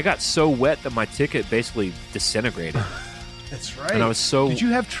I got so wet that my ticket basically disintegrated. That's right. And I was so. Did you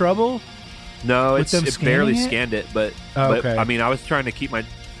have trouble? No, it barely scanned it, but okay. I was trying to keep my.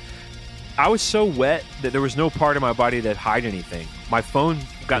 I was so wet that there was no part of my body that hide anything. My phone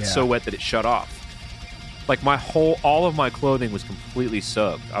got so wet that it shut off. Like all of my clothing was completely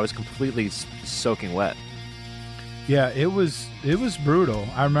soaked. I was completely soaking wet. Yeah, it was brutal.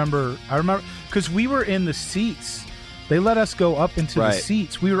 I remember because we were in the seats They let us go up into the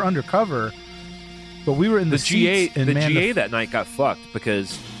seats. We were undercover, but we were in the seats. And the GA that night got fucked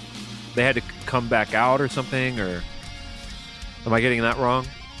because they had to come back out or something. Or am I getting that wrong?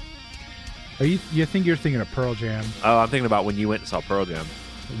 You think you're thinking of Pearl Jam? Oh, I'm thinking about when you went and saw Pearl Jam.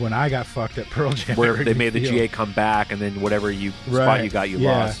 When I got fucked at Pearl Jam, where they made the GA come back, and then whatever spot you got, you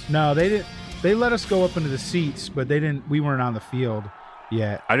lost. No, they didn't. They let us go up into the seats, but they didn't. We weren't on the field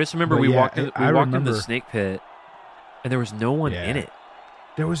yet. I just remember we walked in the snake pit, and there was no one in it.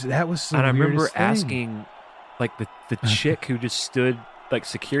 That was some and I remember weirdest thing. asking, like the chick who just stood, like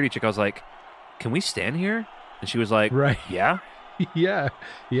security chick. I was like, "Can we stand here?" And she was like, "Right, yeah." Yeah,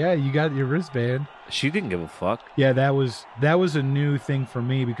 you got your wristband. She didn't give a fuck. Yeah, that was a new thing for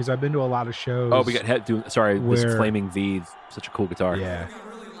me because I've been to a lot of shows. Oh, we got this Flaming V, such a cool guitar. Yeah.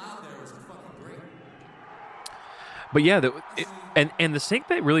 But yeah, and the snake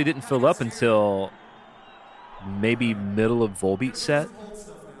pit really didn't fill up until maybe middle of Volbeat set.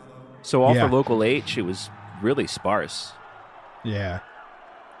 So all for Local H, it was really sparse. Yeah.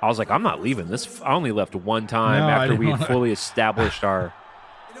 I was like, I'm not leaving this. I only left one time after we had fully established our...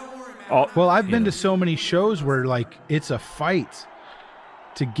 Well, I've been to so many shows where, like, it's a fight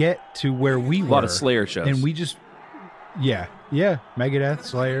to get to where we were. A lot of Slayer shows. And we just... Yeah. Megadeth,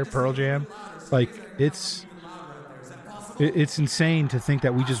 Slayer, Pearl Jam. Like, it's insane to think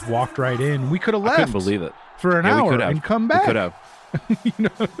that we just walked right in. We could have left. I couldn't believe it. For an hour and come back. We could have. You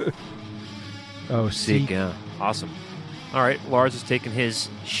know? Oh, sick. Yeah. Awesome. All right, Lars is taking his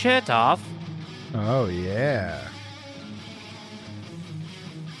shirt off. Oh, yeah.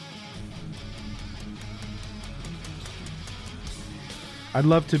 I'd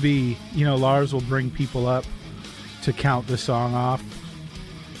love to be, Lars will bring people up to count the song off.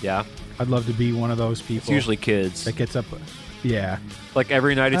 Yeah. I'd love to be one of those people. It's usually kids. That gets up. Yeah. Like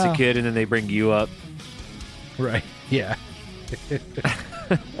every night it's a kid and then they bring you up. Right. Yeah.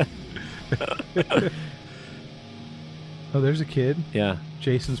 Oh, there's a kid. Yeah.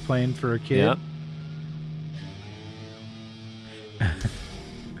 Jason's playing for a kid. Yeah.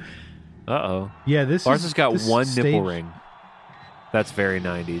 Uh-oh. Yeah, Lars has got one nipple ring. That's very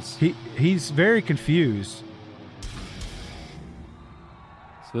 90s. He's very confused.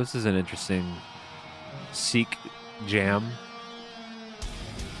 So this is an interesting Seek jam.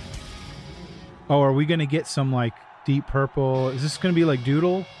 Oh, are we going to get some, like, Deep Purple? Is this going to be, like,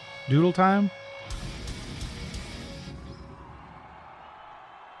 Doodle time?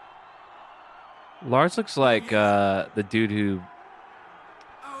 Lars looks like the dude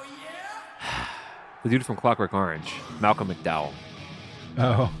the dude from Clockwork Orange, Malcolm McDowell.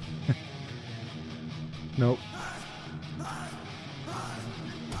 Oh. Nope.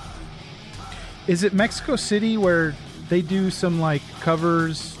 Is it Mexico City where they do some like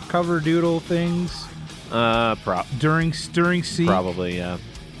cover doodle things? During Seek? Probably, yeah.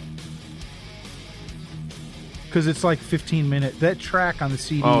 Because it's like 15 minutes. That track on the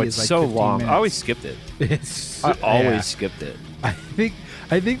CD is like so 15 long. minutes. I always skipped it. I always skipped it. I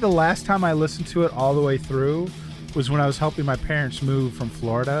think the last time I listened to it all the way through was when I was helping my parents move from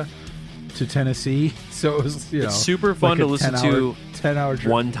Florida to Tennessee. So it was, it's super fun to listen to 10-hour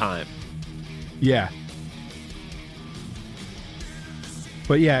drive. One time. Yeah.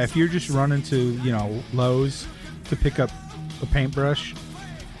 But yeah, if you're just running to, Lowe's to pick up a paintbrush,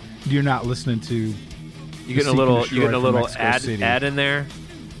 you're not listening to... You getting a little ad in there?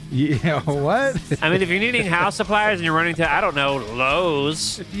 Yeah, what? I mean, if you're needing house supplies and you're running to, I don't know,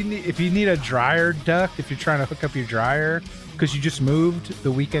 Lowe's. If you need a dryer duct, if you're trying to hook up your dryer because you just moved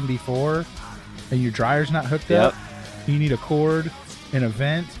the weekend before and your dryer's not hooked up, you need a cord and a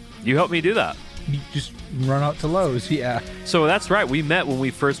vent. You helped me do that. You just run out to Lowe's, yeah. So that's right. We met when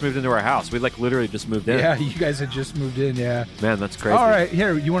we first moved into our house. We literally just moved in. Yeah, you guys had just moved in, yeah. Man, that's crazy. All right,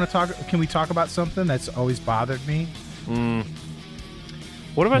 here, you want to talk? Can we talk about something that's always bothered me?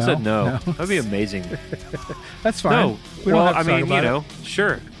 What if I said no? That'd be amazing. That's fine. No.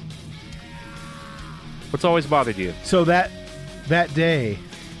 Sure. What's always bothered you? So that day,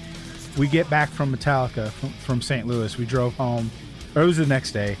 we get back from Metallica from St. Louis. We drove home. Or it was the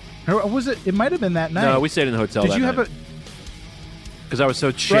next day. Or was it? It might have been that night. No, we stayed in the hotel. Did you have because I was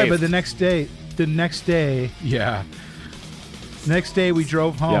so chafed. Right, but the next day, yeah. Next day we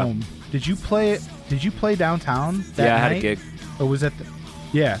drove home. Yeah. Did you play downtown that night? I had a gig. Or was that?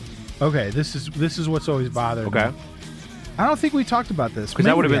 Yeah. Okay. This is what's always bothered me. I don't think we talked about this because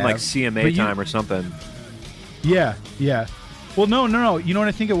that would have been like CMA time or something. Yeah. Well, no. You know what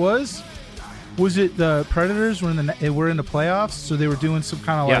I think it was? Was it the Predators were in the playoffs, so they were doing some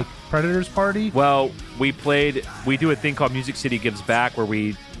kind of like Predators party? Well, we do a thing called Music City Gives Back where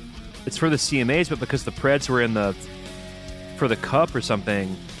it's for the CMAs, but because the Preds were in the for the Cup or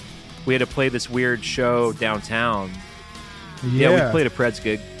something, we had to play this weird show downtown. Yeah, we played a Preds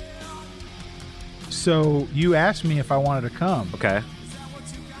gig. So you asked me if I wanted to come. Okay.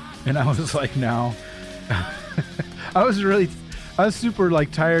 And I was like, no. I was super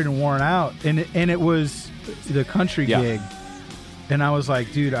like tired and worn out, and it was the country gig, and I was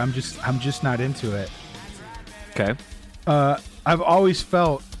like, dude, I'm just not into it. Okay. I've always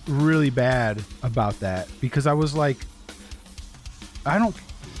felt really bad about that because I was like, I don't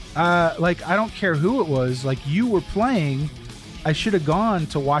care who it was. Like, you were playing, I should have gone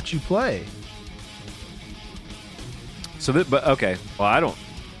to watch you play. So, but okay. Well, I don't.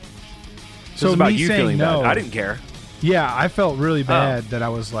 So it's about you saying feeling no, bad. I didn't care. Yeah, I felt really bad that I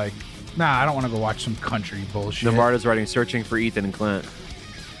was like, nah, I don't want to go watch some country bullshit. Navardo's writing "Searching for Ethan and Clint."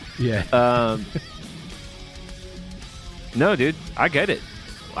 Yeah. No, dude, I get it.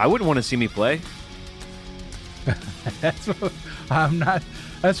 I wouldn't want to see me play. That's what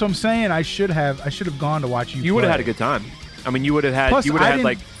I'm saying. I should have gone to watch you. You would have had a good time. I mean, you would have had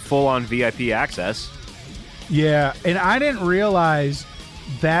like full on VIP access. Yeah, and I didn't realize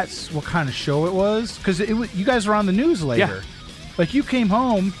that's what kind of show it was because you guys were on the news later. Yeah. Like, you came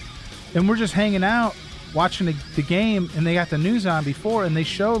home and we're just hanging out watching the game, and they got the news on before, and they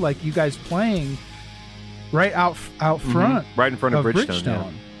show like you guys playing right out front, right in front of Bridgestone. Yeah.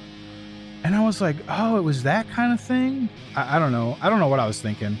 And I was like, oh, it was that kind of thing. I don't know. I don't know what I was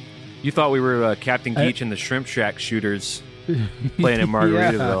thinking. You thought we were Captain Geach and the Shrimp Shack shooters playing at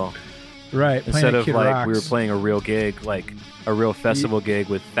Margaritaville. Yeah. Right. Instead of Kid like Rocks. we were playing a real gig, like a real festival gig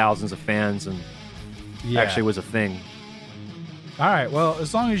with thousands of fans, and actually was a thing. All right. Well,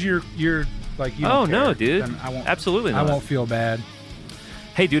 as long as you're like, you don't care, no, dude. then I won't, absolutely not. I won't feel bad.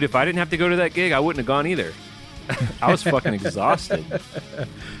 Hey, dude, if I didn't have to go to that gig, I wouldn't have gone either. I was fucking exhausted.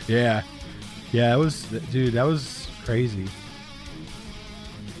 Yeah. Yeah, that was crazy.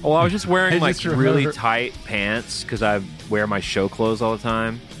 Well, I was just wearing like really tight pants because I wear my show clothes all the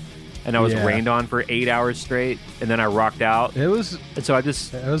time. And I was rained on for 8 hours straight, and then I rocked out. It was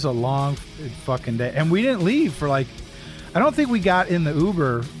a long fucking day. And we didn't leave for like, I don't think we got in the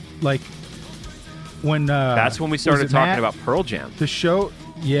Uber like when that's when we started talking about Pearl Jam. The show,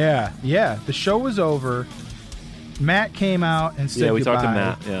 the show was over. Matt came out and said we goodbye. talked to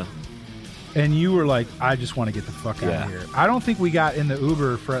Matt, yeah. And you were like, I just want to get the fuck out of here. I don't think we got in the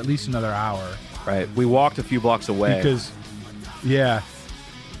Uber for at least another hour. Right. We walked a few blocks away. Because,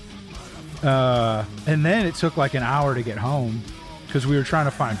 and then it took like an hour to get home because we were trying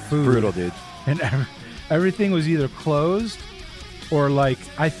to find food. Brutal, dude. And everything was either closed or like,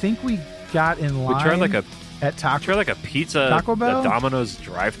 I think we got in line. We tried like a pizza, Taco Bell? a Domino's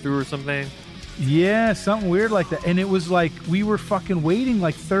drive-thru or something. Yeah, something weird like that. And it was like we were fucking waiting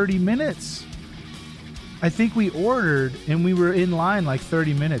like 30 minutes. I think we ordered and we were in line like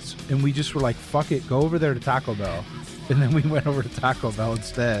 30 minutes and we just were like, fuck it, go over there to Taco Bell. And then we went over to Taco Bell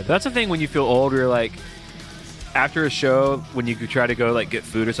instead. That's the thing when you feel old, you're like, after a show, when you try to go like get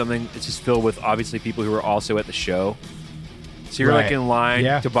food or something, it's just filled with obviously people who are also at the show. So you're like in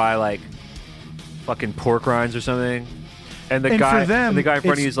line to buy like fucking pork rinds or something. And the guy in front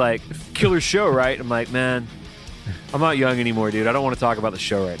of you is like, killer show, right? I'm like, man, I'm not young anymore, dude. I don't want to talk about the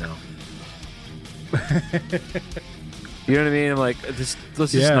show right now. You know what I mean? I'm like,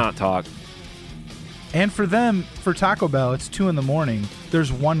 let's just not talk. And for them, for Taco Bell, it's 2 a.m.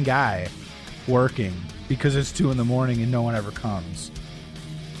 There's one guy working because it's 2 a.m. and no one ever comes.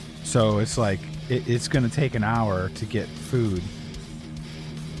 So it's like, it's going to take an hour to get food.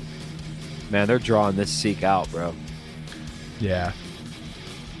 Man, they're drawing this Seek out, bro. Yeah.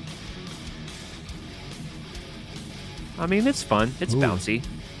 I mean, it's fun. It's bouncy.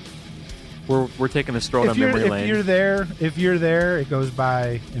 We're taking a stroll down memory lane. If you're there, it goes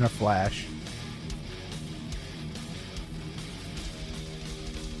by in a flash.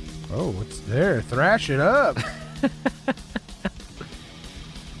 Oh, what's there? Thrash it up.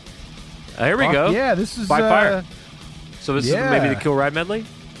 Here we go. Yeah, this is Fight Fire. So this is maybe the Kill Ride medley?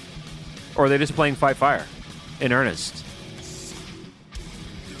 Or are they just playing Fight Fire in earnest?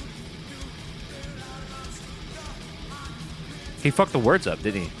 He fucked the words up,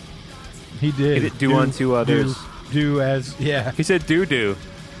 didn't he? He did. He did do unto others. Do as, He said do.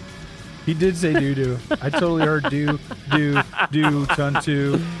 He did say do. I totally heard do,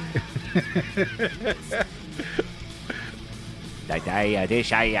 tuntu.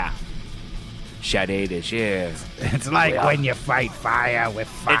 It's like when you fight fire with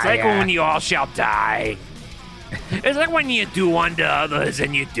fire. It's like when you all shall die. It's like when you do unto others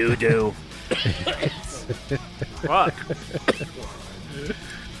and you do. Fuck.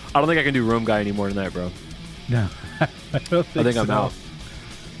 I don't think I can do Room Guy anymore tonight, bro. No, I don't think I think I'm so. out.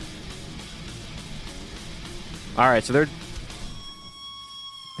 All right, so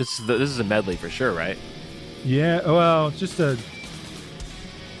this is a medley for sure, right? Yeah, well, it's just a...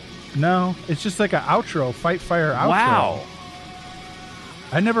 No, it's just like an outro, Fight Fire outro. Wow.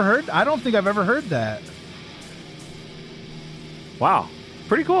 I don't think I've ever heard that. Wow.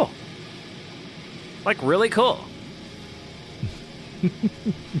 Pretty cool. Like, really cool.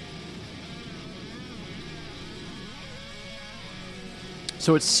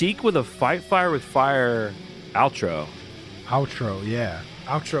 So it's Seek with a Fight Fire with Fire outro. Outro, yeah.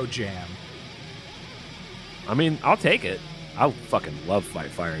 Outro jam. I mean, I'll take it. I fucking love Fight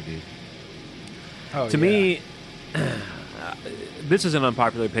Fire, dude. Oh, To me, this is an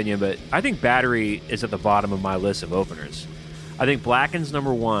unpopular opinion, but I think Battery is at the bottom of my list of openers. I think Blackened's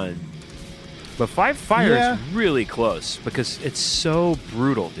number one, but Fight Fire is really close because it's so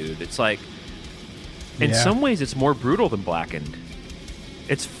brutal, dude. It's like, in some ways, it's more brutal than Blackened.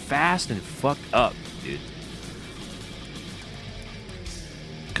 It's fast and fucked up, dude.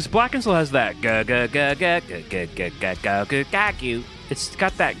 Because Blackened still has that you. It's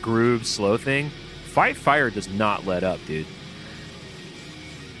got that groove slow thing. Fight Fire does not let up, dude.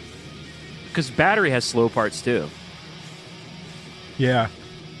 Because Battery has slow parts too. Yeah.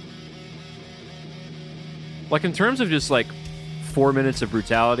 Like in terms of just like 4 minutes of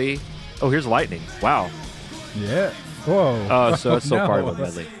brutality. Oh, here's Lightning. Wow. Yeah. Whoa. Oh, so it's still no. part of a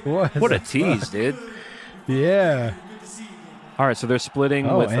medley. What a tease, dude. Yeah. All right, so they're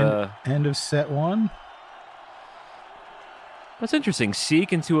splitting with end of set one. That's interesting.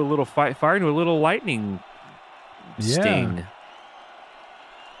 Seek into a little Fight Fire into a little Lightning sting.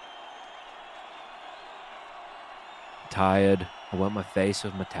 Tired. I wet my face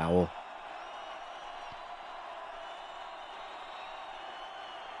with my towel.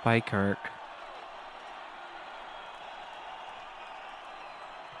 Bye, Kirk.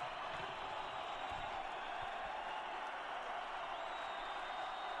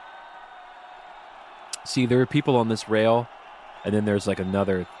 See, there are people on this rail, and then there's like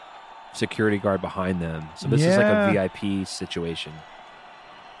another security guard behind them. So this is like a VIP situation.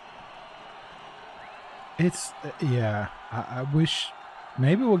 It's, I wish,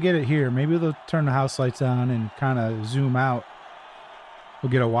 maybe we'll get it here. Maybe they'll turn the house lights on and kind of zoom out.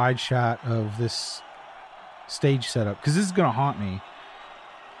 We'll get a wide shot of this stage setup, because this is going to haunt me.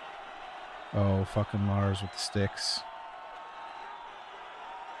 Oh, fucking Lars with the sticks.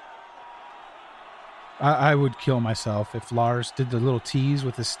 I would kill myself if Lars did the little tease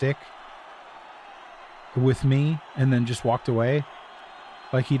with the stick with me and then just walked away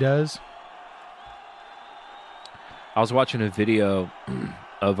like he does. I was watching a video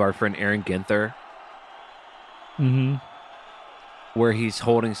of our friend Aaron Ginther where he's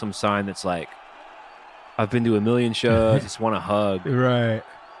holding some sign that's like, I've been to a million shows, just want a hug. Right.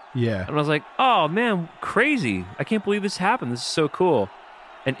 Yeah. And I was like, oh, man, crazy. I can't believe this happened. This is so cool.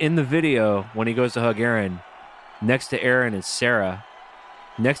 And in the video, when he goes to hug Aaron, next to Aaron is Sarah.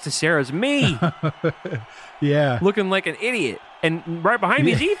 Next to Sarah is me. Yeah. Looking like an idiot. And right behind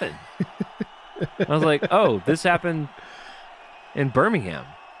me is Ethan. I was like, oh, this happened in Birmingham.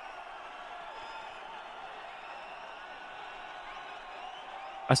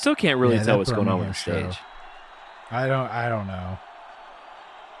 I still can't really tell what's going on with the stage. I don't know.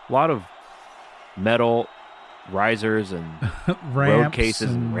 A lot of metal risers and road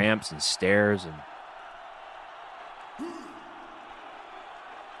cases and ramps and stairs and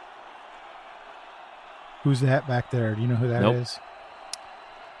who's that back there? Do you know who that is?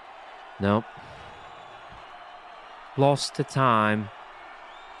 Nope. Lost to time.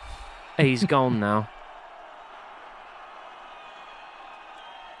 He's gone now.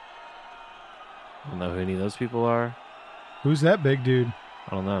 I don't know who any of those people are. Who's that big dude?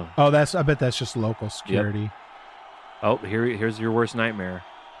 I don't know. Oh, I bet that's just local security. Yep. Oh, here's your worst nightmare.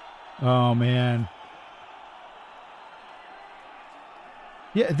 Oh, man.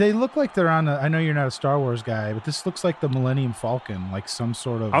 Yeah, they look like they're on I know you're not a Star Wars guy, but this looks like the Millennium Falcon, like some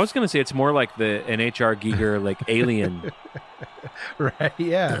sort of... I was going to say it's more like an H.R. Giger, like alien. Right,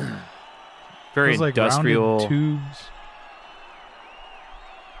 yeah. Very like industrial. Tubes.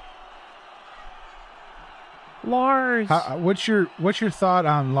 Lars. What's your thought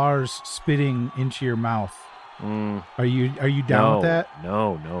on Lars spitting into your mouth? Are you down with that?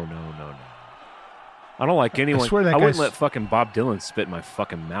 No. I don't like anyone. I wouldn't let fucking Bob Dylan spit in my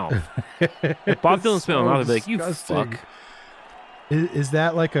fucking mouth. If Bob Dylan spit in my mouth, I'd be like, you fuck. Is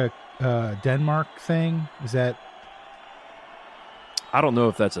that like a Denmark thing? Is that... I don't know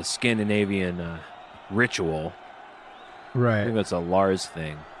if that's a Scandinavian ritual. Right. I think that's a Lars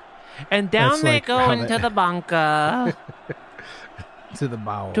thing. And down That's they like go how into that- the bunker To the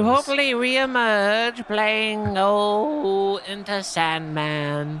bowels. to hopefully reemerge playing into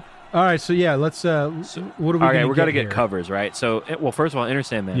Sandman. All right, so yeah, let's. What are we? Okay, we're gonna get here? covers, right? So, well, first of all, Enter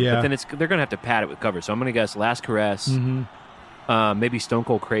Sandman. Yeah. But then they're going to have to pad it with covers. So I'm going to guess Last Caress, maybe Stone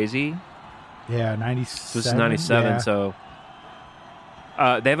Cold Crazy. Yeah, 97. So this is 97, yeah. so...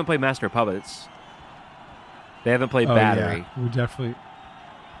 they haven't played Master of Puppets. They haven't played Oh, Battery. Yeah. We definitely.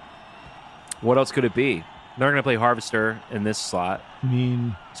 What else could it be? They're going to play Harvester in this slot. I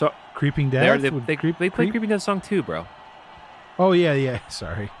mean, So Creeping they Death. play Creeping Death song too, bro. Oh yeah.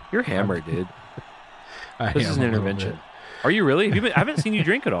 Sorry, You're hammered, dude. I This am is an a little intervention. bit. Are you really? I haven't seen you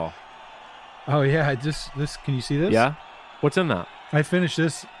drink at all. Oh yeah, I just this. Can you see this? Yeah? What's in that? I finished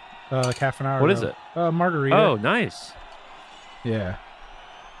this like half an hour. What ago. is Margarita. Oh, nice. yeah.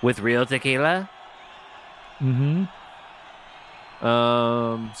 With real tequila? Mm-hmm.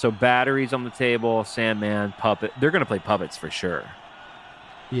 So Battery's on the table, Sandman, Puppet. They're going to play Puppets for sure.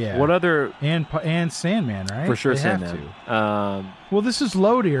 Yeah. What other... and Sandman, right? For sure, They have Sandman. to. Well, this is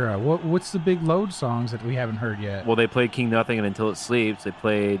Load era. What's the big Load songs that we haven't heard yet? Well, they played King Nothing and Until It Sleeps. They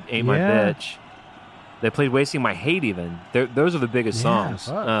played Ain't My Yeah. Bitch. They played Wasting My Hate even. Those are the biggest Yeah, songs.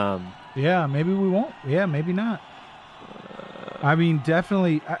 fuck. Yeah, maybe we won't. Yeah, maybe not. I mean,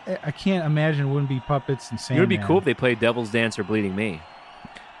 definitely. I can't imagine it wouldn't be Puppets and It Sandman. would be cool if they played Devil's Dance or Bleeding Me.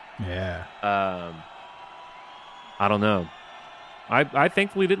 Yeah. I don't know. I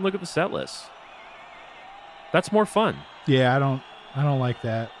thankfully didn't look at the set list. That's more fun. Yeah, I don't like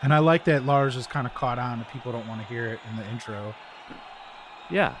that. And I like that Lars is kind of caught on and people don't want to hear it in the intro.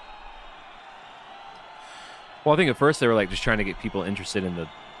 Yeah. Well, I think at first they were like just trying to get people interested in the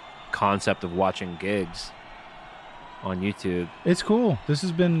concept of watching gigs on YouTube. It's cool. This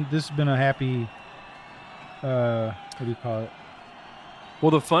has been a happy what do you call it?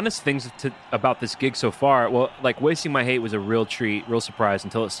 Well, the funnest things about this gig so far, well, like Wasting My Hate was a real treat, real surprise.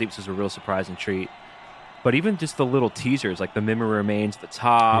 Until It Sleeps was a real surprise and treat. But even just the little teasers, like The Memory Remains, the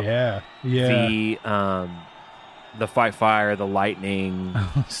top, Yeah. the Fight Fire, the Lightning,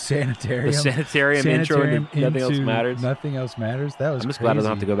 Sanitarium. the Sanitarium intro, and Nothing Else Matters. Nothing Else Matters. That was I'm just crazy. glad I don't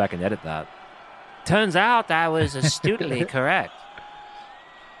have to go back and edit that. Turns out I was astutely correct.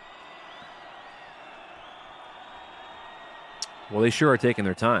 Well, they sure are taking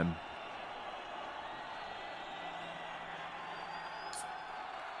their time.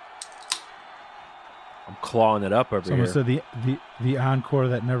 I'm clawing it up over Someone here. said the encore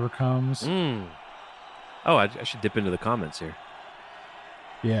that never comes. Oh, I should dip into the comments here.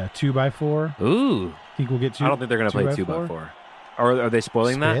 Yeah, 2x4. Ooh. Think we'll get two. I don't think they're going to play 2x4. Are they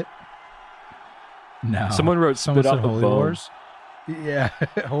spoiling Spit? No. Someone wrote Someone Spit said Off the Holy Bone. Wars. Yeah,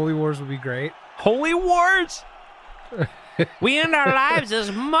 Holy Wars would be great. Holy Wars? We end our lives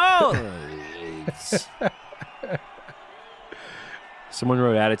as modes. Someone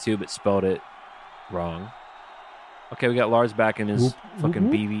wrote Attitude but spelled it wrong. Okay, we got Lars back in his Whoop, fucking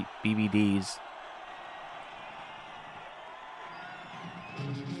whoop, BBDs.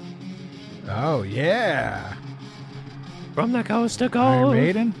 Oh yeah, From the coast to Iron coast.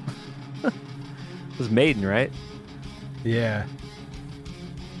 Maiden. It was Maiden, right? Yeah.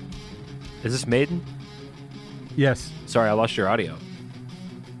 Is this Maiden? Yes. Sorry, I lost your audio.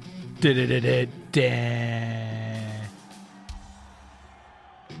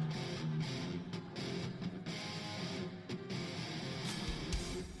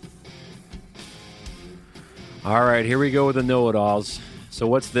 All right, here we go with the know-it-alls. So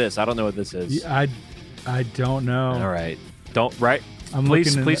what's this? I don't know what this is. I don't know. All right. Don't, right? I'm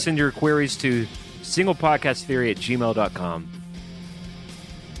Please looking in send your queries to singlepodcasttheory@gmail.com.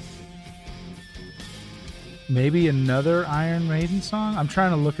 Maybe another Iron Maiden song. I'm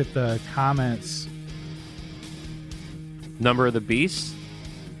trying to look at the comments. Number of the Beast?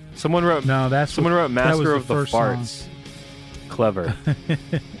 Someone wrote No, that's someone wrote that was Master of the first song. Farts. Clever.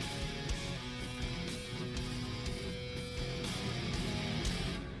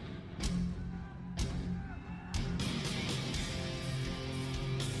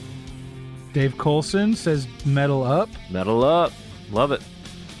 Dave Colson says Metal Up. Metal up. Love it.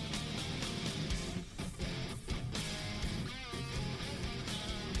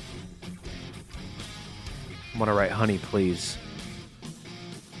 I'm gonna write honey, please.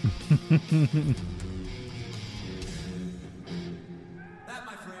 That,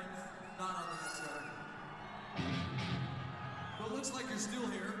 my friend, not on the next record. Well, it looks like you're still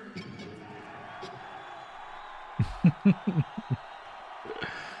here. Kind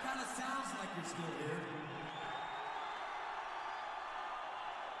of sounds like you're still here.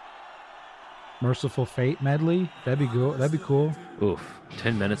 Merciful Fate medley. That'd be cool. That'd be cool. Oof,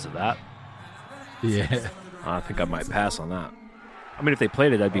 10 minutes of that. Yeah. I think I might pass on that. I mean, if they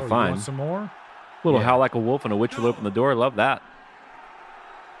played it, that'd be You fine. want some more? Little Yeah. Howl Like a Wolf and a Witch Will Open the Door. Love that.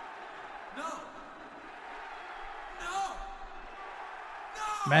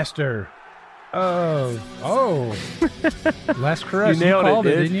 Master. Oh. Last caress. You nailed it, called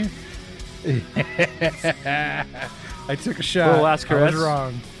dude. didn't you? I took a shot. Little Last Caress. I was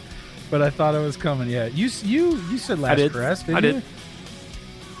wrong, but I thought it was coming. Yeah, you said last did. caress, didn't I did. you?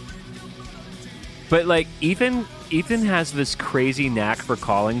 But like Ethan has this crazy knack for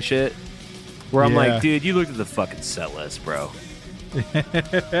calling shit where I'm Yeah. like, dude, you looked at the fucking set list, bro. Get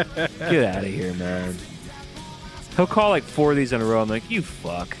out of here, man. He'll call like 4 of these in a row. I'm like, you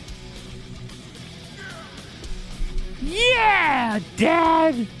fuck. Yeah,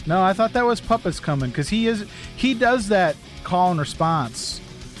 Dad. No, I thought that was Puppets coming because he does that call and response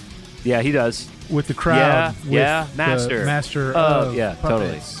Yeah, he does. with the crowd. Yeah, with master. the master. Oh, of yeah, totally.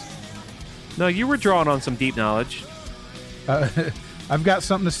 Puppets. No, you were drawing on some deep knowledge. I've got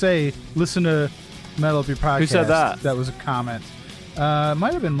something to say. Listen to Metal Up Your Podcast. Who said that? That was a comment.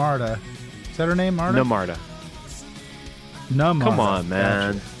 Might have been Marta. Is that her name, Marta? No, Marta. No, Marta. Come on,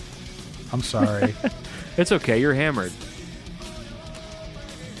 man. Gotcha. I'm sorry. It's okay. You're hammered.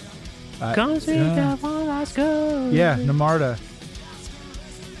 Come see that one last go. Yeah, Namarta.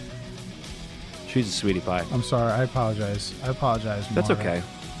 She's a sweetie pie. I'm sorry. I apologize. That's Marta. okay.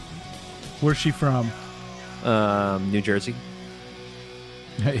 Where's she from? New Jersey.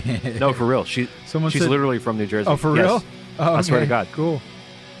 No, for real. She's Someone said- literally from New Jersey. Oh, for Yes. real? Oh, I swear to okay. God. Cool.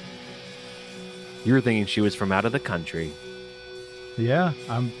 You were thinking she was from out of the country. Yeah,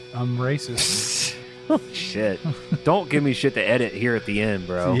 I'm racist. Shit. Don't give me shit to edit here at the end,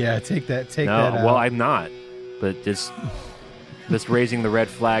 bro. Yeah, take that. Take No, that out. well, I'm not. But just raising the red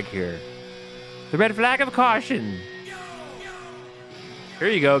flag here. The red flag of caution. Here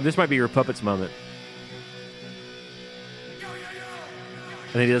you go. This might be your puppets moment.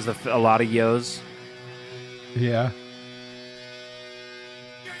 And he does a lot of yos. Yeah.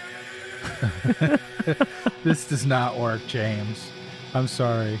 This does not work, James. I'm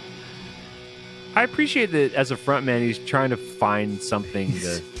sorry. I appreciate that as a frontman, he's trying to find something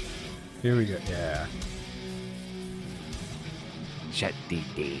to. Here we go. Yeah. Shut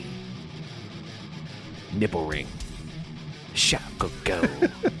dee. Nipple ring. Shut go.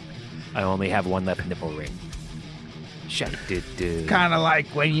 I only have one left nipple ring. Shut doo. Kind of like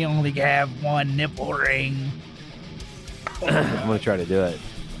when you only have one nipple ring. I'm gonna try to do it.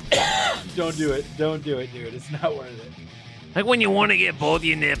 Don't do it. Don't do it, dude. It's not worth it. Like when you want to get both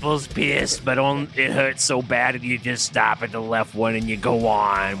your nipples pierced, but it hurts so bad that you just stop at the left one and you go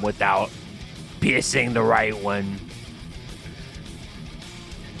on without piercing the right one.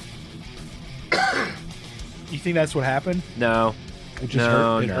 You think that's what happened? No. It just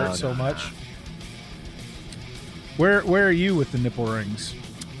No, hurt. It no, hurt so no, much. Where are you with the nipple rings?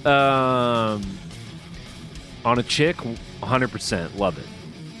 On a chick, 100%. Love it.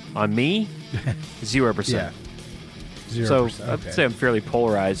 On me, 0%. Yeah. 0%. So okay. I'd say I'm fairly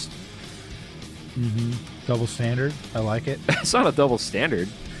polarized. Double standard. I like it. It's not a double standard.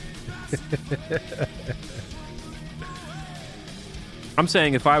 I'm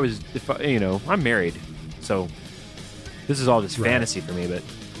saying if I'm married, so this is all just Right. fantasy for me, but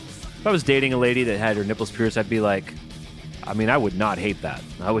if I was dating a lady that had her nipples pierced, I'd be like, I mean, I would not hate that.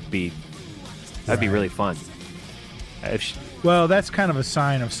 That'd be Right. really fun. If Well, that's kind of a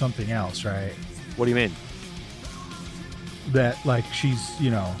sign of something else, right? what do you mean? That like she's,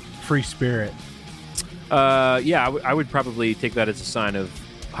 free spirit. Yeah, I would probably take that as a sign of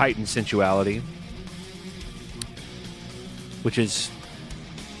heightened sensuality, which is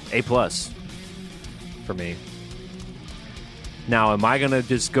A+ for me. Now, am I gonna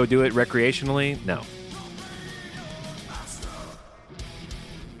just go do it recreationally? No.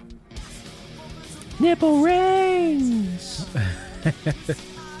 Nipple rings.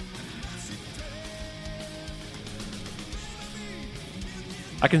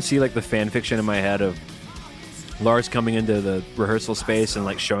 I can see like the fan fiction in my head of Lars coming into the rehearsal space and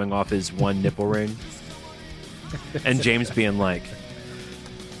like showing off his one nipple ring, and James being like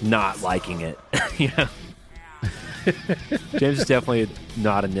not liking it. James is definitely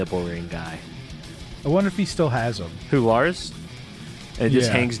not a nipple ring guy. I wonder if he still has them. Who, Lars? And it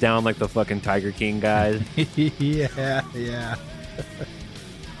just Yeah. hangs down like the fucking Tiger King guy. yeah.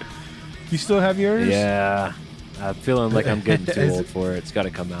 You still have yours? Yeah. I'm feeling like I'm getting too Is old it- for it. It's got to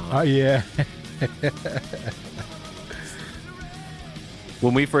come out. Oh, yeah.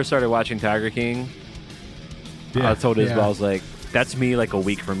 When we first started watching Tiger King, I told Isabel, I was like, that's me like a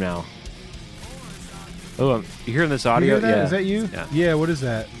week from now. Oh, you hearing this You audio? hear that? Yeah. Is that you? Yeah. What is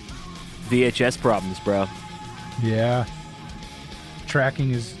that? VHS problems, bro. Yeah. Tracking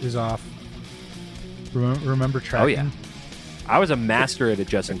is off. Remember tracking? Oh, yeah. I was a master at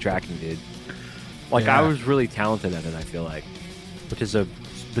adjusting tracking, dude. Like, Yeah. I was really talented at it, I feel like. Which is a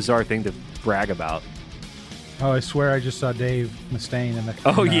bizarre thing to brag about. Oh, I swear I just saw Dave Mustaine in the.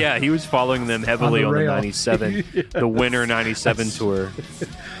 Oh, yeah. He was following them heavily on the rail. 97, the winter 97 tour.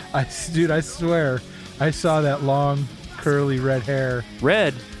 Dude, I swear I saw that long, curly red hair.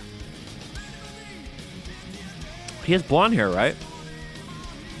 Red. He has blonde hair, right?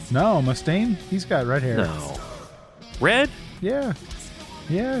 No, Mustaine, he's got red hair. No. Red? Yeah.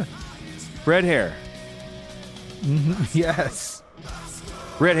 Yeah. Red hair. Yes.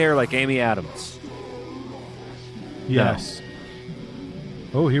 Red hair like Amy Adams. Yes.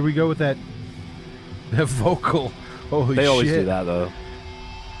 Oh, here we go with that vocal. Holy They always shit. do that, though.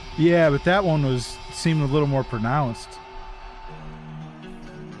 Yeah, but that one seemed a little more pronounced.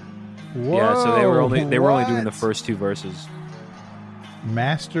 Whoa, Yeah, so they were only doing the what? first two verses.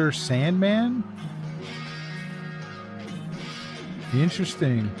 Master Sandman?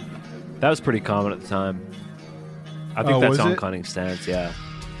 Interesting. That was pretty common at the time. I think Oh, that's was on it? Cunning Stance, yeah.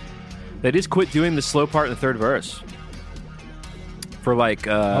 They just quit doing the slow part in the third verse. For like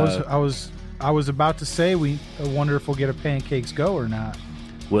I was about to say I wonder if we'll get a Pancakes Go or not.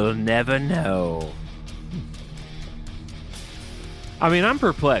 we'll never know. I mean, I'm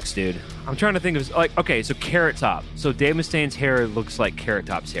perplexed, dude. I'm trying to think of like, okay, so Carrot Top. So Dave Mustaine's hair looks like Carrot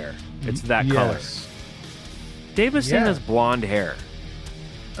Top's hair. It's that color. Yes. Dave Mustaine Yeah. has blonde hair.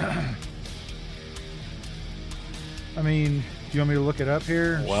 I mean, do you want me to look it up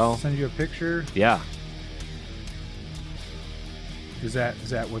here? Well- Send you a picture? Yeah. Is that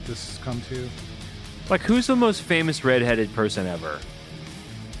what this has come to? Like, who's the most famous redheaded person ever?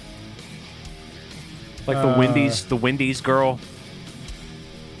 Like the Wendy's girl.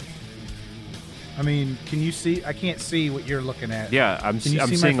 I mean, can you see? I can't see what you're looking at. Yeah, I'm Can you see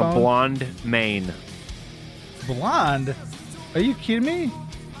my seeing a phone? blonde mane. Blonde? Are you kidding me?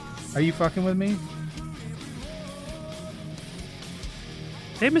 Are you fucking with me?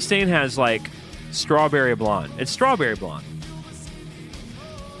 Dave Mustaine has like strawberry blonde. It's strawberry blonde.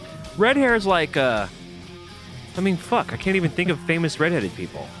 Red hair is like I mean, fuck. I can't even think of famous redheaded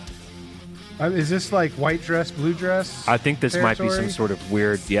people. Is this like white dress, blue dress? I think this might be some territory? sort of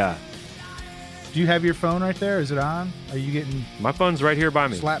weird. Yeah, Do you have your phone right there? Is it on? Are you getting my phone's right here by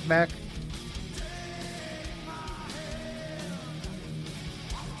me. slapped back?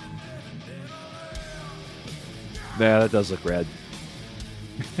 Yeah, that does look red.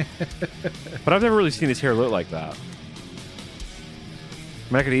 But I've never really seen his hair look like that.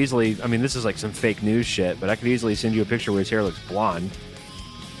 I mean, I could easily. I mean, this is like some fake news shit, but I could easily send you a picture where his hair looks blonde.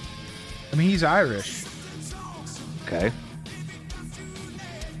 I mean, he's Irish. Okay.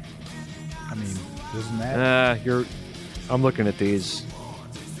 I mean, isn't that? I'm looking at these.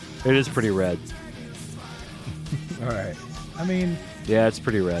 It is pretty red. All right. I mean, Yeah, it's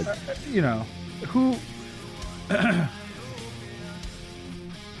pretty red. you know, who? I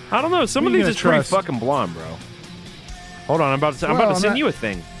don't know. Some Who of you these gonna is pretty trust? fucking blonde, bro. Hold on, I'm about to Well, I'm send not- you a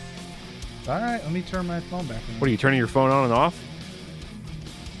thing. All right, let me turn my phone back on. What are you turning your phone on and off?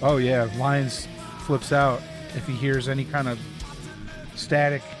 Oh yeah, Lions flips out if he hears any kind of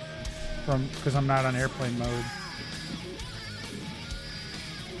static from because I'm not on airplane mode.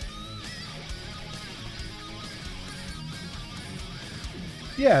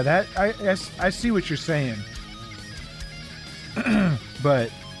 Yeah, that I see what you're saying, but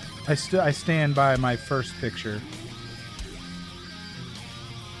I stand by my first picture.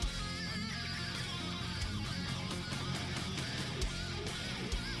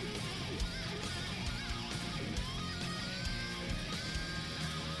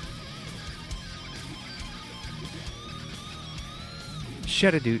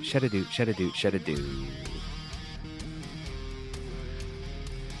 Shed-a-doot, shed-a-doot, shed-a-doot, shed-a-doot.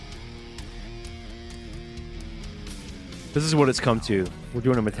 This is what it's come to. We're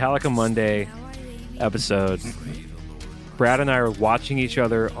doing a Metallica Monday episode. Brad and I are watching each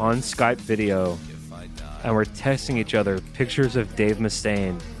other on Skype video, and we're texting each other pictures of Dave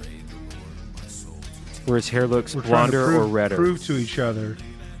Mustaine, where his hair looks We're trying to blonder or redder. prove to each other.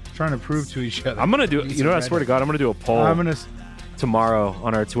 Trying to prove to each other. I'm gonna do. He's You know, a what, I swear to redhead. God, I'm gonna do a poll I'm gonna. tomorrow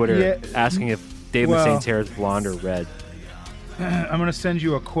on our Twitter Yeah, asking if Dave well- Mustaine's hair is blonde or red. I'm gonna send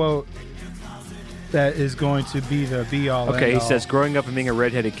you a quote that is going to be the be all. Okay, end he all. says, growing up and being a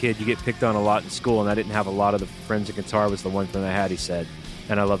redheaded kid, you get picked on a lot in school, and I didn't have a lot of the friends in guitar was the one thing I had, he said,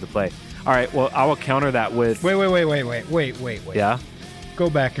 and I love to play. All right, well, I will counter that with... Wait. Yeah? Go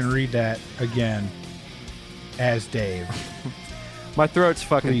back and read that again. as Dave. My throat's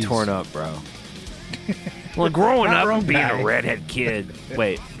fucking Please. torn up, bro. Well, growing Not up wrong and being guy. a redhead kid.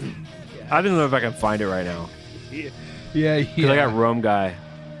 Wait. I don't know if I can find it right now. Yeah, Because I got Rome Guy.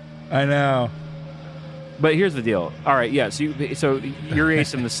 I know. But here's the deal. All right, yeah. So your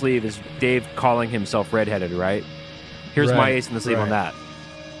ace in the sleeve is Dave calling himself redheaded, right? Here's my Right, ace in the sleeve on right.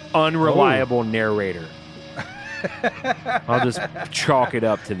 that. Unreliable narrator. I'll just chalk it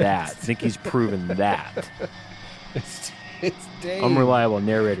up to that. I think he's proven that. It's Dave.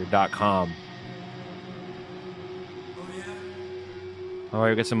 Unreliablenarrator.com. All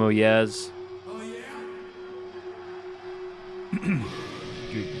right, we got some oh yes.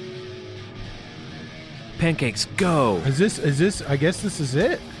 Pancakes, go. Is this? I guess this is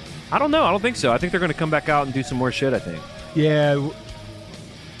it. I don't know. I don't think so. I think they're going to come back out and do some more shit, I think. Yeah.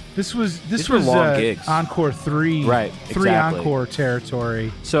 This was were long gigs. Encore 3. Right, 3 exactly. Encore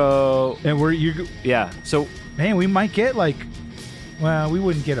territory. So, And you yeah. So, man, we might get like, well, we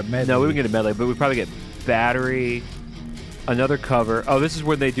wouldn't get a medley. no, we would get a medley, but we'd probably get Battery, another cover. Oh, this is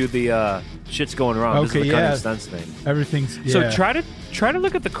where they do the shit's going wrong. This Okay, is the cutting yeah. stunts thing. Everything's So yeah. try to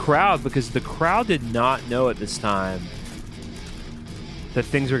look at the crowd, because the crowd did not know at this time that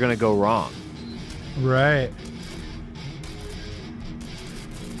things were going to go wrong. Right.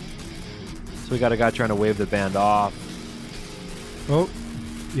 So we got a guy trying to wave the band off. Oh,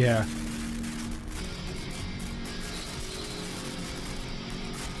 yeah.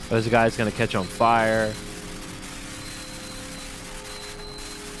 There's a guy that's going to catch on fire.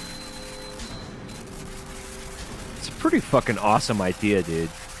 It's a pretty fucking awesome idea, dude.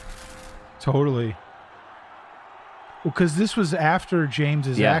 Totally. Well, because this was after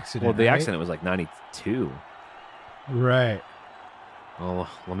James's accident. Well, the right? accident was like 92. Right. Oh,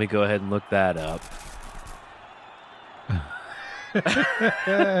 let me go ahead and look that up.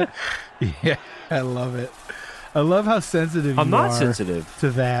 Yeah, I love it. I love how sensitive I'm you not are sensitive.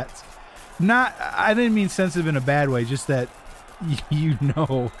 to that. I didn't mean sensitive in a bad way. Just that you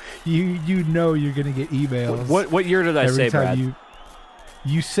know you're gonna get emails. What year did I every say, time Brad?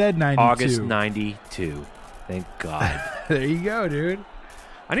 you said 92. August 92. Thank God. There you go, dude.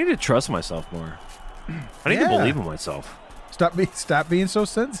 I need to trust myself more. I need to Yeah. believe in myself. Stop being so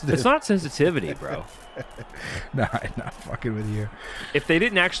sensitive. It's not sensitivity, bro. No, I'm not fucking with you. If they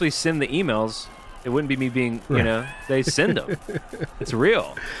didn't actually send the emails, it wouldn't be me being, they send them. It's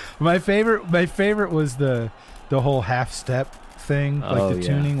real. My favorite was the whole half step thing. Like Oh, the yeah.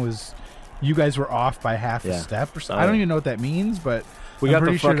 tuning was, you guys were off by half Yeah. a step or something. Oh, I don't yeah. even know what that means, but We I'm got the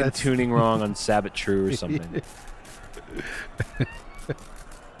pretty sure fucking that's tuning wrong on Sabbath True or something.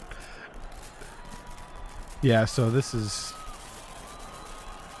 Yeah, so this is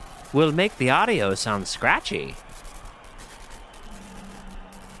Will make the audio sound scratchy.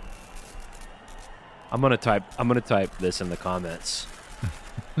 I'm gonna type this in the comments.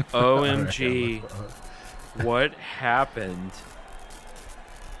 OMG, what happened?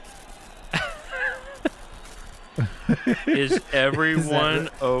 Is everyone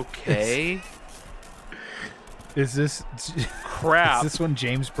okay? is this Crap. Is this when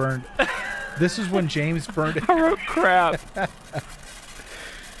James burned? This is when James burned. I wrote crap.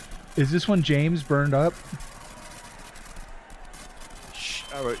 Is this when James burned up?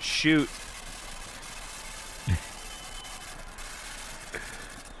 I wrote shoot.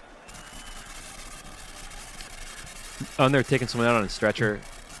 Oh, and they're taking someone out on a stretcher.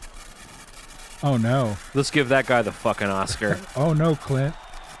 Oh no! Let's give that guy the fucking Oscar. Oh no, Clint!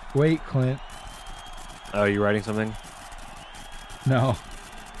 Wait, Clint! Oh, you writing something? No,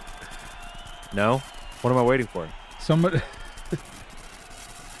 No? What am I waiting for? somebody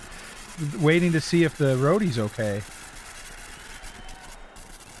waiting to see if the roadie's okay.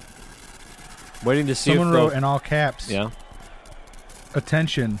 Waiting to see Someone if they'll- wrote in all caps. Yeah.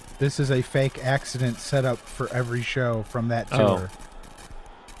 Attention! This is a fake accident set up for every show from that tour. Oh.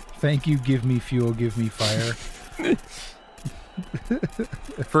 Thank you. Give me fuel. Give me fire.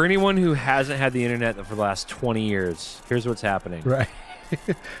 For anyone who hasn't had the internet for the last 20 years, here's what's happening. Right.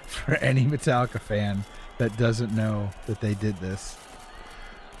 For any Metallica fan that doesn't know that they did this.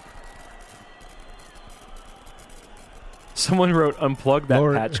 Someone wrote, unplug that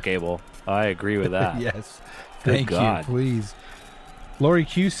Lord- patch cable. I agree with that. Yes. Good Thank God. you, please. Lori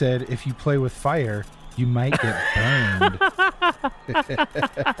Q said, if you play with fire, you might get burned.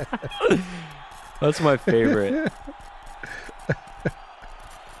 That's my favorite.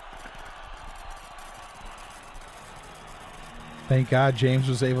 Thank God James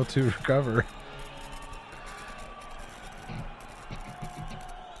was able to recover.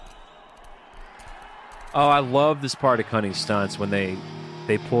 Oh, I love this part of cutting stunts when they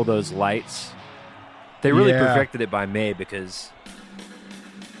pull those lights They really Yeah. perfected it by May because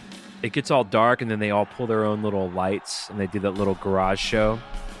it gets all dark and then they all pull their own little lights and they do that little garage show.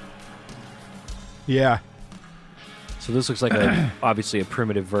 Yeah. So this looks like obviously a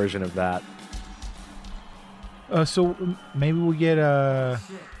primitive version of that. So maybe we get I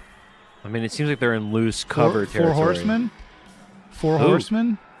mean, it seems like they're in loose cover Four territory. Horsemen. Four Ooh.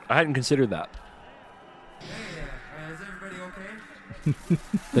 Horsemen. I hadn't considered that. Hey there, is everybody okay?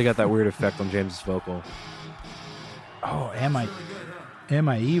 They got that weird effect on James's vocal. Oh, am I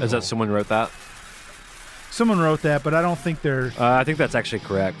evil? Is that someone wrote that? Someone wrote that, but I don't think they're. I think that's actually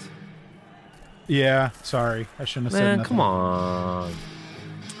correct. Yeah, sorry, I shouldn't have said Man, nothing. come on.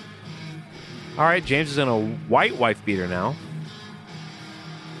 All right, James is in a white wife beater now.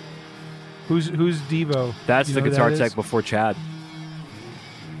 Who's Devo? That's You the know who guitar that tech is? before Chad.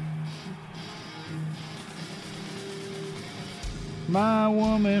 My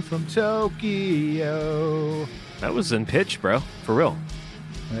woman from Tokyo. That was in pitch, bro. For real.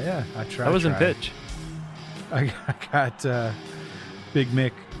 Yeah, I tried. That was in pitch. I got Big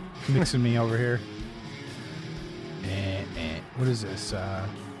Mick mixing me over here. What is this?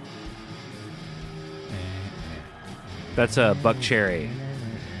 That's Buck Cherry.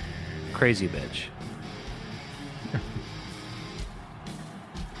 Crazy bitch.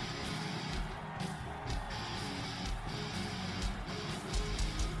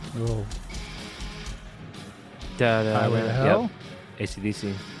 Oh, Highway to Hell? Yep.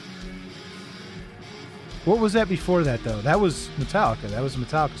 AC/DC. What was that before that though? That was Metallica. That was a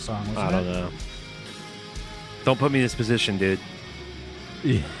Metallica song, wasn't I don't it? know. Don't put me in this position, dude.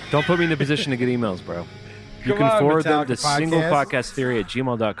 Yeah. Don't put me in the position to get emails, bro. You Come can on, forward them to Metallica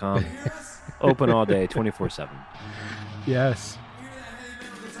singlepodcasttheory@gmail.com. Open all day, 24/7. Yes.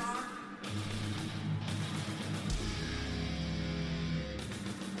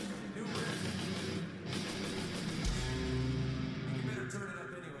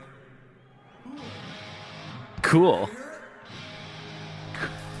 Cool.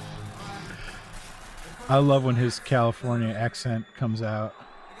 I love when his California accent comes out.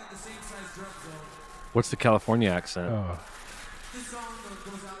 What's the California accent? Oh.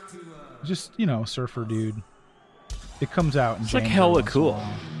 Just, surfer dude. It comes out in It's like Django hella once in a cool.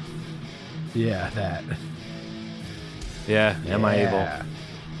 while. Yeah, that. Yeah, am I able? Yeah.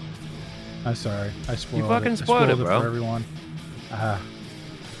 I'm sorry. I spoiled fucking it. I spoiled it, bro. for everyone.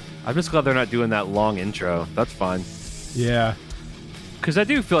 I'm just glad they're not doing that long intro. That's fine. Yeah. Because I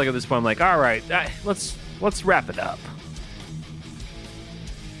do feel like at this point, I'm like, all right, let's wrap it up.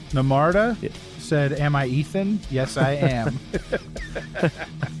 Namarda Yeah. said, "Am I Ethan?" Yes, I am.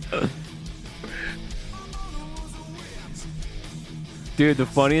 Dude, the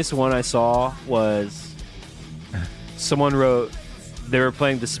funniest one I saw was someone wrote, they were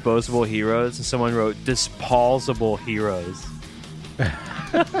playing Disposable Heroes, and someone wrote Disposable Heroes.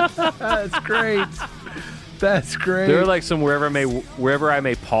 That's great. That's great. They were like some wherever I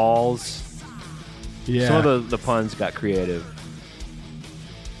may pause. yeah. Some of the puns got creative.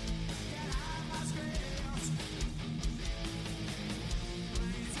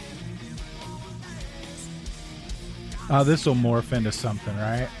 This will morph into something,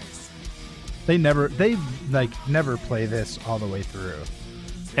 right? They never play this all the way through.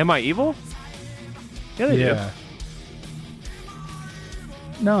 Am I evil? Yeah, they do.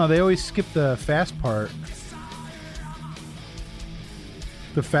 No, they always skip the fast part.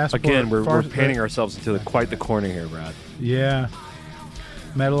 The fast Again, part. we're painting ourselves into quite the corner here, Brad. Yeah.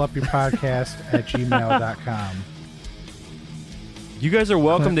 Metalupyourpodcast at gmail.com. You guys are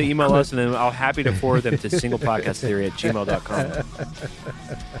welcome to email us, and then I'll happy to forward them to singlepodcasttheory@gmail.com.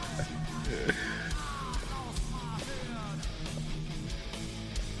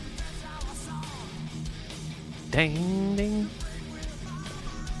 Ding, ding.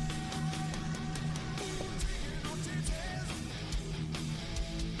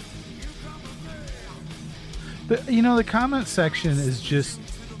 The comment section is just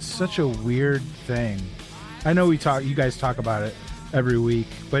such a weird thing. I know you guys talk about it every week,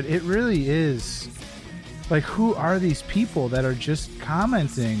 but it really is. Like, who are these people that are just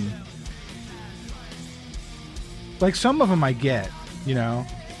commenting? Like, some of them I get,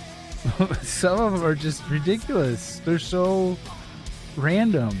 some of them are just ridiculous. They're so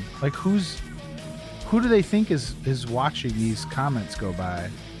random. Like, who do they think is watching these comments go by?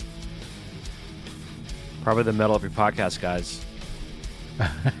 Probably the Metal Up Your Podcast guys.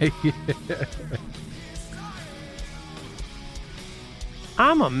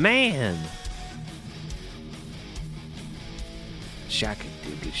 I'm a man. Shaka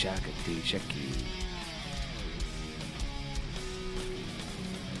doogie, shaka doo, shaki.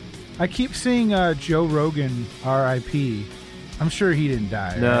 I keep seeing Joe Rogan R.I.P. I'm sure he didn't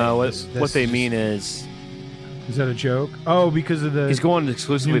die. No, right? what they mean is that a joke? Oh, because of the he's going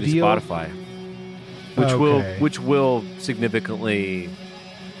exclusively to deal? Spotify, which will significantly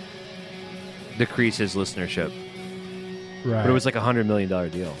decrease his listenership. Right. But it was like $100 million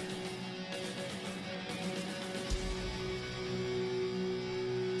deal.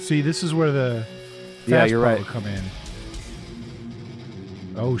 See, this is where the Yeah, fast you're part right. will come in.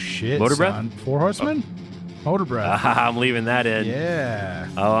 Oh shit! Motor breath? son. Four Horsemen. Motor breath. I'm leaving that in. Yeah.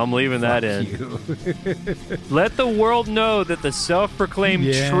 Oh, I'm leaving that in. You. Let the world know that the self-proclaimed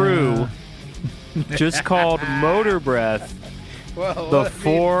Yeah. true just called Motor Breath the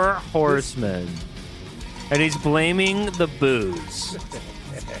Four Horsemen. And he's blaming the booze.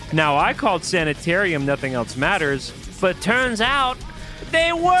 Now, I called Sanitarium Nothing Else Matters, but turns out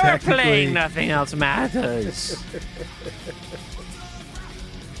they were Technically- playing Nothing Else Matters.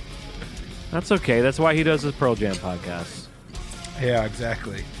 That's okay. That's why he does his Pearl Jam podcast. Yeah,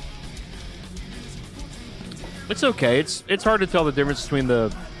 exactly. It's okay. It's hard to tell the difference between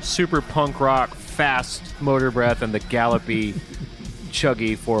the super punk rock, fast Motor Breath and the gallopy,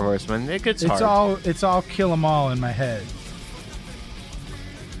 chuggy Four Horsemen. It gets hard. It's all Kill 'Em All in my head.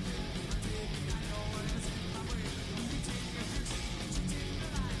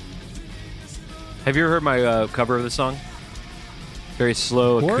 Have you ever heard my cover of the song? Very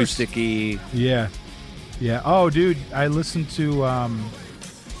slow, Of course. acoustic-y. Yeah. Yeah. Oh, dude, I listened to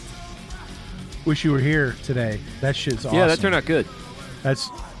Wish You Were Here today. That shit's awesome. Yeah, that turned out good. That's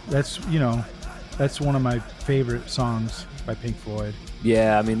one of my favorite songs by Pink Floyd.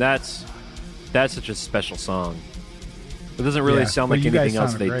 Yeah, I mean that's such a special song. It doesn't really Yeah, sound but like you guys anything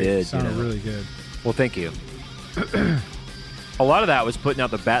else sounded they great. did. Sounded really good. Well, thank you. A lot of that was putting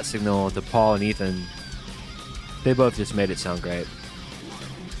out the bat signal to Paul and Ethan. They both just made it sound great.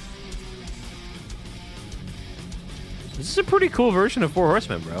 This is a pretty cool version of Four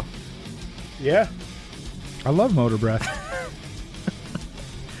Horsemen, bro. Yeah. I love Motor Breath.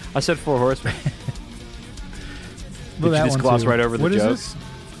 I said Four Horsemen. Well, Did you that just one gloss too. right over the What is joke?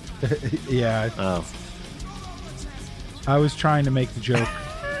 this? Yeah, Oh. I was trying to make the joke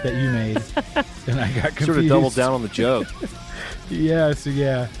that you made, and I got confused. Sort of doubled down on the joke. Yeah, so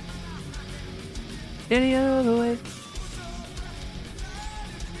yeah. Any other way?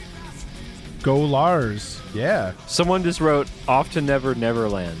 Go Lars. Yeah. Someone just wrote "Off to Never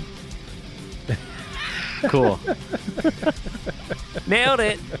Neverland." Cool. Nailed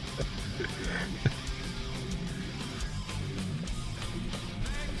it.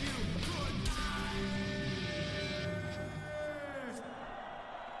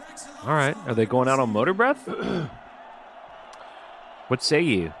 All right. Are they going out on Motor Breath? What say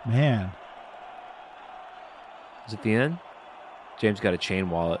you? Man. Is it the end? James got a chain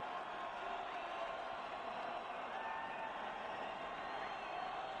wallet.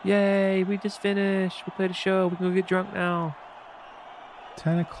 Yay, we just finished. We played a show. We can go get drunk now.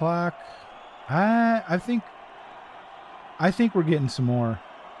 10 o'clock. I think we're getting some more.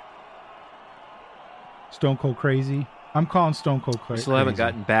 Stone Cold Crazy. I'm calling Stone Cold Crazy. We still haven't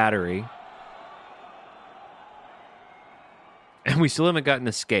gotten Battery. And we still haven't gotten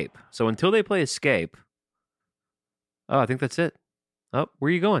Escape. So until they play Escape... Oh, I think that's it. Oh, where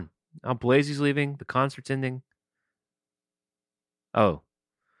are you going? Oh, Blaze's leaving. The concert's ending. Oh.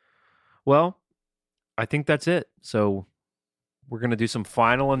 Well, I think that's it. So we're going to do some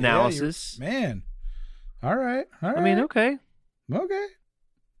final analysis. Man. All right. I mean, okay. Okay.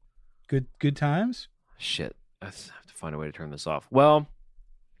 Good times. Shit. I have to find a way to turn this off. Well,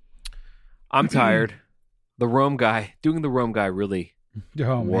 I'm tired. Doing the Rome guy really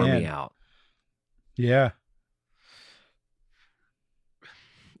wore me out. Yeah.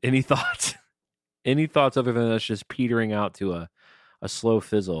 Any thoughts? Any thoughts other than us just petering out to a slow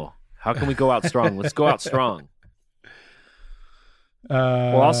fizzle? How can we go out strong? Let's go out strong.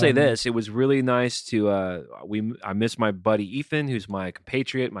 Well, I'll say this. It was really nice to I miss my buddy Ethan, who's my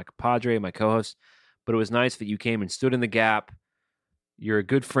compatriot, my compadre, my co-host. But it was nice that you came and stood in the gap. You're a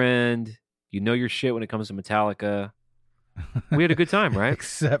good friend. You know your shit when it comes to Metallica. We had a good time, right?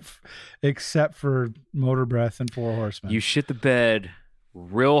 except for Motor Breath and Four Horsemen. You shit the bed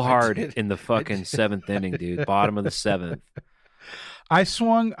real hard in the fucking seventh inning, dude. Bottom of the seventh. I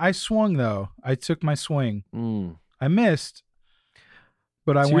swung though. I took my swing. I missed,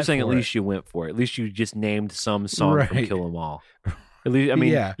 but I went. So you're saying for at least it. you went for it. At least you just named some song from Right. Kill 'Em All. At least, I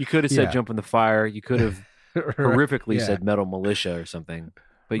mean, Yeah. you could have said Yeah. Jump in the Fire. You could have horrifically Yeah. said Metal Militia or something.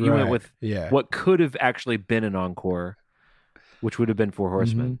 But you went with what could have actually been an encore, which would have been Four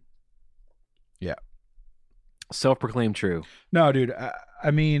Horsemen. Yeah. Self-proclaimed true. No, dude.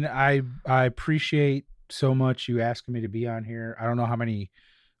 I mean, I appreciate so much you asking me to be on here. I don't know how many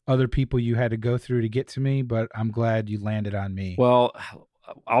other people you had to go through to get to me, but I'm glad you landed on me. Well,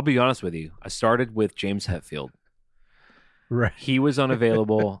 I'll be honest with you. I started with James Hetfield. Right. He was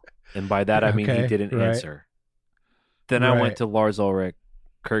unavailable, and by that I mean he didn't answer. Then I went to Lars Ulrich,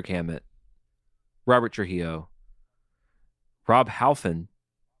 Kirk Hammett, Robert Trujillo, Rob Halfin,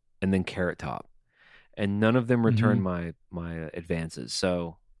 and then Carrot Top. And none of them returned my advances.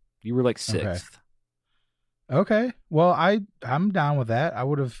 So you were like 6th. Okay. Well, I'm down with that. I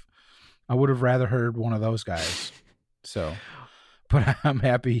would have rather heard one of those guys. So, but I'm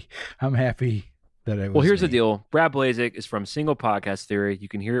happy that it was. Well, here's me. the deal. Brad Blazeck is from Single Podcast Theory. You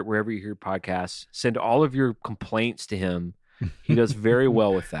can hear it wherever you hear podcasts. Send all of your complaints to him. He does very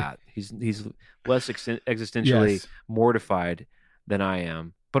well with that. He's less existentially mortified than I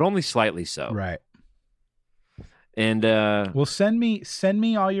am, but only slightly so. Right. And well, send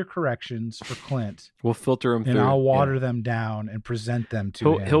me all your corrections for Clint. We'll filter them and through. I'll water them down and present them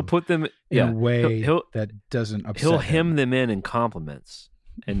to him. He'll put them in a way that doesn't upset He'll hem them in compliments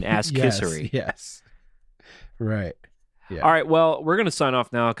and ask kissery. Yes. Right. Yeah. All right. Well, we're gonna sign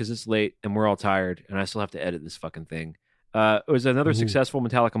off now because it's late and we're all tired, and I still have to edit this fucking thing. It was another successful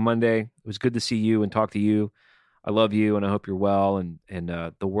Metallica Monday. It was good to see you and talk to you. I love you, and I hope you're well. And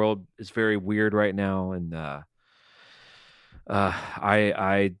the world is very weird right now, and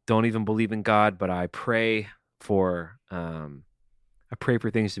I don't even believe in God, but I pray for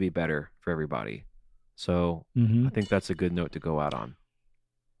things to be better for everybody. So I think that's a good note to go out on.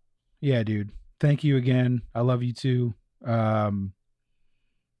 Yeah, dude. Thank you again. I love you too. What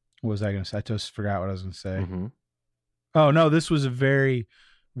was I going to say? I just forgot what I was going to say. Mm-hmm. Oh no, this was a very,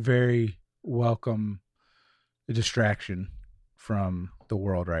 very welcome distraction from the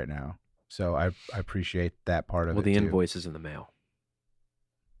world right now. So I appreciate that part of it. Well, the too. invoice is in the mail.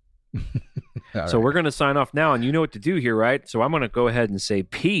 So we're going to sign off now, and you know what to do here, right? So I'm going to go ahead and say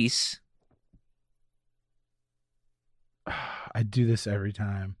peace. I do this every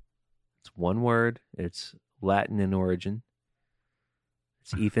time. It's one word. It's Latin in origin.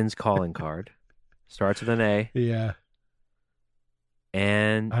 It's Ethan's calling card. Starts with an A. Yeah.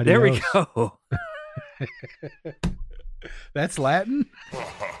 And Adios. There we go. That's Latin? If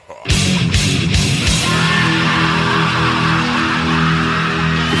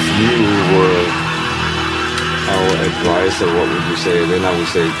you were our advisor, what would you say? Then I would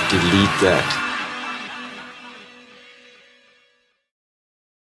say, delete that.